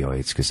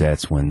opioids because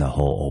that's when the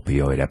whole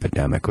opioid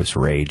epidemic was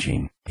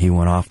raging. He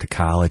went off to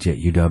college at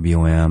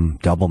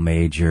UWM, double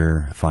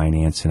major,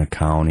 finance and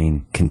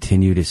accounting,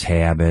 continued his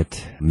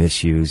habit,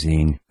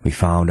 misusing. We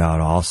found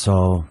out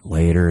also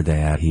later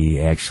that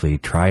he actually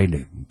tried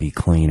to be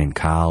clean in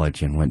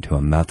college and went to a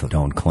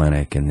methadone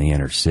clinic in the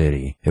inner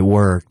city. It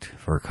worked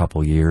for a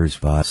couple years,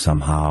 but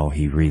somehow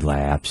he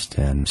relapsed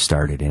and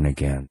started in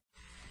again.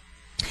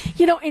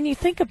 And you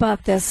think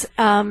about this,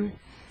 and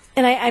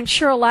I'm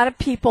sure a lot of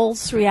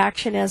people's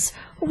reaction is,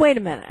 wait a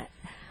minute,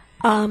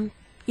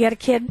 you had a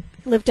kid,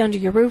 lived under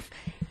your roof,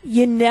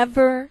 you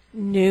never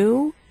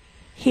knew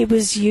he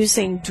was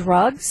using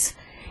drugs.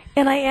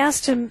 And I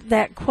asked him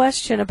that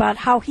question about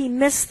how he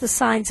missed the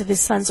signs of his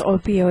son's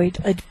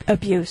opioid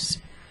abuse.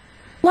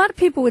 A lot of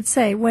people would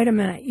say, wait a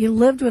minute, you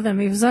lived with him,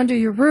 he was under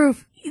your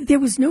roof. There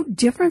was no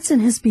difference in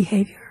his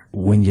behavior.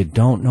 When you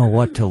don't know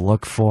what to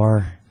look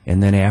for,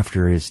 and then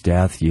after his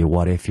death, you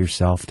what if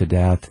yourself to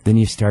death, then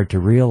you start to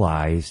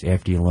realize,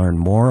 after you learn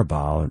more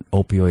about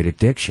opioid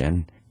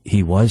addiction,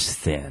 he was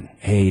thin.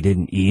 Hey, he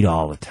didn't eat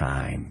all the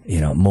time.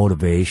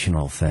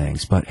 Motivational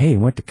things. But hey, he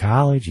went to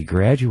college, he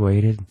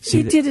graduated.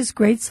 Did his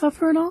grades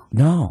suffer at all?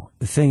 No.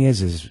 The thing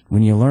is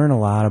when you learn a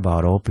lot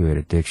about opioid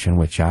addiction,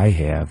 which I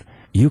have,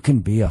 you can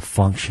be a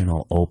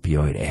functional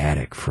opioid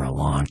addict for a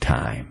long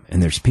time.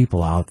 And there's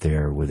people out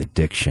there with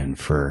addiction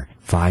for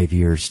 5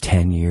 years,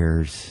 10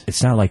 years.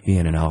 It's not like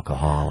being an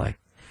alcoholic.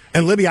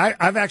 And Libby,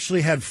 I've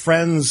actually had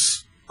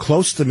friends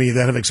close to me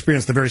that have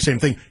experienced the very same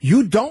thing.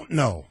 You don't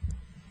know.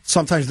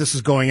 Sometimes this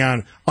is going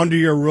on under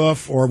your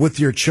roof or with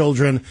your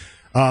children,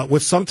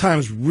 with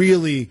sometimes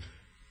really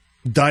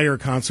dire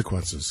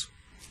consequences.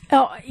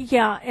 Oh,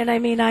 yeah. And I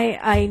mean,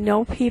 I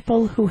know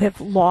people who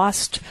have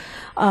lost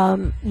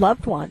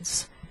loved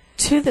ones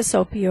to this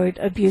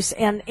opioid abuse.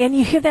 And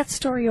you hear that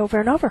story over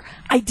and over.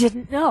 I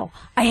didn't know.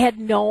 I had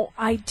no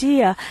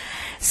idea.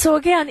 So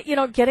again,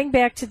 getting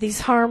back to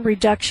these harm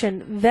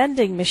reduction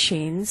vending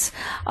machines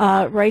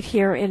right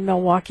here in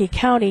Milwaukee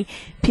County,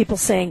 people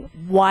saying,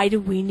 why do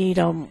we need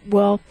them?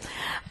 Well,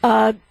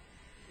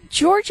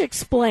 George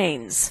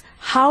explains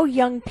how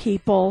young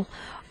people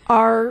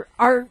are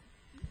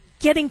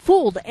getting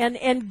fooled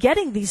and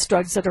getting these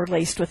drugs that are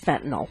laced with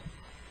fentanyl.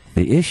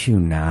 The issue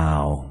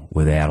now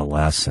with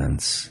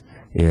adolescents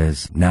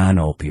is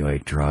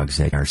non-opioid drugs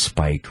that are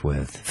spiked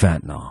with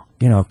fentanyl.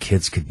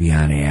 Kids could be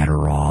on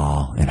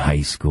Adderall in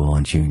high school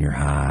and junior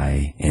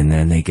high, and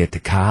then they get to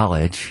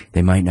college,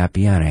 they might not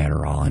be on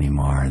Adderall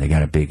anymore. They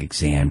got a big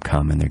exam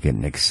coming, they're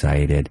getting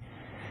excited,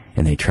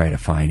 and they try to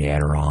find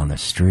Adderall on the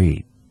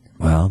street.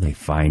 Well, they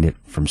find it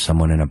from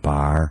someone in a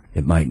bar.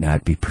 It might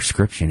not be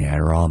prescription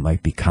Adderall, it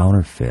might be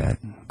counterfeit.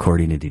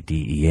 According to the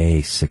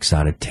DEA, 6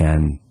 out of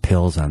 10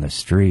 pills on the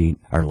street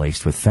are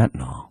laced with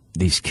fentanyl.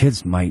 These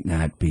kids might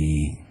not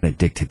be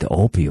addicted to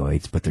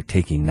opioids, but they're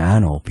taking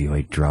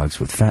non-opioid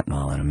drugs with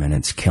fentanyl in them, and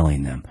it's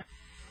killing them.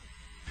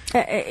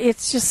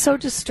 It's just so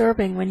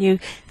disturbing when you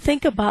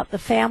think about the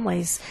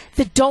families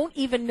that don't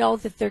even know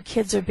that their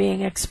kids are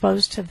being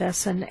exposed to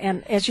this, and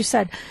as you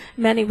said,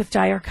 many with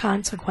dire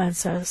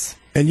consequences.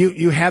 And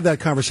you had that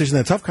conversation,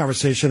 that tough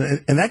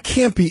conversation, and that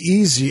can't be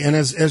easy. And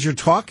as you're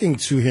talking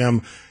to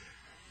him,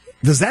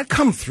 does that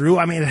come through?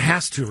 I mean, it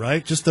has to,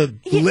 right? Just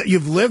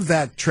you've lived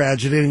that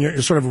tragedy, and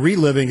you're sort of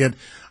reliving it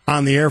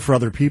on the air for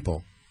other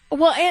people.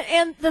 Well,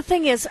 and the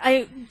thing is,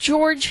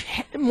 George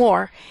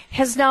Moore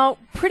has now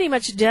pretty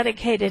much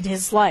dedicated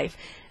his life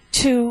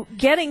to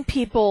getting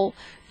people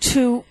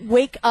to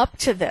wake up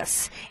to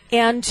this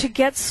and to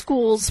get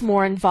schools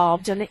more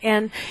involved.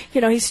 And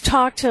he's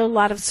talked to a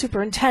lot of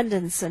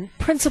superintendents and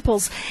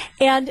principals,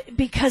 and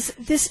because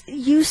this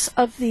use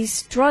of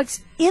these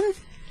drugs in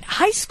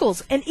high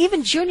schools and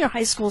even junior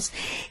high schools,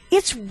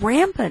 it's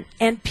rampant,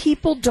 and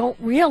people don't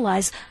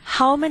realize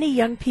how many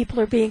young people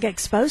are being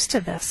exposed to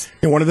this.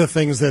 And one of the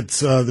things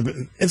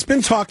that it's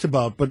been talked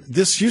about, but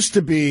this used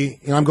to be,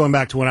 I'm going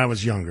back to when I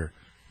was younger,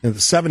 in the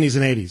 70s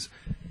and 80s.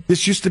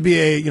 This used to be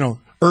a,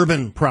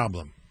 urban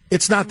problem.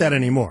 It's not that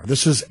anymore.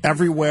 This is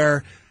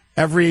everywhere,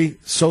 every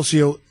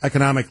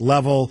socioeconomic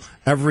level,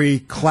 every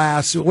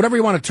class, whatever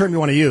you want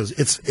to use.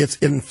 It's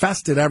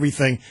infested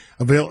everything.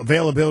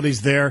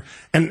 Availability's there.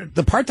 And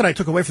the part that I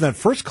took away from that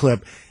first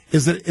clip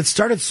is that it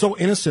started so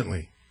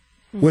innocently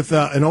with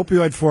an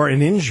opioid for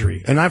an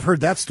injury. And I've heard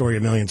that story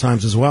a million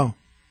times as well.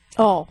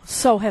 Oh,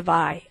 so have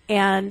I.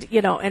 And,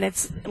 and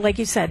it's, like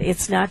you said,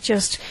 it's not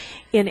just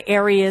in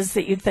areas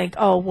that you'd think,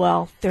 oh,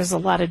 well, there's a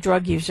lot of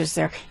drug users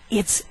there.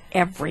 It's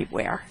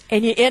everywhere.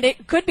 And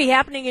it could be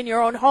happening in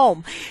your own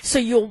home. So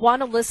you'll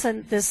want to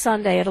listen this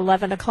Sunday at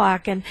 11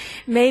 o'clock, and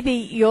maybe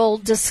you'll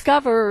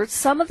discover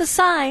some of the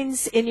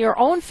signs in your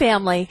own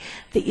family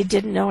that you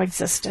didn't know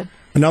existed.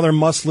 Another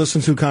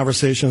must-listen-to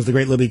conversation is the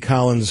great Libby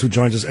Collins, who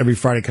joins us every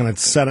Friday, kind of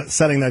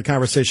setting that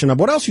conversation up.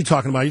 What else are you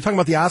talking about? Are you talking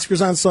about the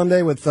Oscars on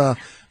Sunday with the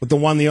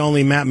one, the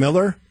only Matt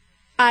Miller?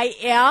 I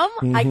am.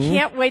 Mm-hmm. I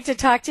can't wait to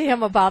talk to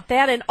him about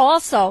that. And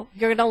also,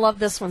 you're going to love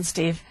this one,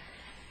 Steve.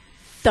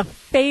 The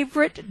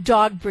favorite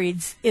dog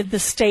breeds in the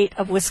state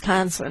of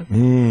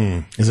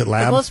Wisconsin. Is it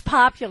Lab? The most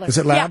popular. Is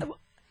it Lab? Yeah.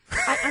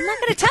 I'm not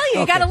going to tell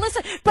you. You got to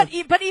listen. But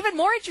even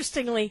more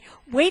interestingly,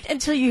 wait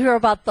until you hear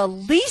about the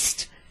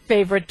least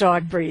favorite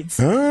dog breeds.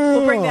 Oh.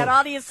 We'll bring that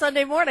audience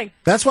Sunday morning.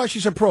 That's why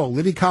she's a pro.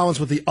 Libby Collins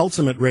with the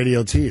ultimate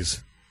radio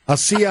tease. I'll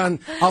see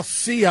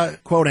you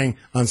quoting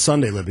on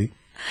Sunday, Libby.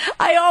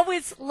 I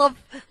always love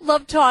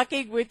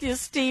talking with you,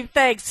 Steve.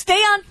 Thanks. Stay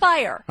on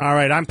fire. All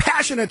right. I'm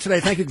passionate today.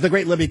 Thank you to the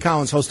great Libby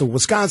Collins, host of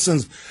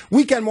Wisconsin's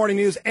Weekend Morning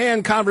News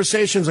and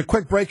Conversations. A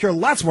quick break here.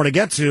 Lots more to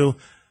get to.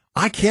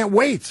 I can't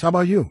wait. How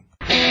about you?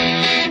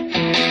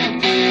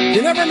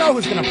 You never know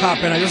who's going to pop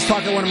in. I just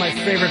talked to one of my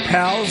favorite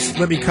pals,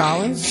 Libby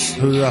Collins,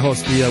 who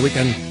hosts the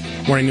weekend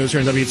morning news here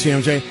in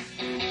WTMJ.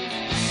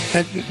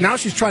 And now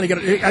she's trying to get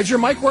it. Is your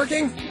mic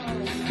working?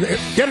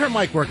 Get her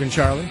mic working,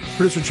 Charlie.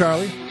 Producer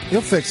Charlie.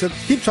 He'll fix it.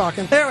 Keep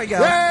talking. There we go.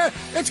 Yeah,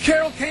 it's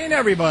Carol Kane,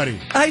 everybody.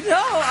 I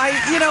know.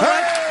 You know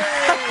what?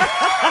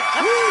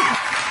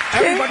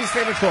 Everybody's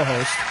favorite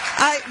co-host.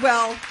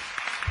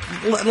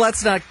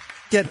 Let's not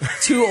get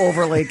too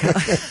overly.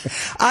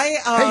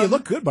 Hey, you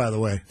look good, by the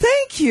way.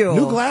 Thank you.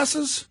 New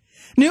glasses.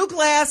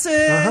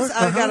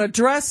 I got a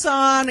dress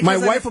on. My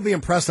wife will be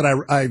impressed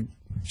that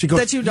she goes,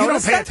 that you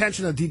don't pay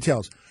attention to the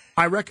details.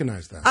 I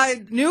recognize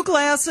that. New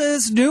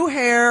glasses, new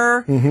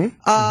hair. New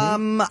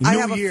I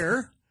have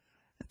year.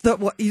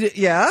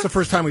 Yeah. It's the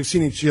first time we've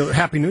seen each other.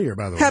 Happy New Year,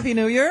 by the way. Happy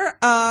New Year.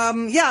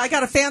 I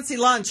got a fancy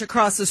lunch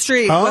across the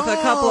street with a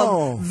couple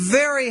of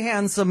very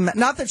handsome,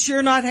 not that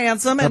you're not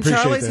handsome and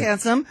Charlie's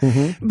handsome,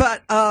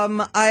 but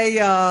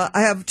I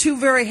have two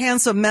very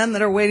handsome men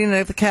that are waiting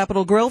at the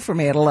Capitol Grill for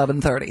me at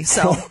 11:30.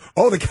 So.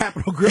 The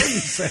Capitol Grill, you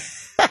say.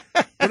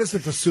 What is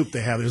it, the soup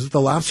they have? Is it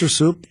the lobster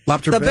soup?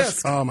 Lobster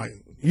bisque? Oh, my.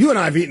 You and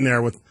I have eaten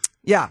there with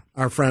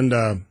our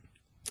friend,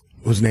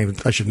 whose name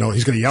I should know.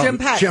 He's going to yell. Jim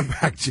Peck. Jim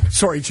Peck.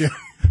 Sorry, Jim.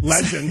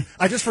 Legend.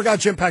 I just forgot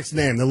Jim Peck's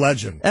name, the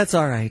legend. That's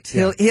all right.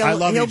 Yeah.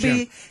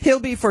 He'll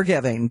be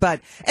forgiving.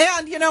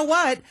 And you know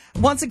what?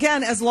 Once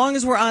again, as long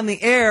as we're on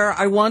the air,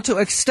 I want to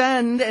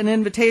extend an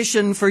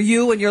invitation for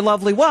you and your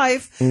lovely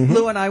wife.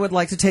 Lou and I would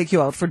like to take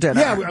you out for dinner.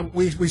 Yeah,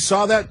 we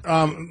saw that.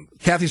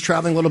 Kathy's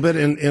traveling a little bit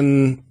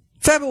in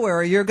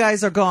February. Your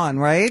guys are gone,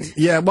 right?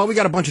 Yeah, well, we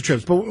got a bunch of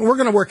trips, but we're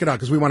going to work it out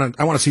because I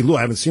want to see Lou.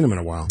 I haven't seen him in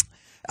a while.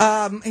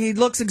 He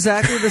looks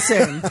exactly the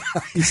same.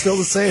 He's still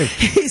the same.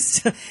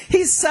 He's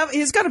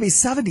going to be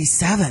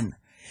 77.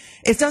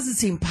 It doesn't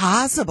seem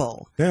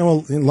possible. Yeah,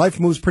 well, life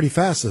moves pretty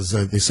fast, as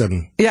they said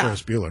in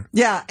Ferris Bueller.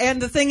 Yeah,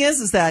 and the thing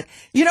is that,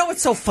 you know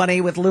what's so funny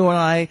with Lou and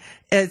I?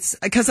 It's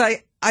because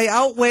I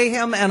outweigh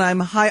him and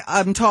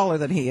I'm taller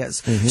than he is.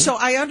 So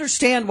I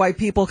understand why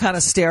people kind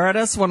of stare at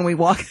us when we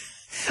walk.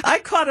 I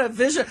caught a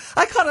vision.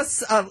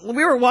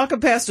 We were walking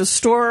past a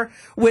store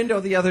window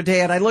the other day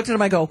and I looked at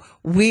him. I go,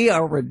 we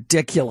are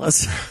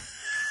ridiculous.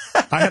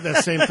 I have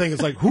that same thing.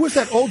 It's like, who is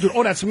that old dude?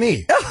 Oh, that's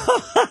me.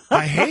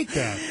 I hate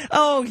that.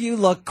 Oh, you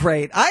look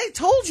great. I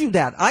told you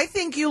that. I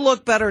think you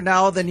look better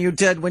now than you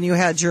did when you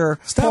had your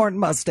porn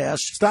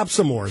mustache. Stop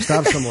some more.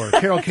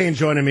 Carol Kane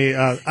joining me.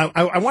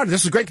 I wanted,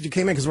 this is great because you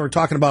came in because we were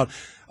talking about,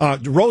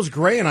 Rose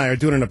Gray and I are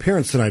doing an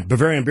appearance tonight,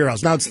 Bavarian Beer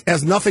House. Now, it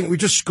has nothing, we're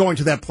just going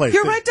to that place.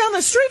 You're right down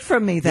the street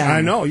from me then. Yeah,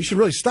 I know. You should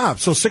really stop.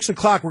 So 6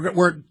 o'clock,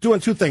 we're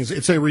doing two things.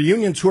 It's a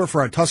reunion tour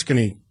for our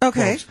Tuscany.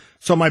 Okay. Folks.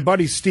 So my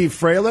buddy Steve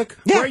Freilich,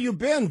 where you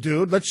been,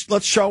 dude?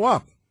 Let's show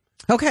up.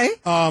 Okay.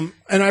 And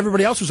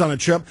everybody else was on the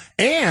trip.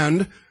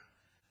 And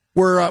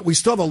we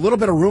still have a little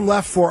bit of room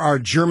left for our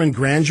German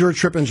grandeur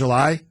trip in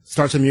July.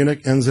 Starts in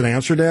Munich, ends in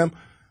Amsterdam.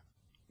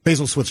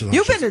 Basel, Switzerland.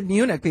 You've been to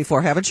Munich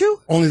before, haven't you?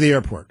 Only the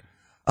airport.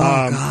 Oh,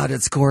 God,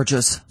 it's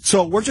gorgeous.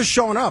 So we're just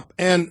showing up.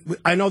 And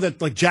I know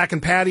that like Jack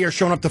and Patty are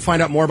showing up to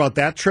find out more about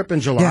that trip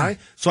in July. Yeah.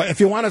 So if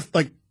you want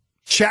to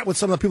chat with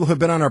some of the people who have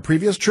been on our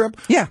previous trip,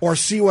 or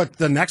see what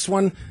the next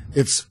one,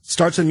 it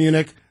starts in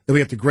Munich. Then we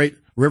have the great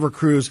river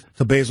cruise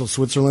to Basel,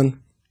 Switzerland.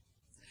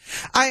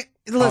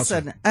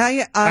 Listen,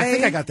 I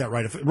think I got that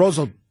right. Rose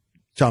will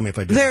tell me if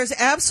I did. There's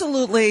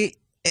absolutely,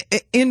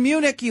 in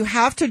Munich, you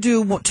have to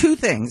do two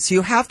things.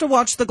 You have to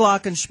watch the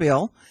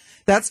Glockenspiel.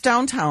 That's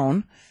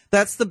downtown.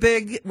 That's the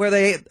big, where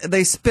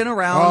they spin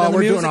around. Oh, and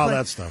we're doing all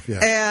that stuff, yeah.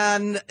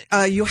 And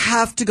you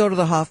have to go to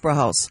the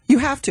Hofbrauhaus. You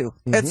have to.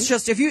 It's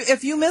just, if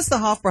you miss the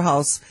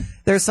Hofbrauhaus,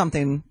 there's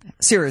something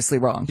seriously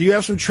wrong. Do you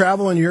have some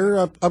travel in your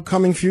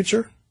upcoming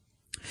future?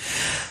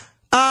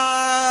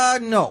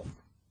 No.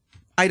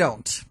 I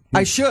don't.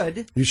 I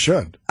should. You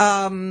should.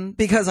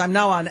 Because I'm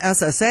now on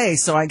SSA,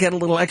 so I get a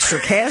little extra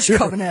cash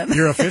coming in.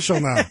 You're official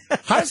now.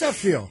 How does that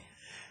feel?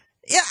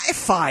 Yeah,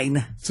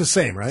 fine. It's the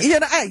same, right?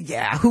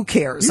 Yeah, who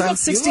cares? I'm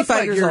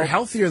 65 years old. You're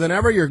healthier than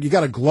ever. You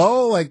got a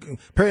glow. Like,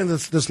 apparently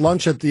this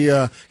lunch at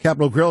the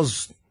Capitol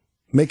Grill's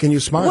making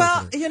you smile.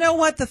 Well, you know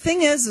what? The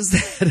thing is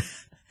that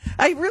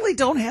I really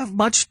don't have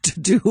much to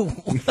do.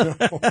 No.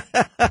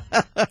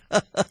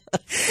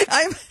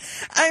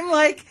 I'm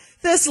like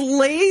this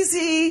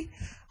lazy.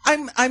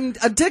 I'm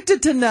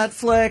addicted to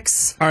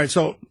Netflix. All right.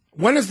 So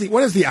when is the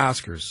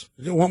Oscars?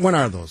 When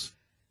are those?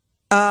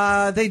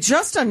 They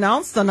just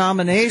announced the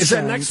nominations. Is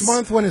that next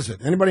month? When is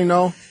it? Anybody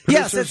know?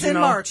 Yes, it's in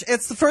March.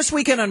 It's the first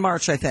weekend in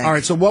March, I think. All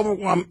right, so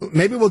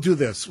maybe we'll do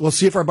this. We'll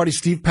see if our buddy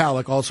Steve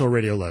Palick, also a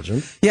radio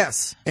legend.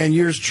 Yes. And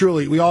yours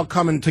truly, we all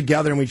come in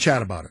together and we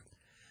chat about it.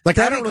 Like,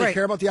 That'd I don't really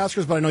care about the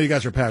Oscars, but I know you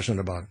guys are passionate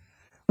about it.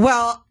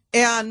 Well,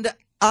 and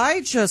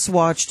I just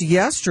watched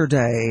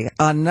yesterday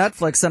on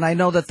Netflix, and I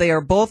know that they are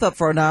both up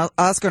for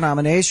Oscar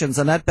nominations,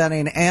 Annette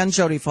Bening and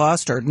Jodie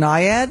Foster.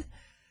 Nyad?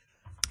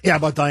 Yeah,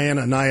 about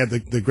Diana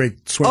Nyad, the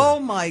great swimmer. Oh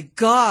my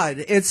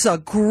God. It's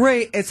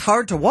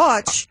hard to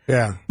watch.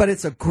 Yeah. But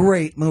it's a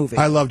great movie.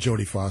 I love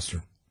Jodie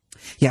Foster.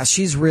 Yeah,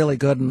 she's really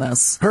good in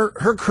this. Her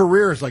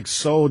career is like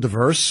so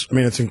diverse. I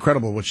mean, it's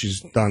incredible what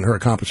she's done, her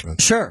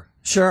accomplishments. Sure.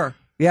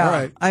 Yeah. All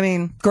right. I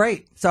mean,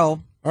 great.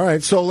 So. All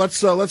right. So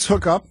let's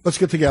hook up. Let's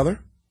get together.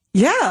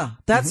 Yeah,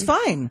 that's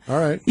fine. All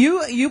right.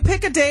 You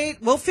pick a date.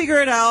 We'll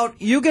figure it out.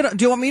 Do you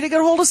want me to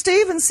get a hold of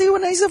Steve and see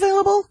when he's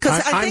available?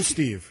 I'm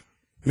Steve.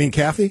 You mean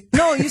Kathy?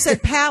 No, you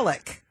said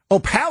Palick. Oh,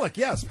 Palick.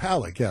 Yes.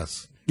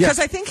 Because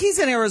I think he's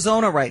in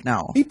Arizona right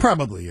now. He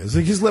probably is.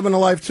 He's living a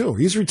life too.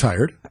 He's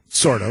retired,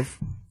 sort of.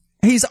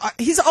 He's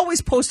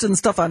always posting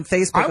stuff on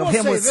Facebook of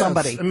him with this.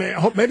 somebody. I mean,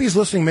 maybe he's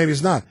listening, maybe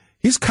he's not.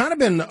 He's kind of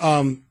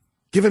been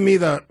giving me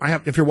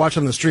if you're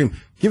watching the stream,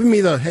 giving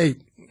me the hey,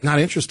 not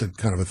interested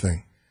kind of a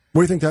thing.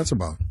 What do you think that's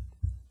about?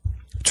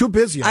 Too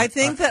busy. I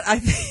think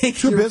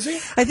too busy.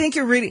 I think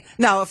you're reading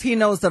now. If he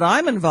knows that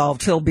I'm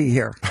involved, he'll be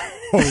here.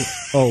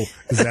 Oh,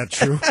 is that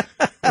true?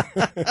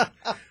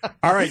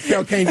 All right,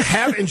 Carol Kane,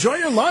 enjoy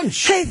your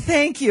lunch. Hey,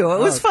 thank you. It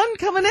was fun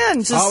coming in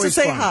just Always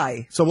to say fun.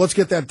 Hi. So let's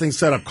get that thing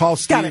set up. Call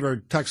Steve or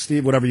text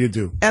Steve, whatever you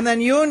do. And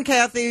then you and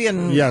Kathy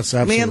and yes,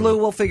 absolutely. me and Lou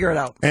will figure it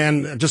out.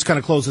 And just kind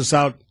of close this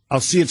out. I'll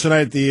see you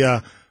tonight at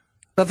the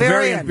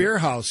Bavarian Beer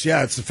House.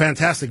 Yeah, it's a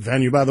fantastic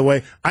venue, by the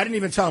way. I didn't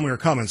even tell them we were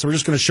coming, so we're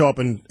just going to show up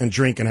and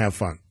drink and have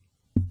fun.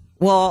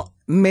 Well,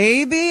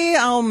 maybe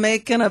I'll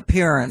make an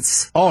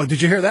appearance. Oh,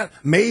 did you hear that?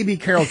 Maybe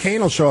Carol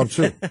Kane will show up,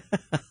 too.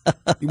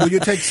 Will you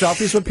take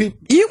selfies with people?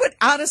 You would,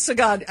 honest to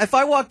God, if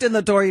I walked in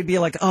the door, you'd be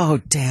like, oh,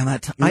 damn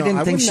it. I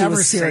didn't think she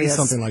was serious. I would never say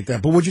something like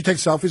that. But would you take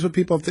selfies with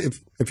people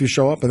if you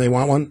show up and they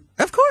want one?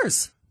 Of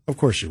course. Of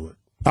course you would.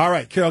 All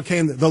right, Carol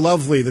Kane, the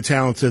lovely, the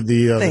talented,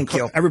 Thank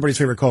you. Everybody's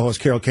favorite co-host,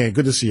 Carol Kane.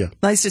 Good to see you.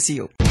 Nice to see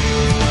you.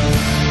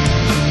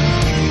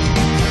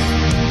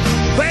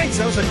 Thanks.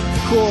 That was a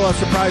cool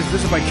surprise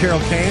visit by Carol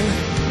Kane.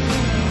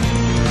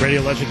 Radio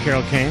legend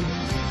Carol Kane.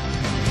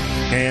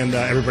 And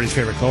everybody's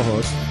favorite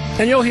co-host.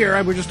 And you'll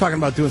hear, we're just talking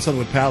about doing something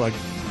with Palick.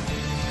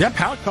 Yeah,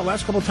 Palick called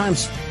last couple of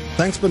times.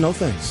 Thanks, but no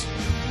thanks.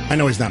 I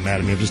know he's not mad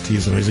at me. I'm just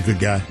teasing him. He's a good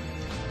guy.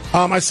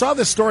 I saw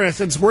this story. I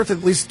said it's worth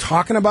at least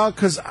talking about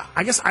because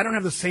I guess I don't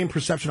have the same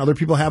perception other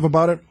people have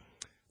about it.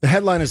 The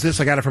headline is this.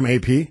 I got it from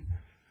AP,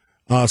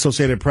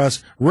 Associated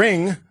Press.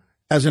 Ring,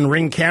 as in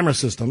Ring camera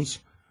systems,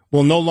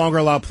 will no longer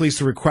allow police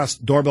to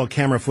request doorbell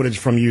camera footage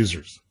from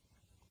users.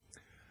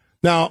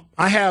 Now,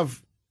 I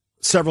have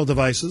several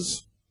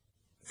devices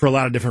for a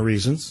lot of different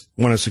reasons.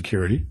 One is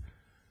security.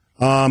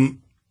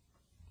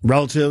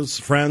 Relatives,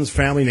 friends,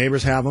 family,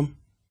 neighbors have them.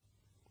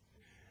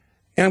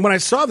 And when I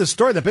saw this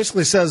story that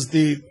basically says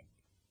the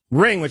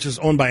Ring, which is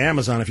owned by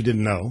Amazon, if you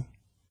didn't know,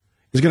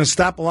 is going to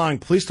stop allowing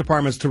police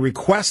departments to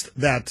request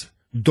that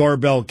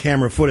doorbell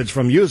camera footage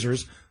from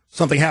users.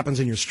 Something happens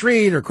in your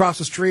street or across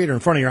the street or in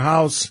front of your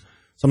house.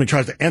 Somebody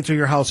tries to enter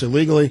your house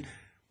illegally.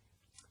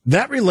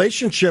 That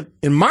relationship,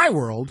 in my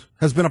world,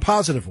 has been a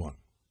positive one.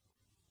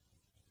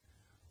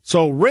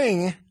 So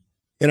Ring,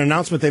 an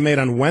announcement they made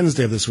on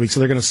Wednesday of this week, so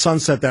they're going to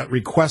sunset that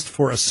request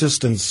for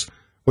assistance,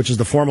 which is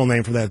the formal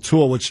name for that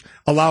tool, which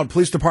allowed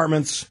police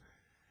departments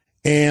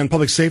and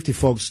public safety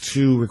folks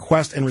to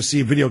request and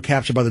receive video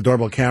captured by the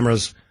doorbell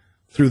cameras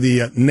through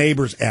the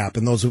Neighbors app.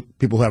 And those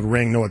people who have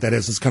Ring know what that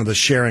is. It's kind of the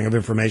sharing of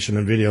information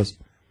and videos.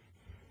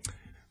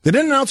 They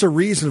didn't announce a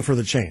reason for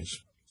the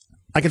change.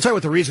 I can tell you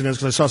what the reason is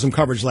because I saw some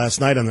coverage last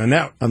night on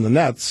the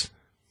nets.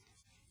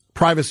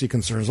 Privacy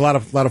concerns. A lot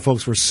of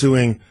folks were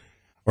suing,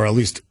 or at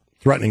least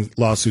threatening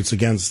lawsuits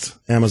against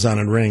Amazon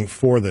and Ring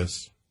for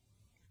this.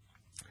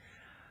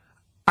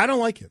 I don't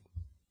like it.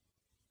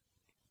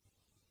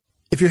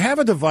 If you have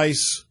a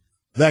device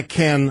that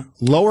can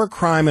lower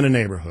crime in a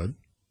neighborhood,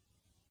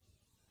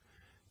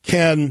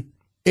 can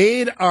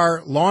aid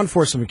our law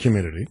enforcement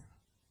community,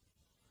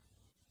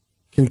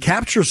 can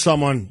capture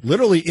someone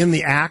literally in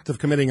the act of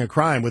committing a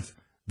crime with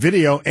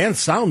video and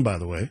sound, by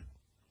the way,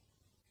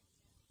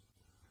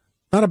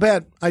 not a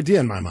bad idea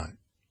in my mind.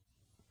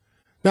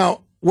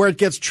 Now, where it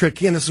gets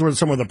tricky, and this is where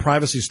some of the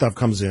privacy stuff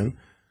comes in,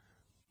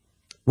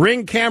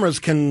 Ring cameras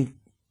can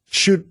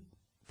shoot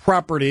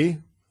property,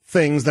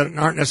 things that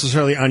aren't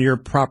necessarily on your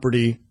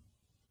property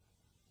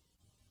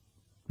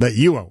that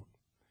you own.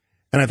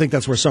 And I think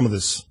that's where some of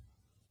this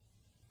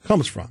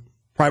comes from.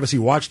 Privacy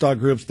watchdog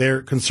groups,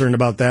 they're concerned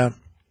about that.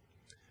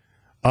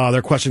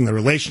 They're questioning the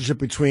relationship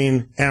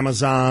between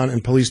Amazon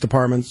and police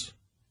departments.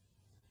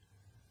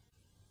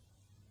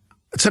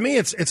 To me,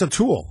 it's a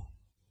tool.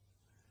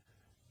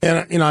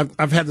 And, you know,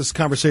 I've had this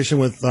conversation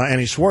with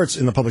Annie Schwartz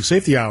in the Public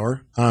Safety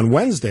Hour on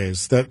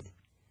Wednesdays that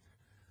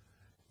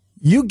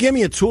you give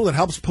me a tool that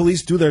helps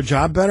police do their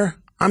job better,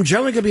 I'm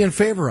generally going to be in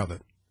favor of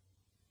it.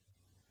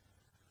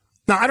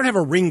 Now, I don't have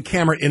a Ring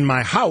camera in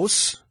my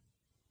house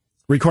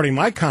recording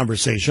my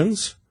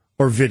conversations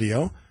or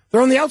video.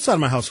 They're on the outside of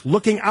my house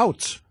looking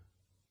out.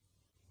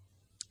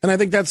 And I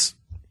think that's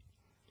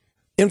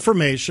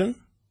information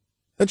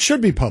that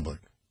should be public.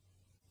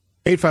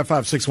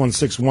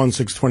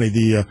 855-616-1620,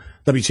 the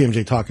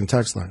WTMJ talk and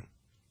text line.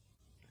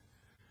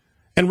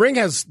 And Ring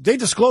they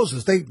disclose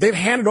this. They've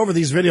handed over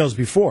these videos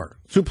before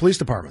to police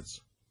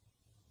departments.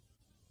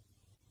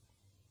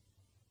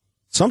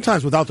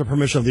 sometimes without the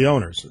permission of the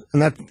owners.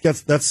 And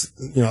that's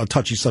a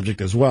touchy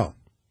subject as well.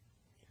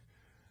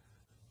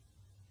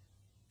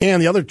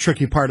 And the other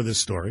tricky part of this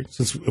story,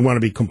 since we want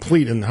to be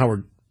complete in how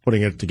we're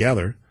putting it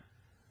together,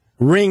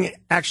 Ring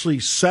actually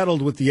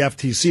settled with the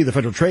FTC, the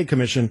Federal Trade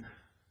Commission,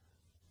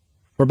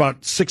 for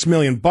about $6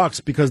 million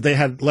because they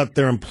had let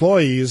their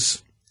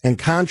employees and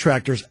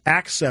contractors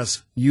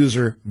access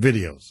user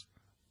videos.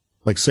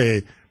 Like,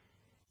 say,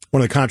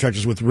 one of the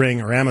contractors with Ring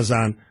or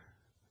Amazon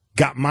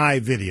got my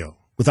video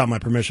without my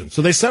permission.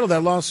 So they settled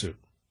that lawsuit,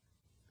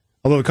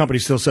 although the company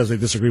still says they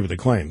disagree with the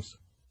claims.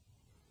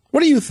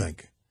 What do you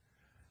think?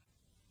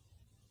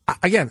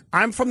 Again,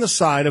 I'm from the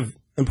side of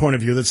and point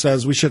of view that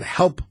says we should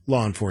help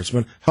law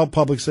enforcement, help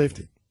public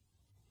safety.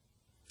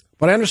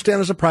 But I understand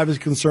there's a privacy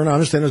concern. I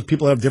understand that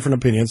people have different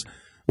opinions.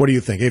 What do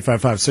you think?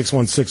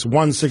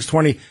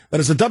 855-616-1620. That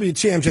is the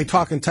WTMJ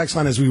talk and text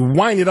line as we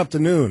wind it up to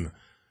noon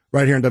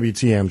right here on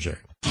WTMJ.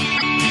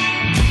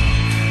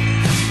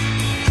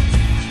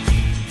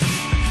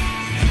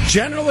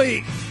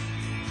 Generally,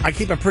 I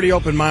keep a pretty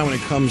open mind when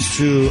it comes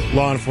to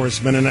law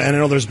enforcement, and I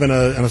know there's been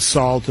an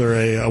assault or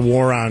a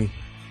war on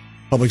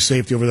public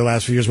safety over the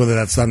last few years, whether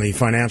that's on the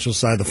financial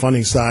side, the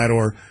funding side,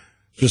 or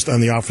just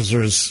on the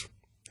officers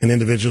and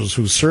individuals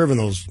who serve in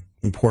those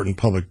important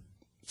public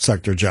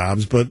sector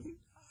jobs. But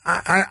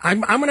I'm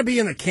going to be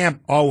in the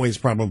camp always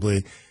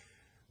probably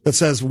that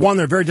says, one,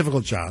 they're very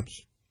difficult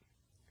jobs.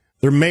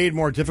 They're made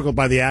more difficult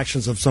by the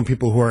actions of some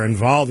people who are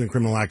involved in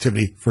criminal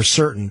activity for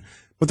certain.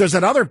 But there's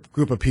that other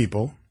group of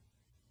people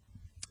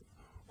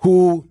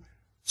who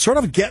sort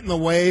of get in the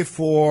way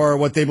for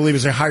what they believe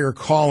is a higher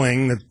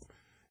calling that,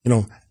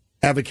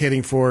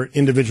 advocating for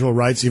individual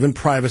rights, even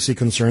privacy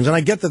concerns. And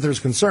I get that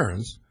there's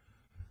concerns.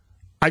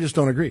 I just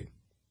don't agree.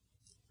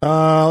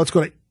 Let's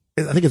go to,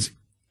 I think it's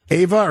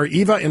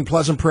Eva in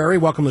Pleasant Prairie.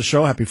 Welcome to the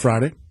show. Happy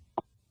Friday.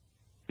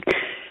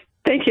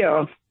 Thank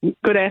you.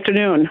 Good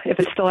afternoon. If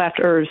it's still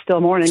after or still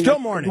morning. Still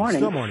morning.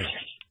 Still morning.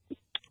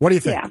 What do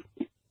you think? Yeah.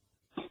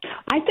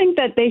 I think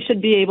that they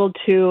should be able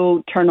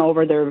to turn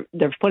over their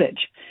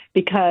footage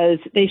because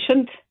they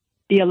shouldn't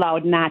be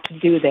allowed not to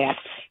do that.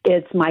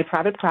 It's my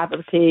private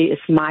property.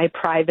 It's my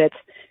private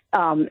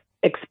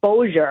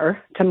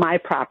exposure to my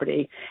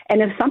property.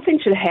 And if something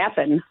should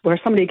happen where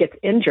somebody gets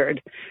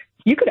injured,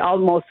 you could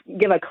almost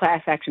give a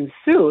class action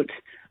suit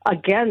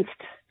against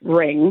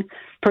Ring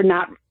for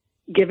not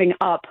giving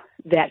up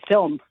that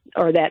film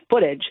or that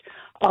footage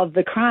of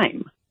the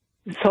crime.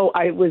 So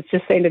I was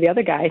just saying to the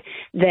other guy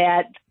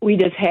that we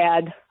just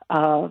had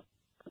a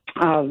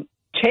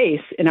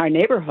chase in our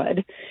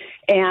neighborhood,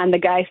 and the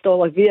guy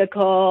stole a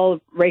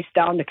vehicle, raced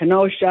down to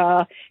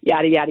Kenosha,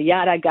 yada, yada,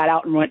 yada, got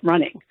out and went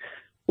running.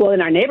 Well,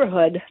 in our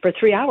neighborhood, for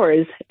 3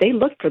 hours, they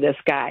looked for this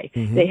guy.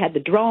 Mm-hmm. They had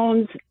the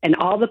drones, and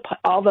all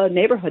the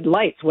neighborhood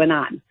lights went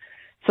on.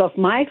 So if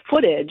my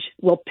footage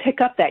will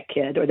pick up that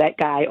kid or that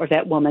guy or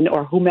that woman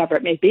or whomever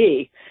it may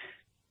be,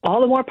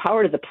 all the more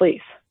power to the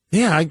police.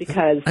 Yeah,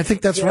 because I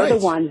think that's they're right. the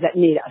ones that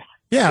need us.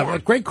 Yeah,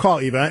 great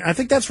call, Eva. I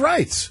think that's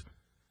right.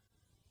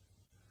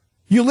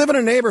 You live in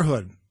a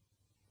neighborhood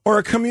or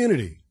a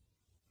community.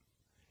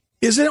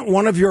 Isn't it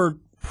one of your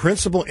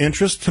principal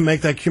interests to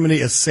make that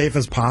community as safe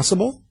as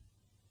possible?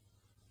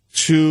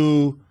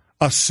 To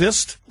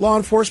assist law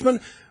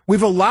enforcement?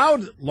 We've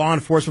allowed law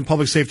enforcement,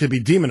 public safety to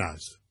be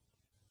demonized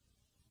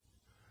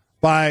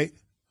by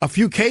a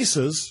few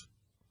cases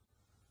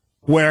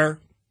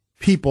where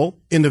people,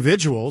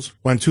 individuals,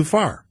 went too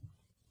far.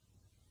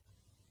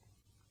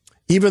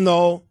 Even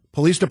though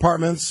police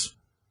departments,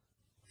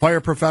 fire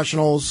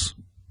professionals,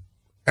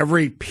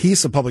 every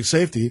piece of public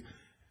safety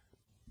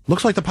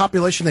looks like the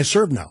population they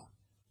serve now.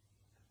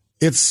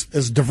 It's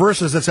as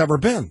diverse as it's ever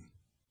been.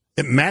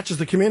 It matches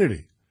the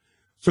community.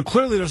 So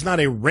clearly there's not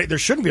there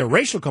shouldn't be a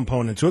racial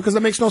component to it because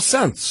that makes no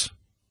sense.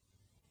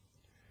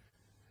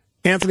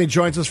 Anthony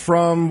joins us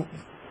from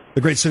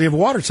the great city of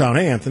Watertown.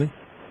 Hey, Anthony.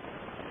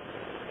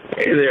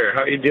 Hey there.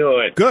 How you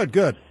doing? Good.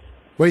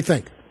 What do you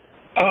think?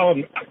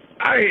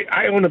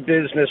 I own a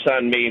business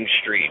on Main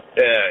Street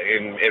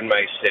in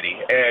my city,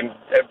 and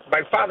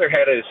my father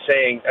had a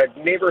saying: a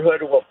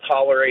neighborhood will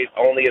tolerate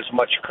only as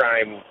much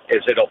crime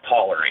as it'll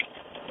tolerate.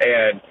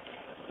 And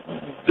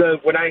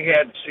when I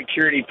had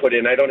security put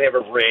in, I don't have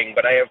a ring,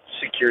 but I have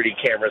security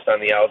cameras on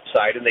the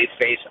outside, and they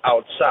face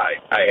outside.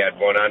 I had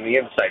one on the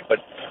inside, but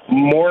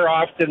more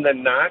often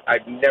than not,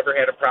 I've never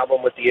had a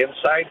problem with the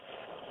inside.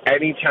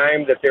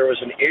 Anytime that there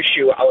was an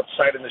issue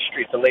outside in the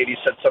street, the lady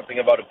said something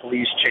about a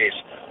police chase.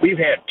 We've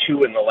had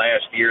 2 in the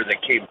last year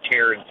that came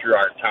tearing through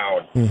our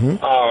town.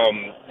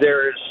 Mm-hmm.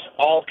 There's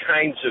all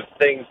kinds of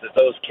things that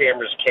those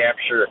cameras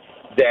capture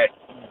that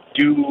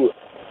do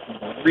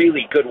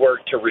really good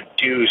work to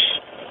reduce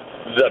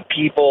the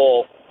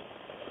people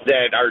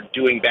that are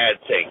doing bad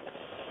things.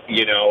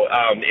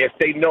 If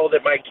they know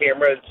that my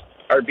cameras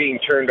are being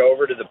turned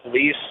over to the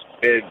police,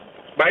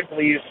 my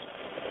police,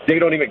 they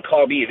don't even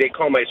call me. They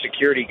call my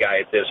security guy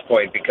at this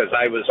point because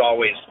I was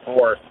always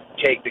for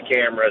take the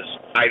cameras.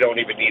 I don't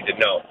even need to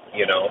know,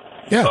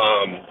 Yeah.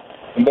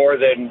 More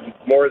than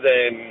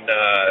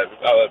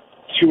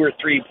 2 or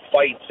 3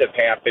 fights have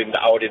happened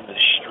out in the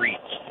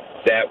streets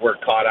that were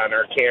caught on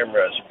our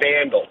cameras,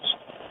 vandals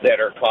that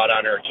are caught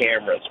on our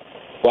cameras.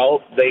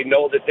 Well, they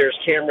know that there's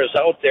cameras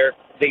out there.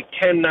 They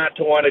tend not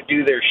to want to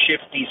do their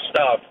shifty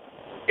stuff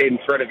in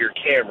front of your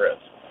cameras.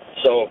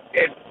 So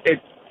it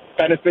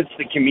benefits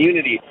the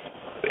community.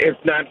 If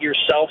not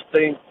yourself,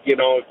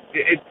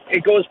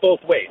 it goes both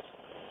ways.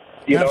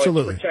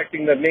 Absolutely. It's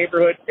protecting the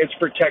neighborhood. It's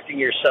protecting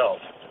yourself.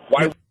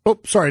 Why? Oh,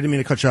 sorry, I didn't mean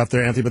to cut you off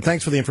there, Anthony, but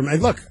thanks for the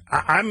information. Look,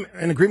 I'm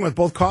in agreement with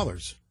both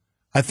callers.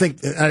 I think,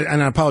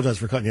 and I apologize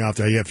for cutting you off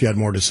there if you had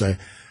more to say.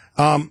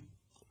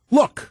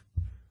 Look,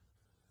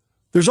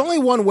 there's only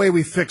one way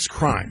we fix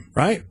crime,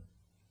 right?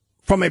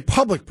 From a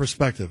public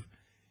perspective.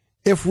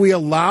 If we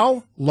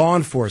allow law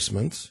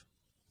enforcement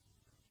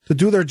to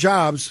do their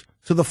jobs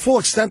to the full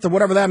extent of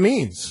whatever that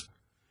means.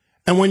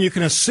 And when you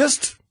can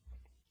assist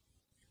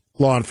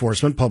law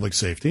enforcement, public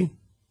safety,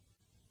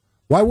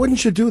 why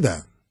wouldn't you do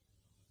that?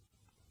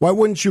 Why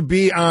wouldn't you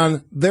be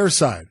on their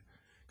side?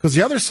 Because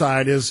the other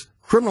side is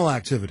criminal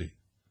activity,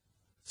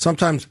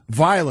 sometimes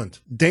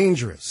violent,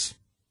 dangerous,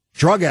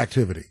 drug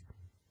activity.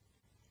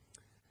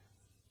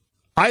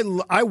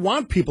 I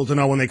want people to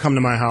know when they come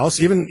to my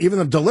house, even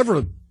the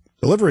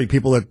delivery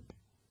people that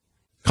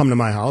come to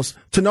my house,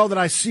 to know that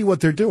I see what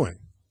they're doing.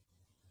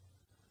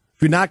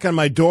 If you knock on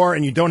my door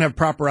and you don't have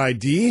proper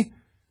ID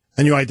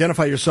and you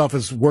identify yourself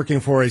as working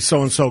for a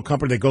so-and-so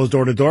company that goes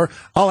door to door,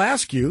 I'll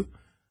ask you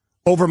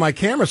over my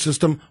camera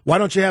system, why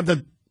don't you have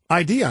the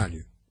ID on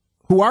you?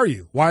 Who are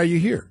you? Why are you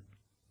here?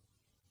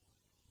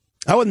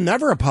 I would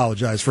never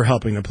apologize for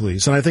helping the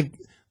police. And I think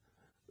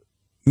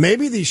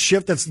maybe the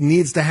shift that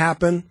needs to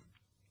happen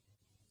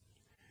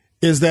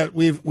is that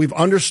we've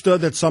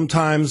understood that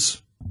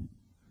sometimes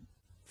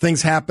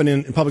things happen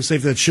in public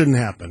safety that shouldn't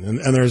happen,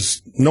 and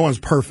there's no one's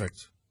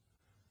perfect.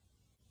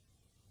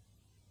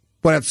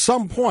 But at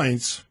some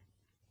points,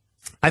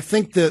 I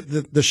think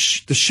the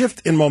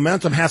shift in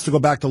momentum has to go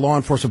back to law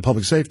enforcement,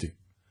 public safety.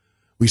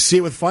 We see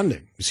it with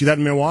funding. We see that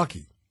in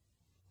Milwaukee.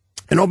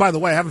 And oh, by the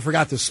way, I haven't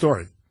forgot this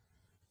story.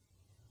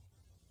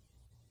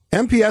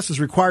 MPS is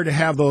required to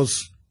have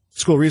those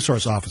school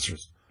resource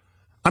officers.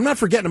 I'm not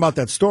forgetting about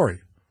that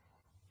story.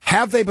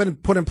 Have they been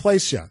put in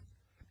place yet?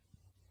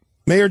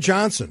 Mayor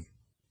Johnson,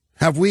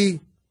 have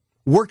we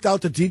worked out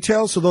the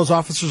details so those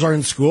officers are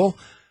in school?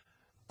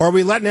 Or are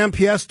we letting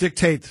MPS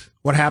dictate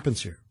what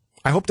happens here?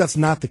 I hope that's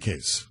not the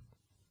case.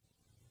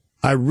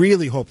 I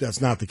really hope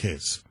that's not the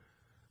case.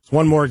 It's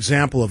one more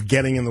example of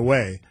getting in the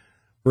way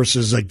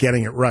versus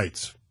getting it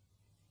right.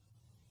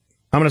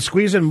 I'm going to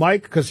squeeze in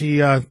Mike because he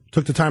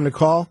took the time to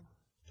call.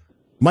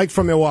 Mike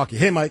from Milwaukee.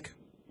 Hey, Mike.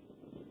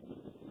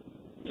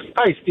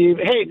 Hi, Steve.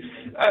 Hey,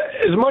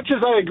 as much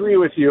as I agree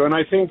with you, and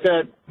I think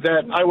that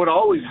I would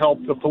always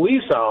help the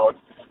police out,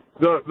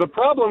 the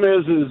problem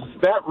is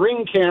that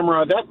Ring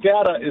camera, that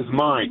data is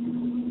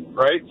mine,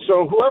 right?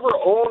 So whoever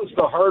owns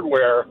the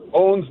hardware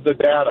owns the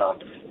data,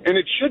 and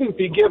it shouldn't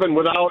be given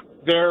without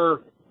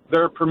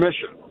their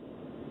permission.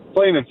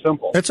 Plain and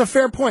simple. It's a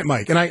fair point,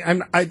 Mike, and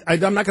I'm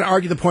not going to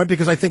argue the point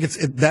because I think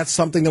that's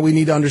something that we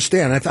need to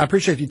understand. I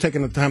appreciate you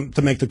taking the time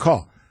to make the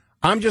call.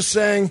 I'm just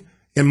saying,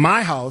 in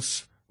my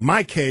house,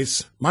 my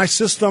case, my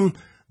system,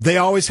 they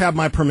always have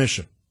my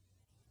permission.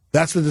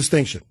 That's the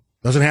distinction.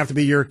 Doesn't have to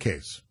be your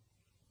case.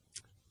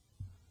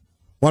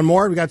 One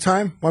more? We got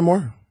time? One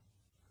more?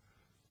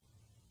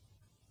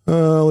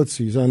 Let's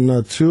see. He's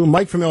on 2.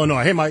 Mike from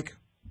Illinois. Hey, Mike.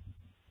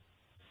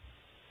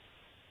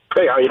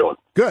 Hey, how you doing?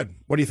 Good.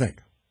 What do you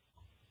think?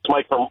 It's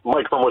Mike from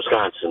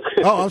Wisconsin.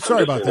 Oh, I'm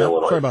sorry about that.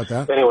 Illinois. Sorry about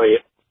that. Anyway,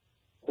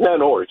 no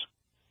worries.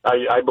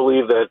 I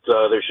believe that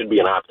there should be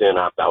an opt-in,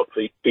 opt-out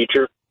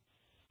feature.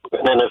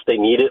 And then if they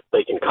need it,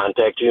 they can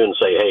contact you and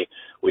say, hey,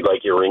 we'd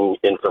like your Ring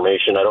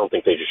information. I don't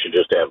think they should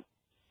just have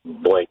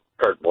blank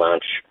carte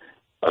blanche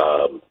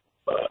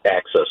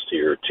access to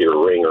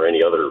your Ring or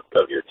any other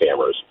of your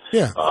cameras.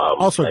 Yeah,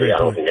 also great I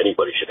don't think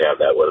anybody should have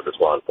that, whether it's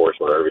law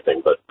enforcement or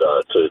everything. But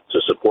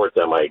to support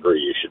them, I agree.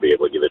 You should be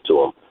able to give it to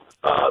them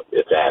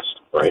if asked,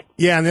 right?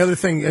 Yeah, and the other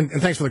thing, and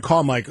thanks for the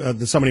call, Mike,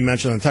 that somebody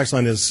mentioned on the text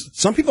line is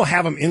some people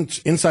have them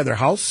inside their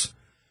house.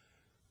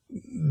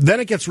 Then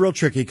it gets real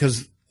tricky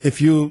because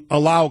if you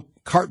allow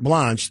carte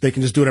blanche, they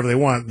can just do whatever they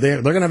want.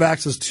 They're going to have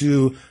access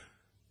to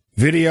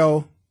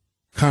video,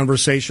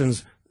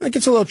 conversations. It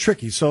gets a little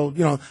tricky. So,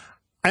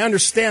 I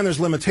understand there's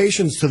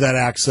limitations to that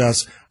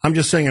access. I'm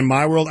just saying in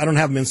my world, I don't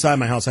have them inside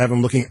my house. I have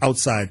them looking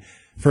outside.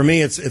 For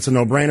me, it's a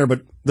no-brainer,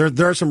 but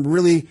there are some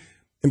really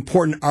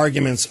important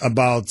arguments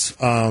about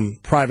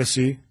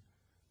privacy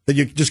that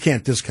you just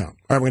can't discount.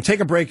 All right, we're going to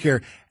take a break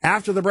here.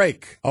 After the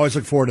break, always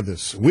look forward to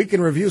this. Week in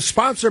Review,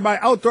 sponsored by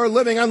Outdoor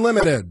Living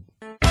Unlimited.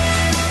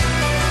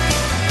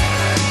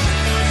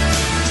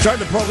 Start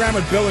the program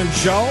with Bill and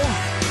Joe.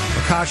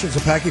 Akash and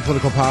Zapecki,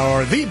 Political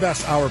Power, the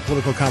best hour of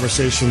political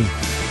conversation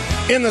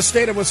in the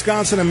state of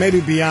Wisconsin and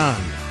maybe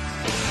beyond.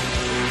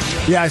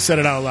 Yeah, I said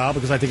it out loud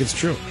because I think it's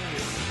true.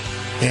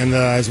 And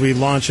as we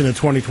launch into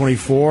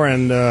 2024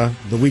 and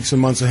the weeks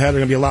and months ahead,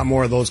 there are going to be a lot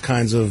more of those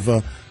kinds of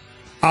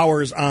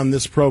hours on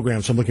this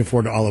program, so I'm looking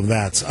forward to all of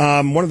that.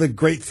 One of the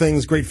great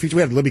features,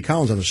 we had Libby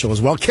Collins on the show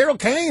as well. Carol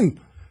Kane,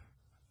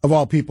 of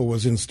all people,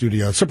 was in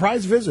studio.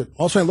 Surprise visit.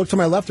 Also, I look to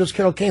my left, there's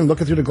Carol Kane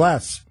looking through the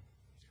glass,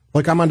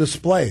 like I'm on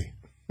display.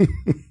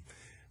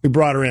 We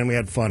brought her in, we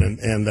had fun,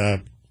 and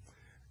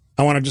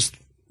I want to just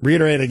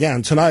reiterate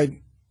again, tonight,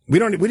 we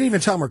didn't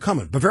even tell them we're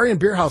coming. Bavarian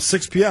Beer House,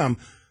 6 p.m.,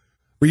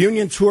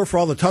 reunion tour for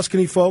all the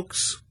Tuscany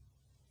folks,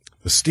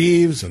 the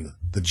Steves and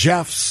the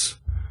Jeffs.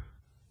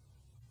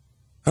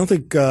 I don't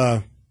think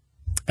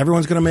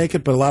everyone's going to make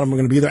it, but a lot of them are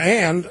going to be there.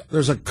 And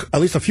there's at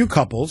least a few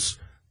couples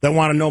that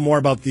want to know more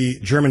about the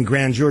German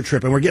grandeur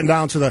trip. And we're getting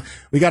down to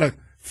we got to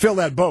fill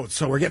that boat.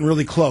 So we're getting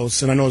really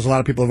close. And I know there's a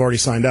lot of people who have already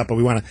signed up, but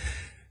we want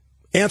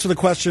to answer the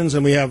questions.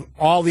 And we have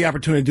all the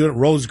opportunity to do it.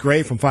 Rose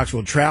Gray from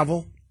Foxwell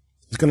Travel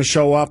is going to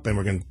show up, and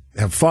we're going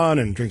to have fun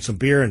and drink some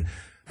beer. And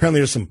apparently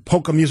there's some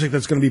polka music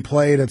that's going to be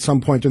played at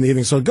some point in the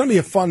evening. So it's going to be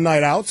a fun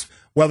night out.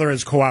 Weather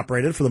has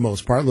cooperated for the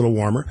most part, a little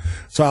warmer.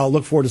 So I'll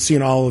look forward to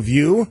seeing all of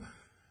you.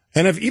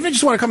 And if even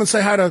just want to come and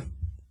say hi to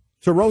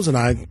Rose and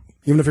I,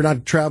 even if you're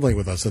not traveling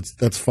with us,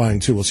 that's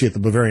fine too. We'll see you at the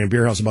Bavarian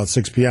Beer House about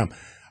 6 p.m.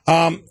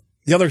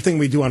 The other thing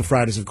we do on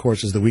Fridays, of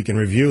course, is the Week in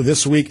Review.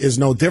 This week is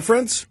no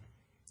different.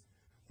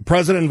 The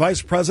President and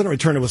Vice President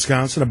return to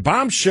Wisconsin. A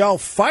bombshell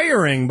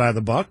firing by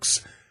the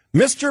Bucks.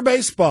 Mr.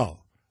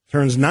 Baseball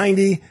turns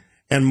 90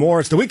 and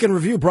more. It's the Week in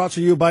Review brought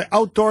to you by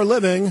Outdoor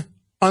Living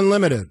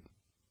Unlimited.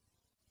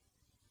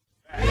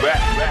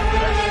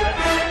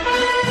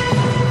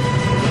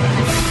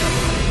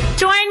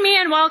 Join me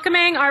in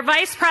welcoming our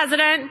Vice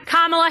President,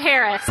 Kamala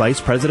Harris.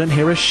 Vice President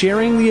Harris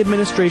sharing the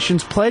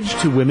administration's pledge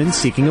to women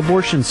seeking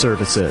abortion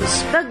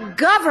services. The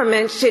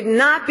government should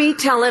not be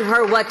telling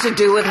her what to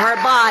do with her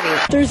body.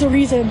 There's a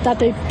reason that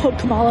they put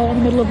Kamala in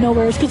the middle of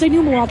nowhere, because they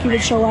knew Milwaukee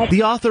would show up.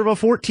 The author of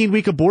a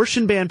 14-week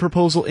abortion ban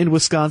proposal in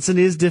Wisconsin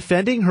is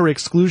defending her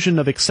exclusion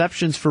of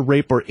exceptions for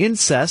rape or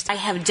incest. I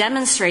have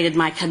demonstrated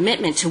my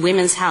commitment to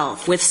women's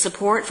health with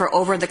support for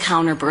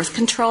over-the-counter birth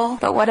control.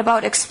 But what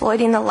about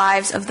exploiting the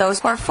lives of those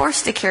who are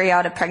forced to carry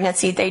out a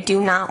pregnancy they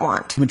do not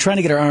want? We've been trying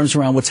to get our arms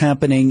around what's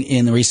happening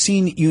in the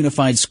Racine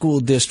Unified School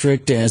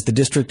District, as the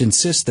district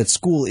insists that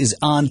school is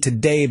on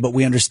today, but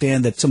we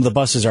understand that some of the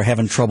buses are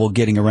having trouble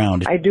getting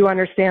around. I do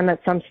understand that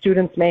some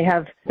students may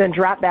have been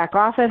dropped back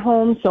off at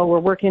home, so we're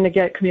working to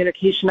get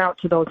communication out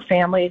to those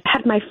families.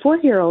 Had my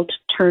 4-year-old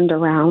turned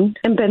around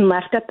and been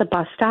left at the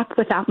bus stop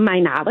without my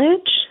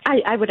knowledge,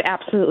 I would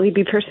absolutely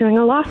be pursuing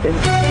a lawsuit.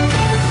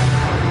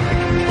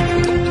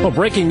 Well,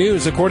 breaking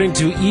news, according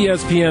to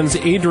ESPN's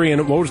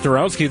Adrian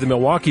Wojnarowski, the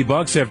Milwaukee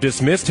Bucks have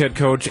dismissed head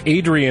coach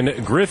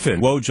Adrian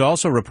Griffin. Woj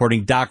also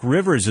reporting Doc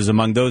Rivers is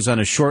among those on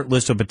a short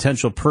list of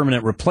potential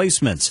permanent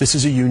replacements. This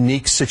is a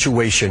unique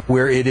situation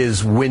where it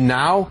is win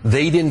now.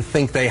 They didn't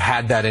think they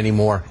had that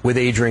anymore with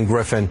Adrian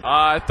Griffin.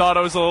 I thought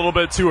it was a little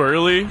bit too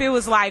early. It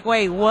was like,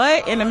 wait,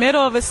 what? In the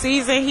middle of a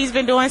season, he's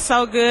been doing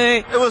so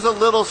good. It was a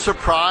little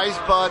surprise,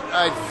 but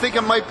I think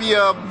it might be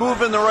a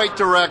move in the right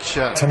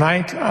direction.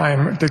 Tonight,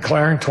 I'm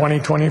declaring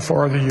 2024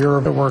 the year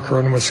of the worker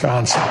in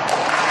Wisconsin.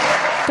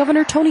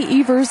 Governor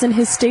Tony Evers in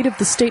his State of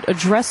the State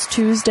address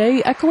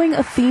Tuesday, echoing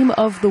a theme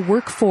of the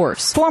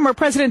workforce. Former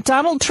President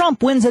Donald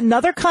Trump wins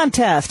another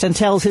contest and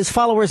tells his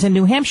followers in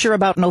New Hampshire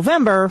about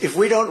November. If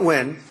we don't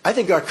win, I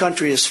think our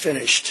country is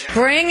finished.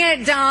 Bring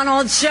it,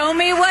 Donald. Show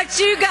me what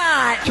you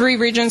got. 3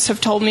 regents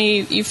have told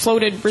me you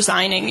floated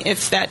resigning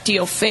if that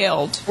deal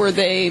failed. Were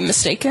they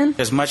mistaken?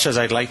 As much as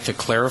I'd like to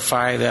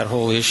clarify that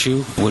whole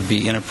issue, it would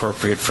be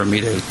inappropriate for me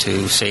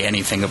to say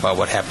anything about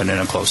what happened in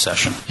a closed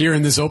session. Here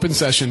in this open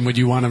session, would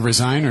you want to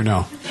resign or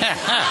no? Very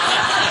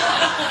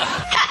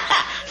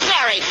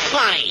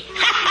funny.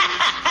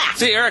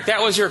 See, Eric,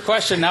 that was your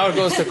question. Now it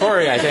goes to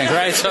Corey, I think,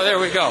 right? So there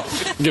we go.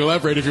 You can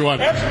elaborate if you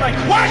want. Answer my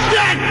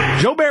question!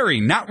 Joe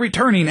Barry not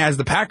returning as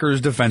the Packers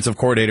defensive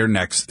coordinator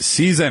next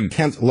season.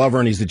 Kent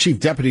Lovern, he's the Chief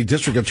Deputy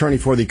District Attorney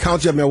for the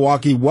County of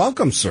Milwaukee.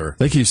 Welcome, sir.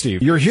 Thank you,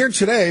 Steve. You're here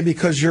today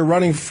because you're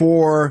running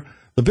for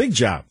the big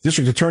job,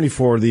 District Attorney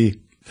for the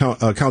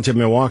County of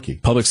Milwaukee.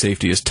 Public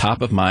safety is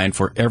top of mind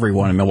for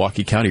everyone in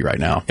Milwaukee County right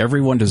now.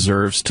 Everyone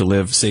deserves to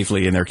live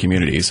safely in their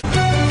communities.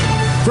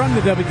 From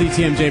the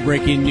WTMJ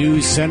Breaking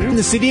News Center in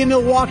the city of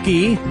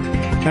Milwaukee,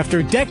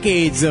 after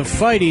decades of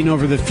fighting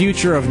over the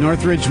future of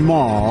Northridge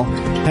Mall,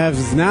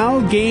 has now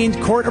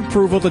gained court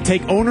approval to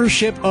take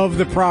ownership of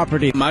the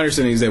property. My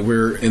understanding is that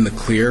we're in the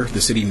clear. The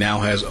city now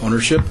has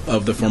ownership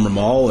of the former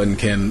mall and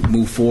can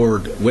move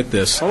forward with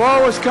this.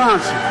 Hello,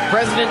 Wisconsin.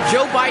 President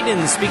Joe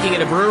Biden speaking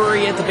at a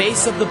brewery at the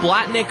base of the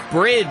Blatnick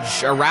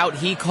Bridge, a route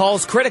he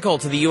calls critical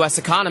to the U.S.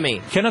 economy.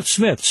 Kenneth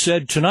Smith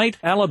said tonight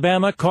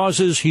Alabama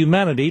causes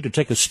humanity to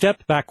take a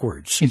step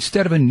backwards.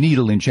 Instead of a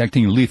needle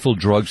injecting lethal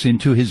drugs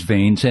into his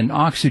veins, an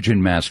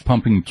oxygen mask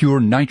pumping pure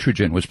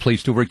nitrogen was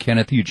placed over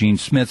Kenneth Eugene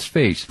Smith's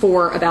face.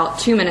 For about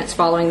 2 minutes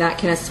following that,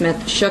 Kenneth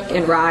Smith shook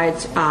and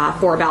writhed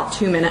for about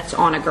 2 minutes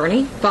on a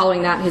gurney.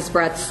 Following that, his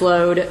breath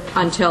slowed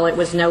until it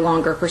was no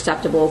longer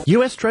perceptible.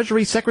 U.S.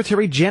 Treasury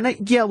Secretary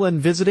Janet Yellen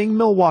visiting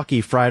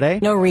Milwaukee Friday.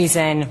 No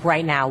reason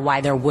right now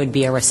why there would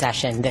be a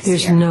recession this year.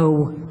 There's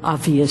no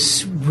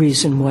obvious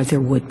reason why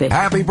there would be.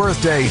 Happy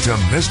birthday to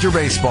Mr.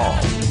 Baseball,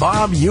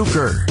 Bob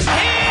Uecker.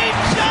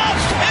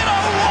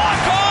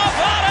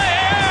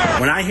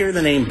 When I hear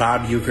the name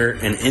Bob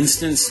Uecker, an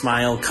instant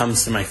smile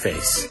comes to my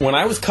face. When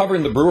I was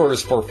covering the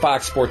Brewers for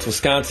Fox Sports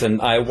Wisconsin,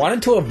 I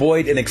wanted to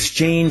avoid an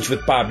exchange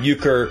with Bob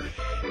Uecker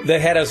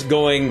that had us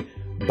going,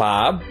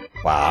 Bob.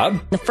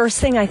 The first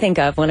thing I think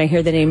of when I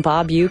hear the name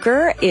Bob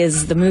Uecker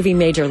is the movie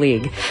Major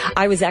League.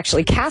 I was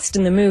actually cast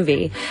in the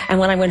movie, and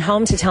when I went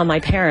home to tell my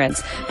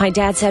parents, my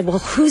dad said, well,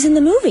 who's in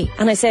the movie?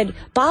 And I said,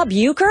 Bob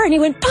Uecker? And he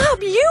went, Bob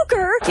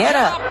Uecker? Get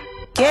up.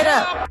 Get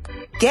up.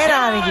 Get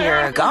out of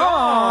here.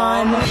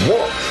 Gone.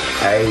 What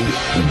a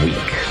week.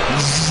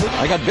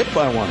 I got bit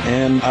by one,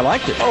 and I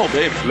liked it. Oh,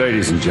 babe.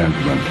 Ladies and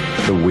gentlemen,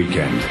 the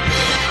weekend.